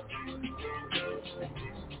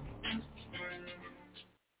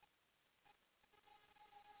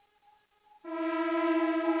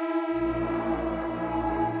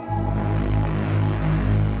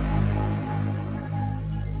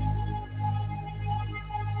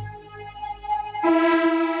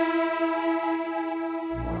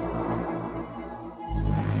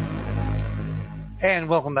 And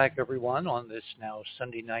welcome back, everyone, on this now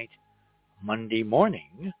Sunday night, Monday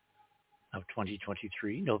morning of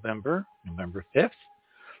 2023, November 5th,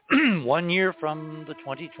 1 year from the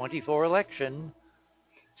 2024 election.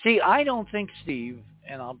 See, I don't think, Steve,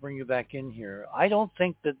 and I'll bring you back in here, I don't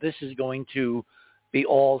think that this is going to be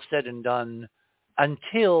all said and done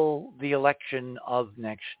until the election of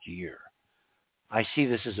next year. I see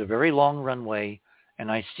this as a very long runway, and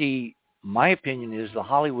I see, my opinion is the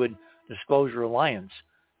Hollywood Disclosure Alliance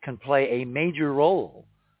can play a major role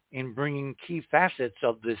in bringing key facets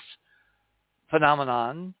of this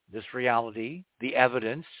phenomenon, this reality, the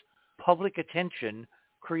evidence, public attention,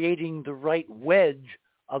 creating the right wedge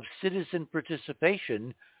of citizen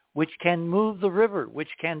participation, which can move the river,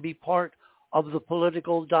 which can be part of the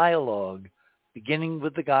political dialogue, beginning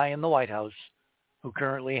with the guy in the White House who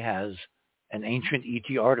currently has an ancient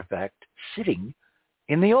ET artifact sitting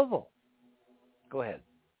in the Oval. Go ahead.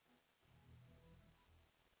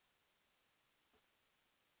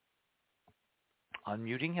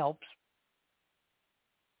 Unmuting helps.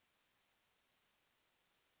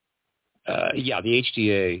 The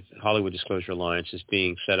HDA, Hollywood Disclosure Alliance, is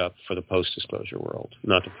being set up for the post-disclosure world,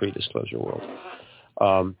 not the pre-disclosure world.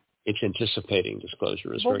 It's anticipating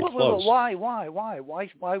disclosure is very close. Why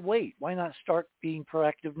wait? Why not start being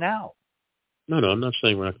proactive now? No, I'm not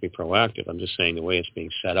saying we're not going to be proactive. I'm just saying the way it's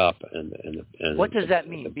being set up. And what does that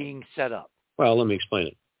mean, being set up? Well, let me explain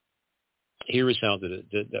it. Here is how the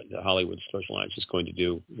Hollywood Disclosure Alliance is going to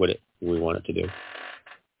do what we want it to do.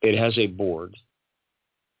 It has a board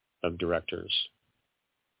of directors,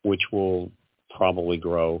 which will probably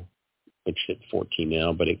grow. It's at 14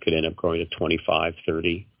 now, but it could end up growing to 25,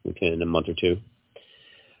 30 within a month or two.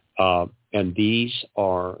 And they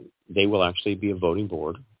will actually be a voting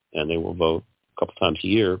board, and they will vote a couple times a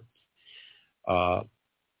year. But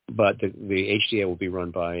the HDA will be run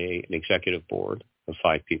by an executive board of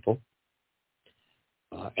 5 people.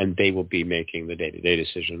 And they will be making the day-to-day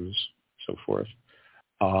decisions, so forth.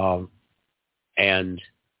 And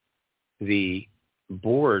the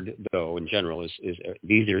board, though, in general, is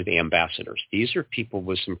these are the ambassadors. These are people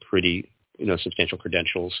with some pretty, substantial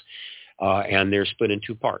credentials, and they're split in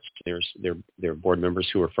 2 parts. There are board members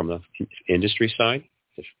who are from the industry side,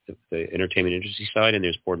 the entertainment industry side, and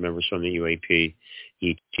there's board members from the UAP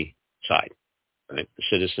ET side, right? The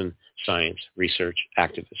citizen, science, research,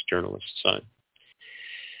 activist, journalist side.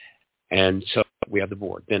 And so we have the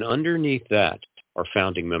board. Then underneath that are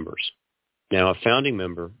founding members. Now, a founding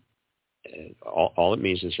member, all it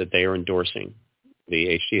means is that they are endorsing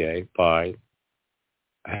the HDA by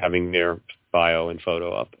having their bio and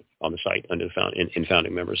photo up on the site under the in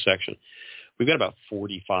founding members section. We've got about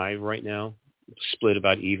 45 right now, split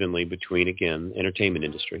about evenly between, again, entertainment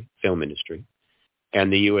industry, film industry,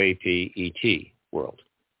 and the UAP ET world,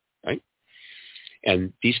 right?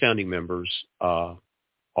 And these founding members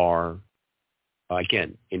are,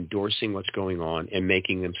 again, endorsing what's going on and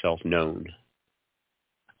making themselves known.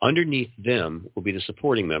 Underneath them will be the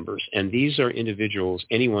supporting members, and these are individuals,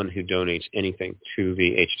 anyone who donates anything to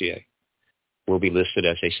the HDA will be listed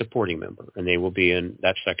as a supporting member, and they will be in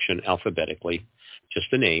that section alphabetically, just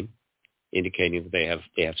the name, indicating that they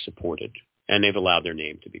have supported, and they've allowed their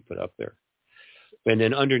name to be put up there. And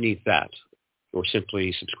then underneath that, or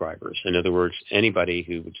simply subscribers. In other words, anybody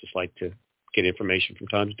who would just like to get information from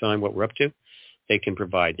time to time, what we're up to, they can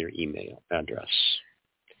provide their email address.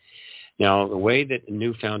 Now, the way that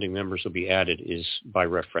new founding members will be added is by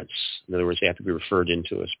reference. In other words, they have to be referred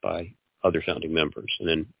into us by other founding members and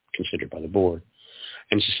then considered by the board.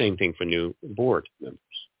 And it's the same thing for new board members.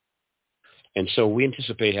 And so we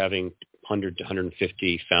anticipate having 100 to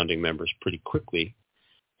 150 founding members pretty quickly.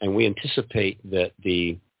 And we anticipate that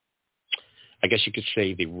I guess you could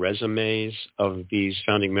say the resumes of these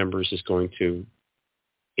founding members is going to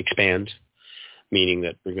expand, meaning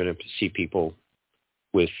that we're going to see people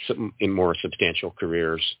with in more substantial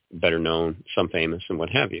careers, better known, some famous, and what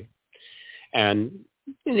have you. And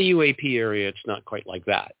in the UAP area, it's not quite like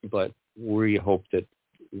that, but we hope that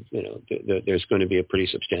there's going to be a pretty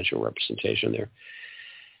substantial representation there.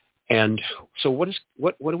 And so what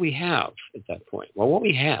do we have at that point? Well, what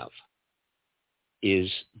we have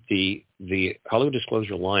is the Hollywood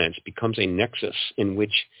Disclosure Alliance becomes a nexus in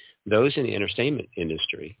which those in the entertainment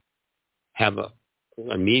industry have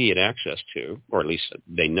immediate access to, or at least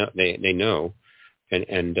they know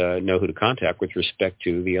and know who to contact with respect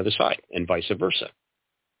to the other side, and vice versa.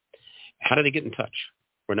 How do they get in touch?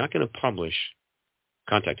 We're not going to publish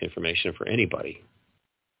contact information for anybody.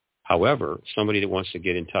 However, somebody that wants to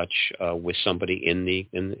get in touch with somebody in the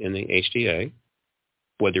HDA,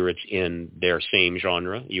 whether it's in their same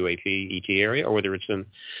genre, UAP, ET area, or whether it's in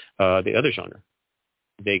the other genre,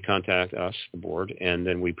 they contact us, the board, and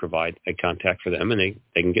then we provide a contact for them, and they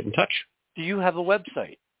can get in touch. Do you have a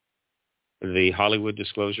website? The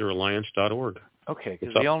HollywoodDisclosureAlliance.org. Okay,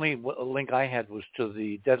 because the only link I had was to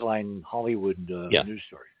the Deadline Hollywood news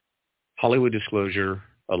story.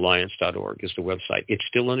 HollywoodDisclosureAlliance.org is the website. It's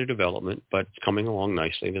still under development, but it's coming along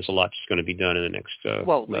nicely. There's a lot that's going to be done in the next 5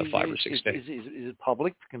 or 6 days. Is it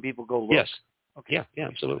public? Can people go look? Yes. Okay. Yeah,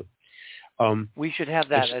 absolutely. We should have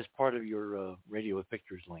that as part of your Radio with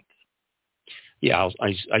Pictures links. Yeah,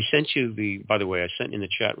 I sent you by the way, I sent in the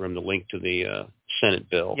chat room the link to the Senate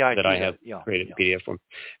bill that I have created a PDF from,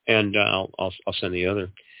 and I'll send the other.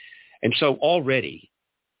 And so already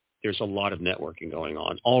there's a lot of networking going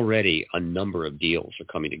on. Already a number of deals are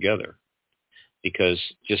coming together because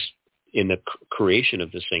just in the creation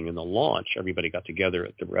of this thing and the launch, everybody got together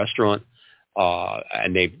at the restaurant,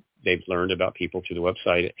 and they've learned about people through the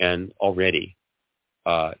website, and already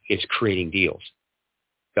it's creating deals.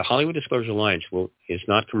 The Hollywood Disclosure Alliance is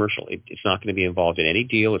not commercial. It's not going to be involved in any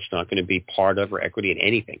deal. It's not going to be part of or equity in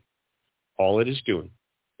anything. All it is doing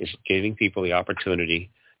is giving people the opportunity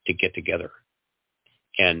to get together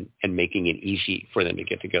and making it easy for them to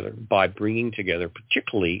get together by bringing together,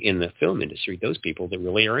 particularly in the film industry, those people that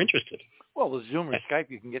really are interested. Well, with Zoom or Skype,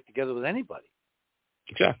 you can get together with anybody.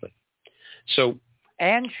 Exactly. So,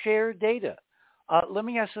 and share data. Let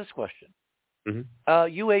me ask this question. Mm-hmm.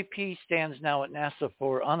 UAP stands now at NASA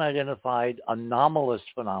for Unidentified Anomalous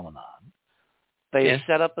Phenomenon. They have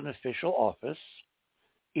set up an official office.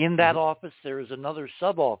 In that office, there is another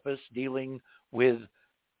sub-office dealing with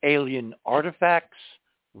alien artifacts,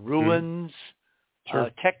 ruins,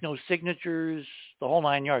 techno-signatures, the whole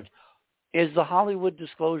 9 yards. Is the Hollywood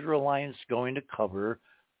Disclosure Alliance going to cover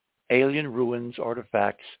alien ruins,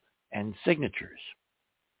 artifacts, and signatures?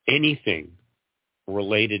 Anything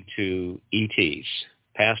related to ETs,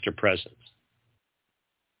 past or present,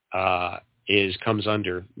 comes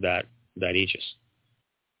under that aegis.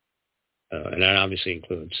 And that obviously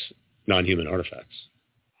includes non-human artifacts,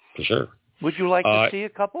 for sure. Would you like to see a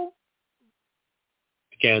couple?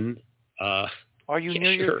 Again, are you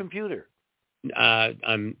near your computer?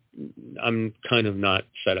 I'm kind of not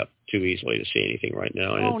set up too easily to see anything right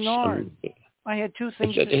now. Oh, no. I had 2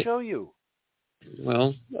 things to show you.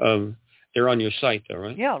 Well, they're on your site, though,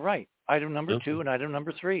 right? Yeah, right. Item number 2 and item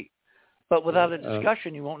number 3. But without a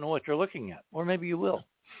discussion, you won't know what you're looking at. Or maybe you will.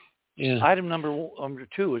 Yeah. Item number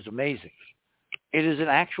 2 is amazing. It is an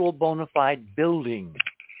actual bona fide building,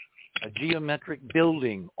 a geometric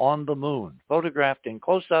building on the moon, photographed in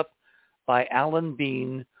close-up by Alan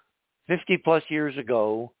Bean 50-plus years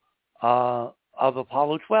ago of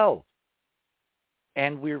Apollo 12.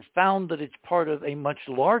 And we've found that it's part of a much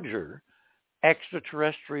larger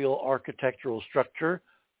extraterrestrial architectural structure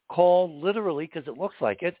called, literally, because it looks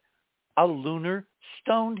like it, a lunar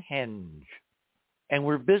Stonehenge. And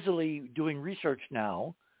we're busily doing research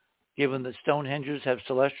now, given that Stonehenges have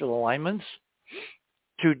celestial alignments,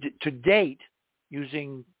 to date,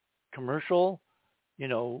 using commercial,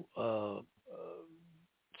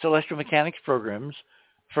 celestial mechanics programs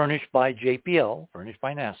furnished by JPL, furnished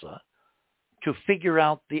by NASA, to figure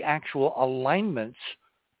out the actual alignments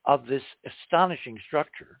of this astonishing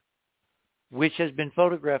structure, which has been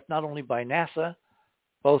photographed not only by NASA,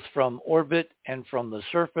 both from orbit and from the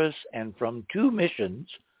surface and from 2 missions,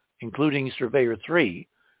 including Surveyor 3,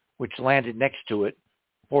 which landed next to it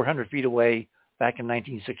 400 feet away back in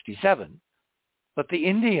 1967. But the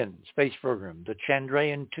Indian space program, the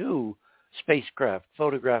Chandrayaan-2 spacecraft,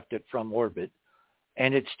 photographed it from orbit.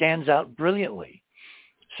 and it stands out brilliantly.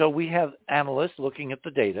 So we have analysts looking at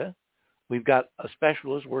the data. We've got a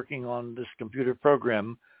specialist working on this computer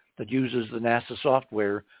program that uses the NASA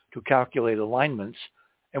software to calculate alignments.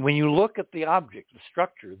 And when you look at the object, the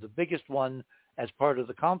structure, the biggest one as part of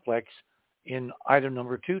the complex in item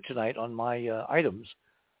number 2 tonight on my items,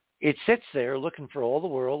 it sits there looking for all the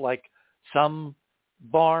world like some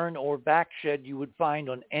barn or back shed you would find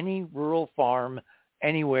on any rural farm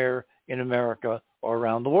anywhere in America or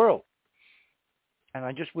around the world. And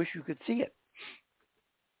I just wish you could see it.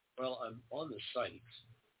 Well, I'm on the site.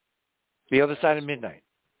 The other side of midnight.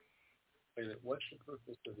 Wait a minute, what's the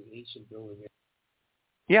purpose of the ancient building?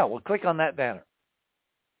 Yeah, well, click on that banner.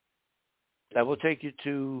 That will take you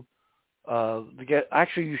to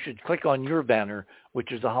actually, you should click on your banner,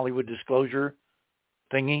 which is the Hollywood Disclosure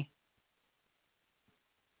thingy.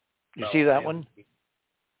 You see that one?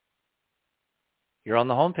 You're on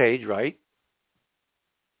the home page, right?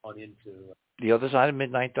 On into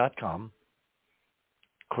theothersideofmidnight.com.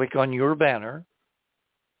 Click on your banner,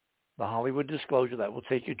 the Hollywood Disclosure. That will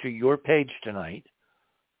take you to your page tonight.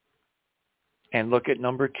 And look at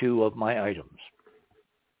number 2 of my items.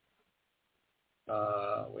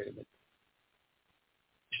 Wait a minute.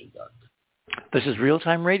 This is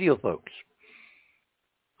real-time radio, folks.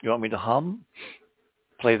 You want me to hum?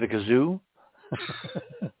 Play the kazoo?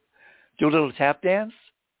 Do a little tap dance?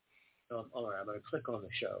 All right, I'm going to click on the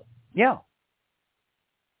show. Yeah.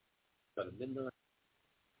 Got a midnight.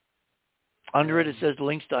 Under it says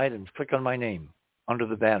links to items. Click on my name under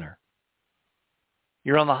the banner.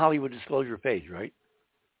 You're on the Hollywood Disclosure page, right?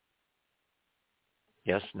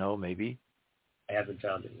 Yes, no, maybe. I haven't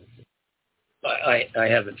found it. I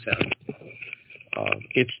haven't found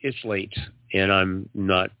it. It's late, and I'm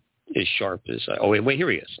not as sharp as I... Oh, wait, here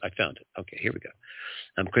he is. I found it. Okay, here we go.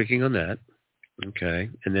 I'm clicking on that. Okay,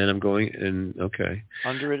 and then I'm going, and okay.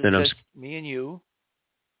 Under it says me and you.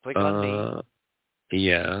 Click on me.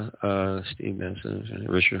 Yeah, Steve Bassett,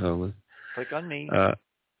 Richard Hoagland. Click on me.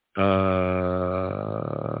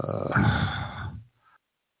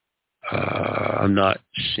 I'm not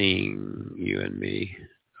seeing you and me.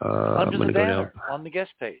 Under the banner, on the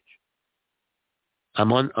guest page.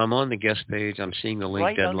 I'm on the guest page. I'm seeing the link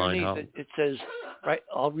right deadline. Underneath it says, right,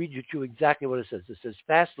 I'll read you to exactly what it says. It says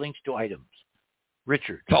fast links to items.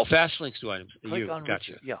 Richard. Oh, fast links to items. Click on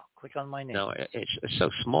gotcha. Richard. Yeah, click on my name. No, it's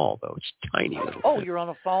so small, though. It's tiny. Oh, you're on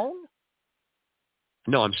a phone?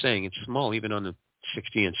 No, I'm saying it's small, even on the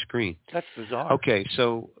 60-inch screen. That's bizarre. Okay,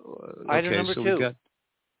 so... item number 2. We got,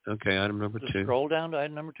 okay, item number 2. Scroll down to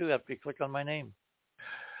item number 2 after you click on my name.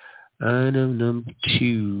 Item number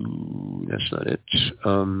 2. That's not it.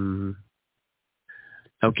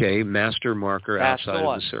 Okay, master marker outside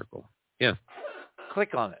of the circle. Yeah.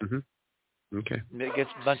 Click on it. Mm-hmm. Okay. It gets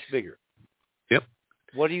much bigger. Yep.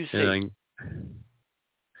 What do you see?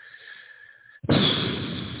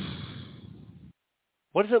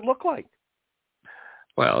 What does it look like?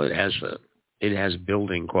 Well, it has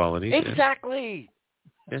building qualities. Exactly.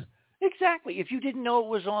 Yeah. Exactly. If you didn't know it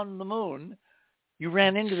was on the moon, you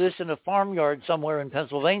ran into this in a farmyard somewhere in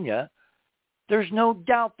Pennsylvania, there's no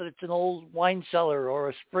doubt that it's an old wine cellar or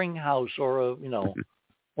a spring house or a,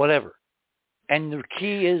 whatever. And the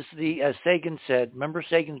key is as Sagan said, remember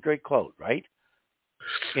Sagan's great quote, right?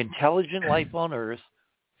 Intelligent life on Earth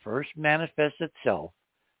first manifests itself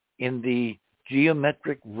in the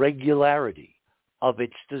geometric regularity of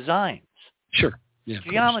its designs. Sure. Yeah,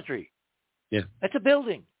 geometry. Yeah. It's a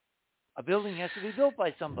building. A building has to be built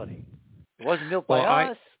by somebody. It wasn't built by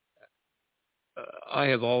us.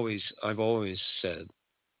 I've always said,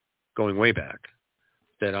 going way back,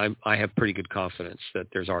 that I have pretty good confidence that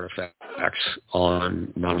there's artifacts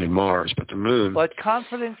on not only Mars but the moon. But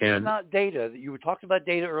confidence is not data. You were talking about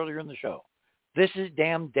data earlier in the show. This is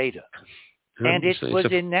damn data, and it was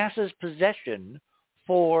in NASA's possession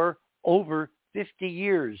for over 50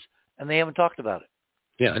 years, and they haven't talked about it.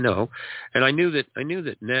 Yeah, I know, and I knew that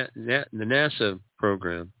the NASA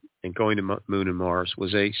program and going to Moon and Mars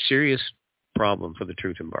was a serious problem for the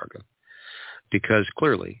truth embargo, because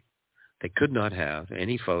clearly they could not have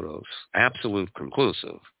any photos, absolute,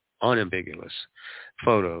 conclusive, unambiguous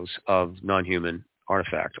photos of non-human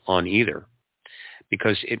artifact on either,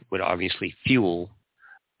 because it would obviously fuel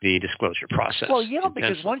the disclosure process. Well, yeah,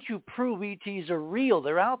 because once you prove ETs are real,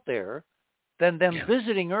 they're out there, then them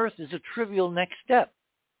visiting Earth is a trivial next step.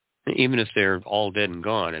 Even if they're all dead and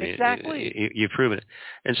gone. Exactly. You've proven it.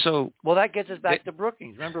 And so... Well, that gets us back to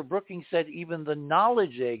Brookings. Remember, Brookings said even the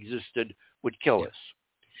knowledge they existed would kill us.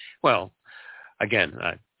 Well, again,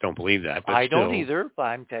 I don't believe that. But I don't either, but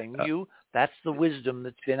I'm telling you, that's the wisdom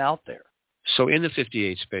that's been out there. So in the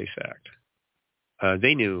 58 Space Act,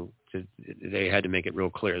 they knew that they had to make it real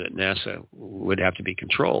clear that NASA would have to be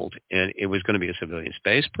controlled, and it was going to be a civilian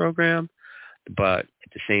space program, but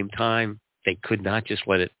at the same time, they could not just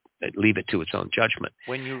leave it to its own judgment.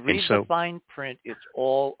 When you read the fine print, it's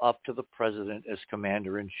all up to the president as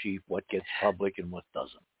commander-in-chief what gets public and what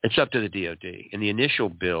doesn't. It's up to the DOD. In the initial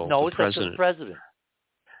bill, it's up to the president.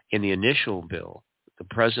 In the initial bill, the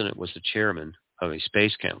president was the chairman of a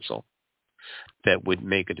space council that would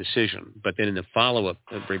make a decision. But then in the follow-up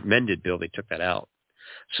amended bill, they took that out.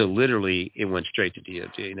 So literally, it went straight to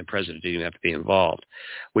DOD, and the president didn't even have to be involved,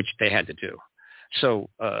 which they had to do. So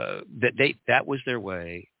that was their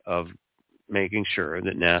way of making sure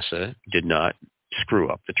that NASA did not screw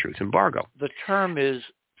up the truth embargo. The term is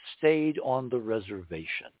stayed on the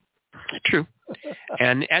reservation. True.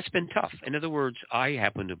 And that's been tough. In other words, I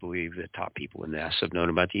happen to believe that top people in NASA have known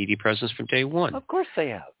about the ED presence from day one. Of course they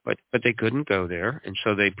have. But they couldn't go there, and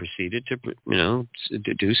so they proceeded to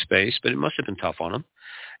do space, but it must have been tough on them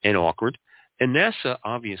and awkward. And NASA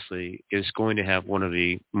obviously is going to have one of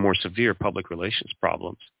the more severe public relations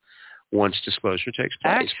problems once disclosure takes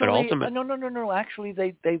place. Actually, but ultimately, no. Actually,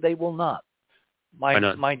 they will not.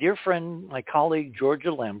 My dear friend, my colleague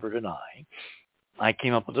Georgia Lambert and I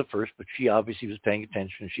came up with it first, but she obviously was paying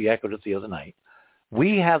attention. She echoed it the other night.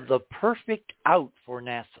 We have the perfect out for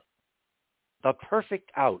NASA. The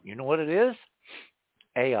perfect out. You know what it is?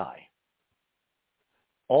 AI.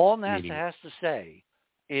 All NASA has to say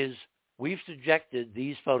is, we've subjected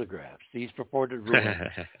these photographs, these purported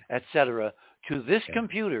ruins, etc., to this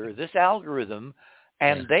computer, this algorithm,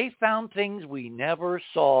 and they found things we never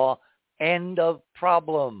saw. End of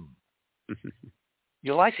problem.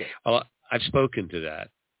 You like it? Well, I've spoken to that.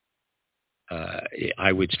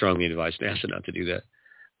 I would strongly advise NASA not to do that.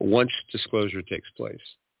 Once disclosure takes place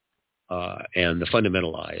and the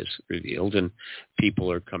fundamental lie is revealed and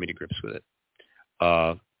people are coming to grips with it,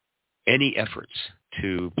 any efforts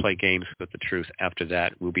to play games with the truth after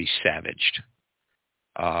that will be savaged.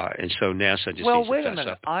 And so NASA just needs to fess up. Well, wait a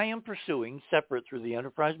minute. I am pursuing, separate through the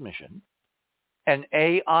Enterprise mission, an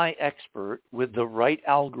AI expert with the right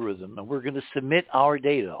algorithm, and we're going to submit our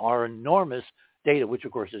data, our enormous data, which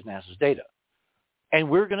of course is NASA's data. And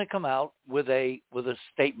we're going to come out with a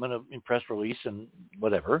statement of press release and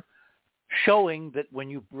whatever, showing that when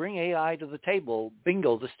you bring AI to the table,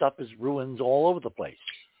 bingo, the stuff is ruins all over the place.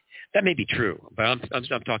 That may be true, but I'm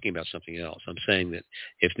talking about something else. I'm saying that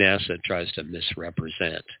if NASA tries to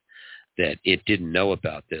misrepresent that it didn't know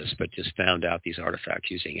about this, but just found out these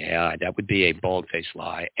artifacts using AI, that would be a bald-faced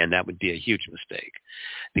lie, and that would be a huge mistake.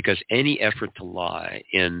 Because any effort to lie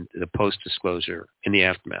in the post-disclosure, in the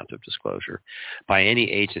aftermath of disclosure, by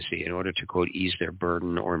any agency in order to, quote, ease their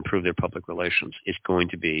burden or improve their public relations is going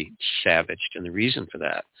to be savaged. And the reason for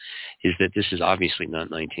that is that this is obviously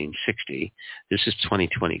not 1960. This is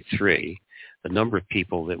 2023. The number of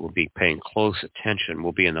people that will be paying close attention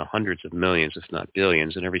will be in the hundreds of millions, if not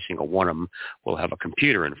billions, and every single one of them will have a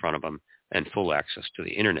computer in front of them and full access to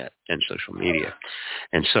the internet and social media.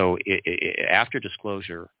 And so after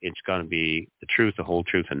disclosure, it's going to be the truth, the whole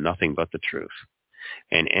truth, and nothing but the truth.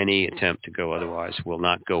 And any attempt to go otherwise will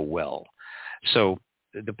not go well. So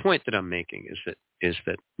the point that I'm making is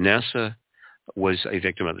that NASA was a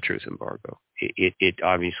victim of the truth embargo. It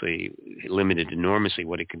obviously limited enormously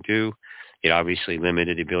what it could do. It obviously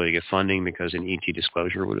limited the ability to get funding because an ET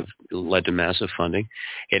disclosure would have led to massive funding.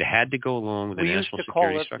 It had to go along with the national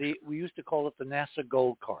security structure. We used to call it the NASA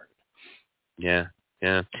gold card. Yeah.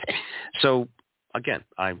 So again,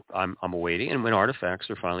 I'm awaiting, and when artifacts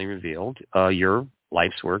are finally revealed, your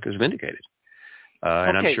life's work is vindicated.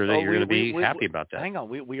 And I'm sure that you're going to be happy about that. Hang on,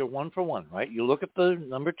 we are one for one, right? You look at the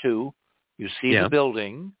number 2, you see the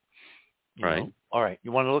building. Right. All right.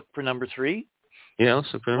 You want to look for number 3? Yeah, let's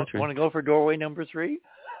look for number 3. Want to go for doorway number 3?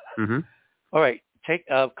 Mm-hmm. All right.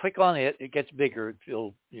 Click on it. It gets bigger.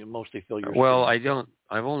 It'll mostly fill your Well, screen.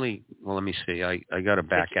 let me see. I got to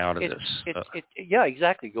back out of this. Yeah,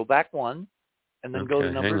 exactly. Go back 1 and then go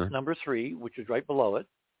to number 3, which is right below it.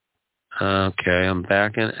 Okay, I'm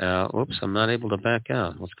backing out. Whoops, I'm not able to back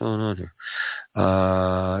out. What's going on here?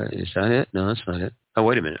 Is that it? No, that's not it. Oh,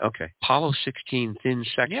 wait a minute. Okay. Apollo 16 thin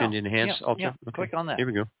section enhanced ultra. Yeah. Okay. Click on that. Here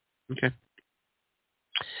we go. Okay.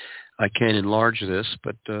 I can enlarge this,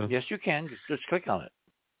 but... yes, you can. Just click on it.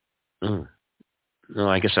 Oh. No,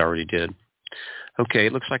 I guess I already did. Okay,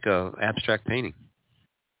 it looks like a abstract painting.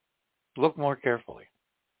 Look more carefully.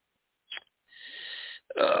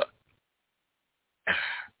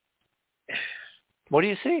 What do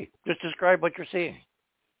you see? Just describe what you're seeing.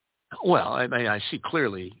 Well, I mean, I see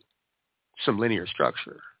clearly some linear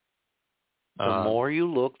structure. The more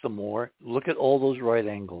you look, look at all those right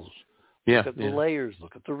angles. Look at the layers.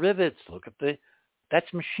 Look at the rivets.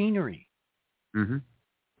 That's machinery. Mm-hmm.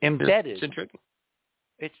 Embedded. Yeah, it's intriguing.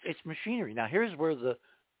 It's machinery. Now, here's where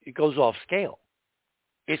it goes off scale.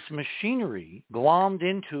 It's machinery glommed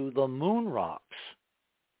into the moon rocks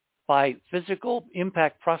by physical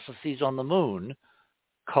impact processes on the moon,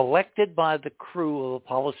 collected by the crew of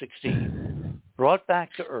Apollo 16, brought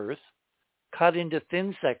back to Earth, cut into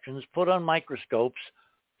thin sections, put on microscopes,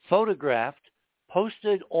 photographed,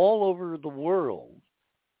 posted all over the world.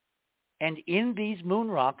 And in these moon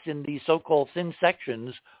rocks, in these so-called thin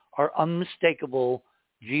sections, are unmistakable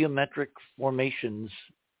geometric formations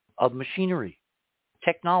of machinery,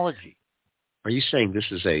 technology. Are you saying this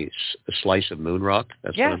is a slice of moon rock?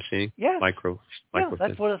 That's what I'm seeing? Yes. Micro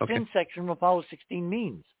That's what a thin section of Apollo 16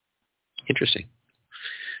 means. Interesting.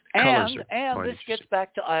 And this gets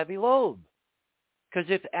back to Avi Loeb.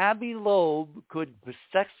 Because if Avi Loeb could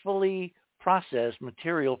successfully process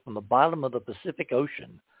material from the bottom of the Pacific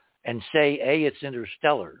Ocean and say, A, it's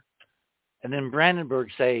interstellar, and then Brandenburg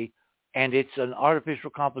say, and it's an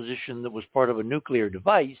artificial composition that was part of a nuclear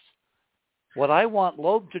device, what I want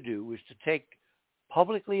Loeb to do is to take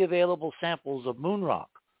publicly available samples of moon rock,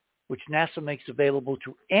 which NASA makes available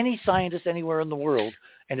to any scientist anywhere in the world,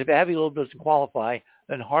 and if Avi Loeb doesn't qualify,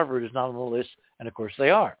 then Harvard is not on the list, and of course they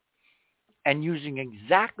are. And using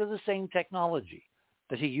exactly the same technology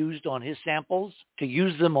that he used on his samples, to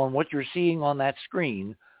use them on what you're seeing on that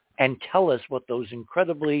screen and tell us what those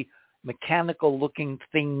incredibly mechanical-looking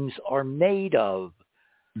things are made of.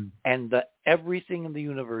 And everything in the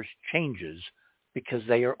universe changes because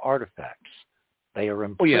they are artifacts. They are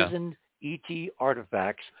imprisoned ET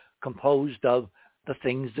artifacts composed of the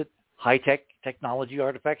things that high-tech technology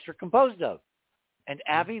artifacts are composed of. And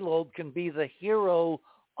Avi Loeb can be the hero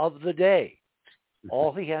of the day.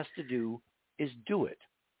 All he has to do is do it.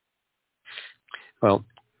 Well,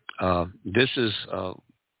 this is,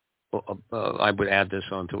 I would add this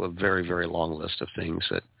onto a very, very long list of things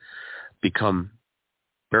that become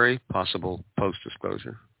very possible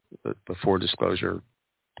post-disclosure. Before disclosure,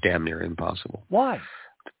 damn near impossible. Why?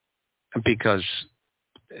 Because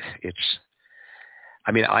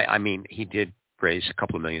I mean, he did raise a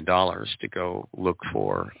couple of $1 million to go look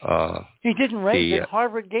for. He didn't raise it.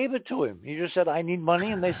 Harvard gave it to him. He just said, "I need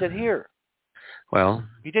money," and they said, "Here." Well,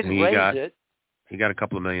 he didn't raise it. He got a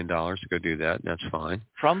couple of $1 million to go do that. And that's fine.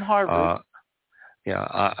 From Harvard.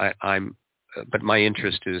 But my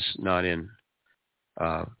interest is not in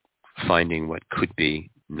finding what could be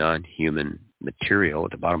non-human material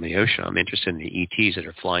at the bottom of the ocean. I'm interested in the ETs that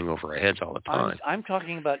are flying over our heads all the time. I'm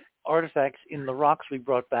talking about artifacts in the rocks we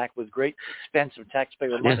brought back with great expense of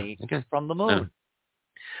taxpayer money from the moon.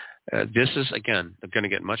 This is, again, going to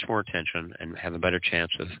get much more attention and have a better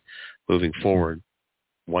chance of moving forward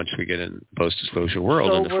once we get in the post-disclosure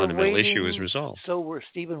world and the fundamental issue is resolved. So,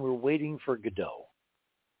 Stephen, we're waiting for Godot.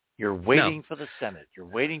 You're waiting for the Senate. You're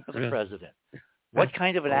waiting for the president. What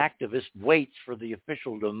kind of an activist waits for the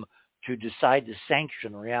officialdom to decide to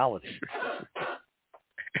sanction reality?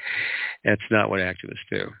 That's not what activists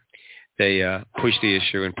do. They push the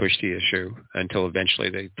issue until eventually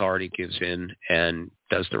the authority gives in and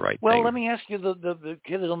does the right thing. Well, let me ask you the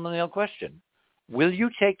hit-on-the-nail question. Will you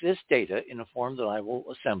take this data in a form that I will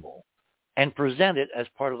assemble and present it as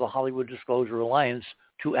part of the Hollywood Disclosure Alliance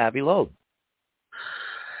to Avi Loeb?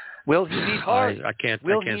 Will he be part? I can't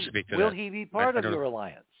speak to that. Will he be part of your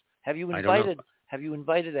alliance? Have you invited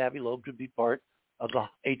Avi Loeb to be part of the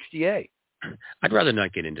HDA? I'd rather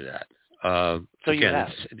not get into that.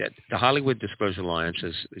 The Hollywood Disclosure Alliance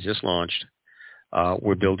is just launched.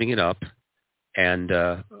 We're building it up, and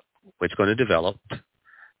it's going to develop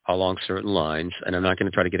along certain lines. And I'm not going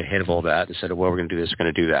to try to get ahead of all that and say, well, we're going to do this, we're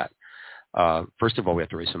going to do that. First of all, we have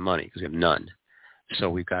to raise some money because we have none. So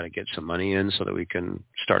we've got to get some money in so that we can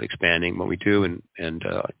start expanding what we do and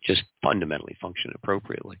just fundamentally function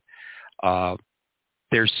appropriately.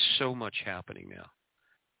 There's so much happening now.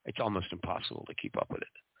 It's almost impossible to keep up with it.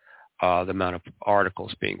 The amount of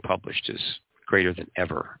articles being published is greater than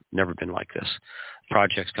ever. Never been like this.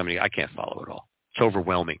 Projects coming, I can't follow it all. It's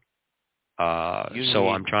overwhelming.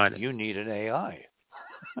 You need an AI.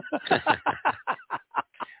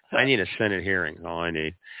 I need a Senate hearing. All I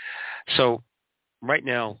need. So right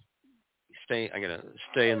now, I'm going to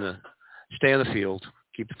stay in the field.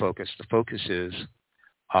 Keep the focus. The focus is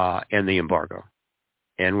end the embargo,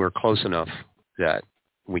 and we're close enough that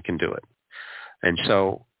we can do it. And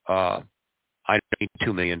so I don't need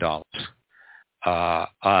 $2 million.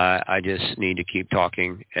 I just need to keep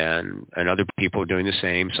talking, and other people are doing the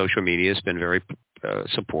same. Social media has been very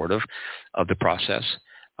supportive of the process.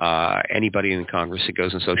 Anybody in Congress that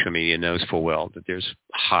goes on social media knows full well that there's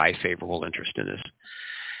high favorable interest in this.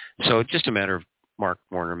 So it's just a matter of Mark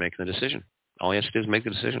Warner making the decision. All he has to do is make the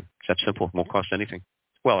decision. It's that simple. It won't cost anything.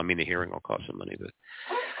 Well, I mean, the hearing will cost some money,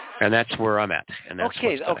 and that's where I'm at. And that's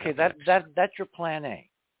okay. That's your plan A.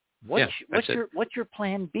 What's your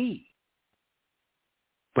plan B?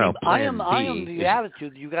 Well, I am the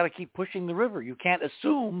attitude that you got to keep pushing the river. You can't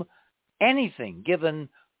assume anything given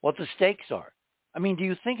what the stakes are. I mean, do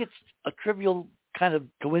you think it's a trivial kind of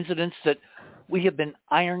coincidence that we have been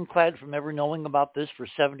ironclad from ever knowing about this for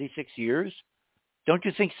 76 years? Don't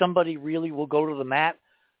you think somebody really will go to the mat,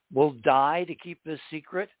 will die to keep this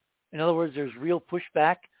secret? In other words, there's real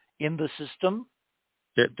pushback in the system?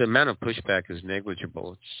 The amount of pushback is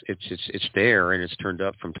negligible. It's there, and it's turned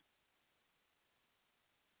up from.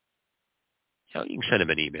 You can send them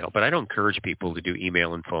an email, but I don't encourage people to do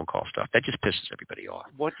email and phone call stuff. That just pisses everybody off.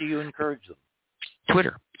 What do you encourage them?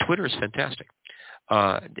 Twitter. Twitter is fantastic.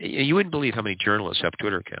 You wouldn't believe how many journalists have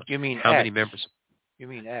Twitter accounts. You mean how X? many members? You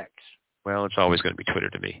mean X? Well, it's always going to be Twitter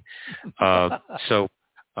to me. And so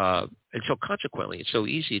consequently, it's so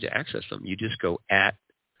easy to access them. You just go at,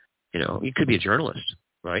 you could be a journalist,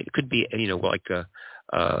 right? It could be, like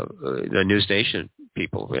the News Nation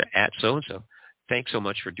people at so-and-so. Thanks so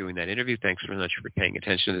much for doing that interview. Thanks so much for paying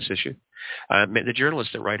attention to this issue. The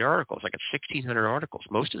journalists that write articles, I got 1,600 articles.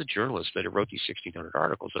 Most of the journalists that have wrote these 1,600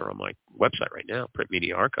 articles that are on my website right now, Print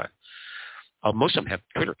Media Archive, most of them have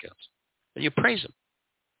Twitter accounts. And you praise them.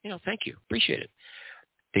 Thank you. Appreciate it.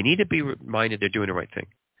 They need to be reminded they're doing the right thing.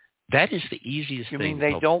 That is the easiest thing. You mean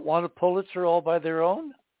they don't want a Pulitzer all by their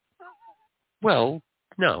own? Well,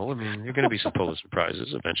 no. I mean, there are going to be some Pulitzer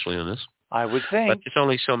prizes eventually on this. I would think. But there's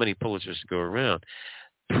only so many Pulitzers to go around.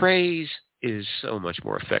 Praise is so much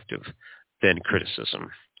more effective than criticism.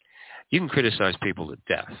 You can criticize people to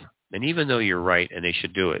death. And even though you're right and they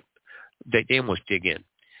should do it, they almost dig in.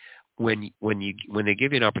 When they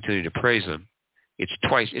give you an opportunity to praise them,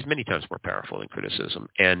 it's many times more powerful than criticism,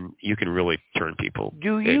 and you can really turn people.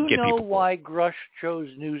 Do you know why Grush chose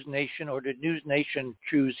News Nation, or did News Nation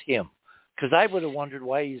choose him? Because I would have wondered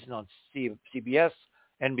why he's on CBS,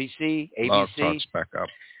 NBC, ABC. Back up.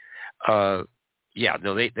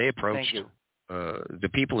 They approached the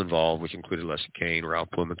people involved, which included Leslie Kean, Ralph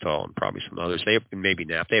Blumenthal, and probably some others. Maybe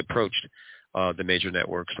Knapp. They approached the major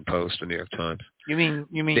networks, the Post, the New York Times. You mean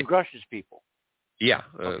Grush's people? Yeah,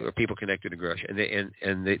 people connected to Grush,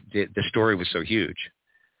 and the story was so huge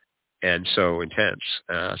and so intense,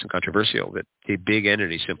 so controversial, that the big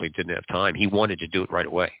entity simply didn't have time. He wanted to do it right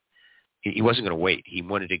away. He wasn't going to wait. He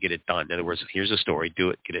wanted to get it done. In other words, here's a story,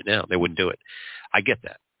 do it, get it now. They wouldn't do it. I get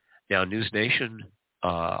that. Now, News Nation,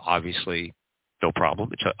 obviously, no problem.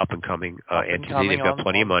 It's an up and coming entity. They've got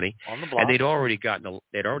plenty of money, and they'd already done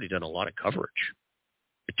a lot of coverage,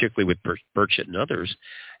 particularly with Burchett and others.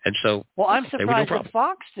 And so, well, I'm surprised that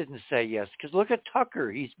Fox didn't say yes, because look at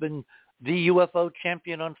Tucker. He's been the UFO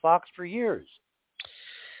champion on Fox for years.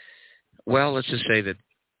 Well, let's just say that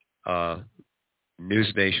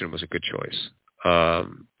News Nation was a good choice,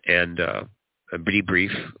 and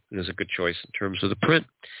Debrief is a good choice in terms of the print.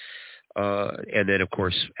 And then, of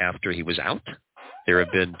course, after he was out, there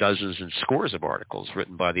have been dozens and scores of articles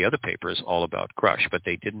written by the other papers all about Grush, but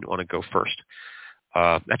they didn't want to go first.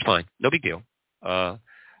 That's fine. No big deal.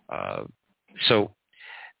 So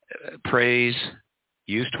praise,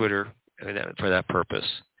 use Twitter for that purpose.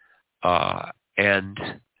 And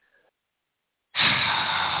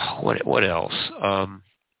what else?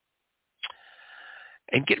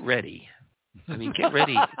 And get ready. I mean, get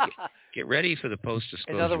ready. Get ready for the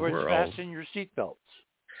post-disclosure world. In other words, fasten your seatbelts.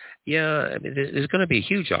 Yeah, I mean, there's going to be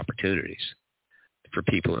huge opportunities for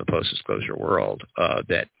people in the post-disclosure world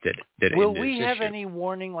that will we have any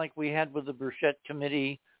warning like we had with the Bassett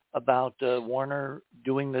committee about Warner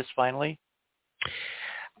doing this finally?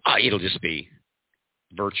 It'll just be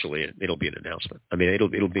virtually. It'll be an announcement. I mean, it'll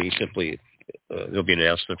be simply there'll be an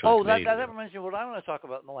announcement. For the that reminds me of what I want to talk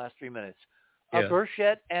about in the last 3 minutes.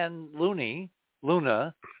 Bassett and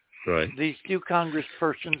Luna, right? These two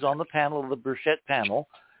congresspersons on the panel of the Bassett panel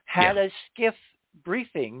had a skiff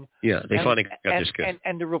briefing. Yeah, they finally got this skiff.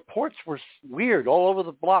 And the reports were weird all over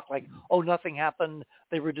the block, like, nothing happened.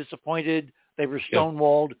 They were disappointed. They were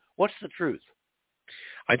stonewalled. Yeah. What's the truth?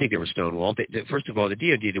 I think they were stonewalled. First of all, the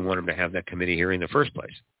DOD didn't want them to have that committee hearing in the first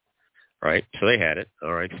place, right? So they had it.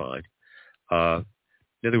 All right, fine.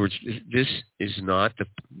 In other words, this is not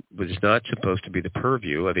supposed to be the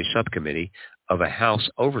purview of a subcommittee of a House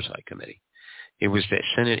Oversight Committee. It was the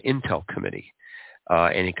Senate Intel Committee.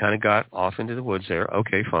 And he kind of got off into the woods there.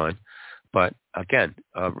 Okay, fine. But again,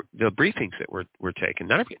 the briefings that were taken,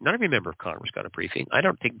 none of your member of Congress got a briefing. I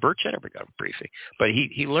don't think Burchett ever got a briefing, but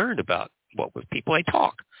he learned about what with people. They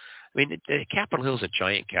talk. I mean, Capitol Hill is a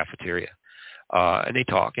giant cafeteria, and they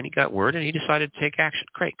talk. And he got word, and he decided to take action.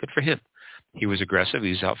 Great, good for him. He was aggressive.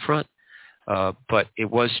 He was out front. But it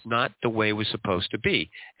was not the way it was supposed to be.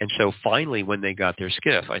 And so finally, when they got their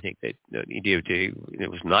skiff, I think that the DOD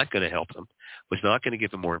was not going to help them, was not going to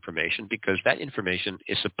give them more information, because that information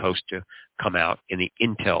is supposed to come out in the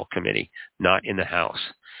Intel Committee, not in the House.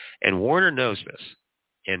 And Warner knows this,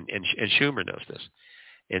 and Schumer knows this.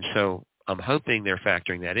 And so I'm hoping they're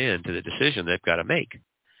factoring that into the decision they've got to make,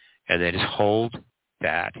 and that is hold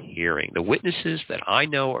that hearing. The witnesses that I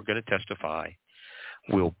know are going to testify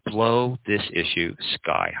will blow this issue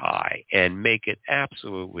sky high and make it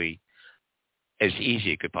absolutely as easy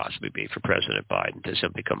as it could possibly be for President Biden to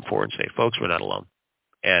simply come forward and say, folks, we're not alone.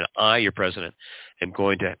 And I, your president, am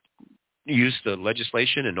going to use the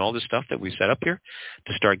legislation and all the stuff that we set up here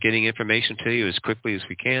to start getting information to you as quickly as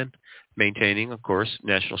we can, maintaining, of course,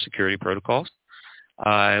 national security protocols.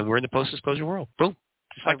 And we're in the post-disclosure world. Boom.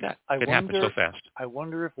 Just like that. It happened so fast. I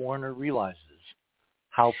wonder if Warner realizes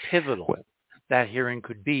how pivotal that hearing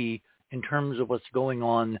could be in terms of what's going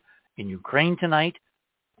on in Ukraine tonight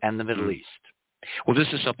and the Middle East. Well, this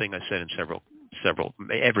is something I said in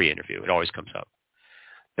every interview. It always comes up.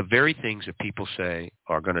 The very things that people say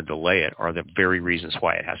are going to delay it are the very reasons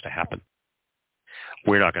why it has to happen.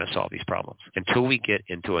 We're not going to solve these problems until we get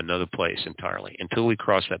into another place entirely, until we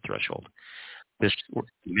cross that threshold. The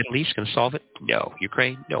Middle East going to solve it? No.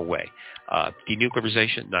 Ukraine? No way.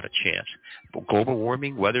 Denuclearization? Not a chance. Global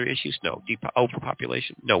warming? Weather issues? No.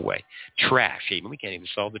 Overpopulation? No way. Trash? Even we can't even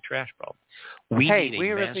solve the trash problem.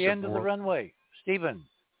 We're at the end of the runway. Stephen,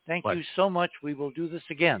 thank you so much. We will do this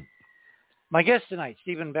again. My guest tonight,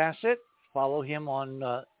 Stephen Bassett. Follow him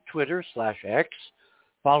on Twitter/X.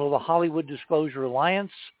 Follow the Hollywood Disclosure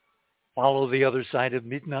Alliance. Follow The Other Side of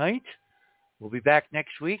Midnight. We'll be back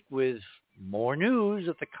next week with more news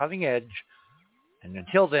at the cutting edge. And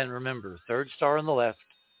until then, remember, third star on the left,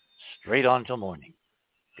 straight on till morning.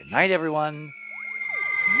 Good night, everyone.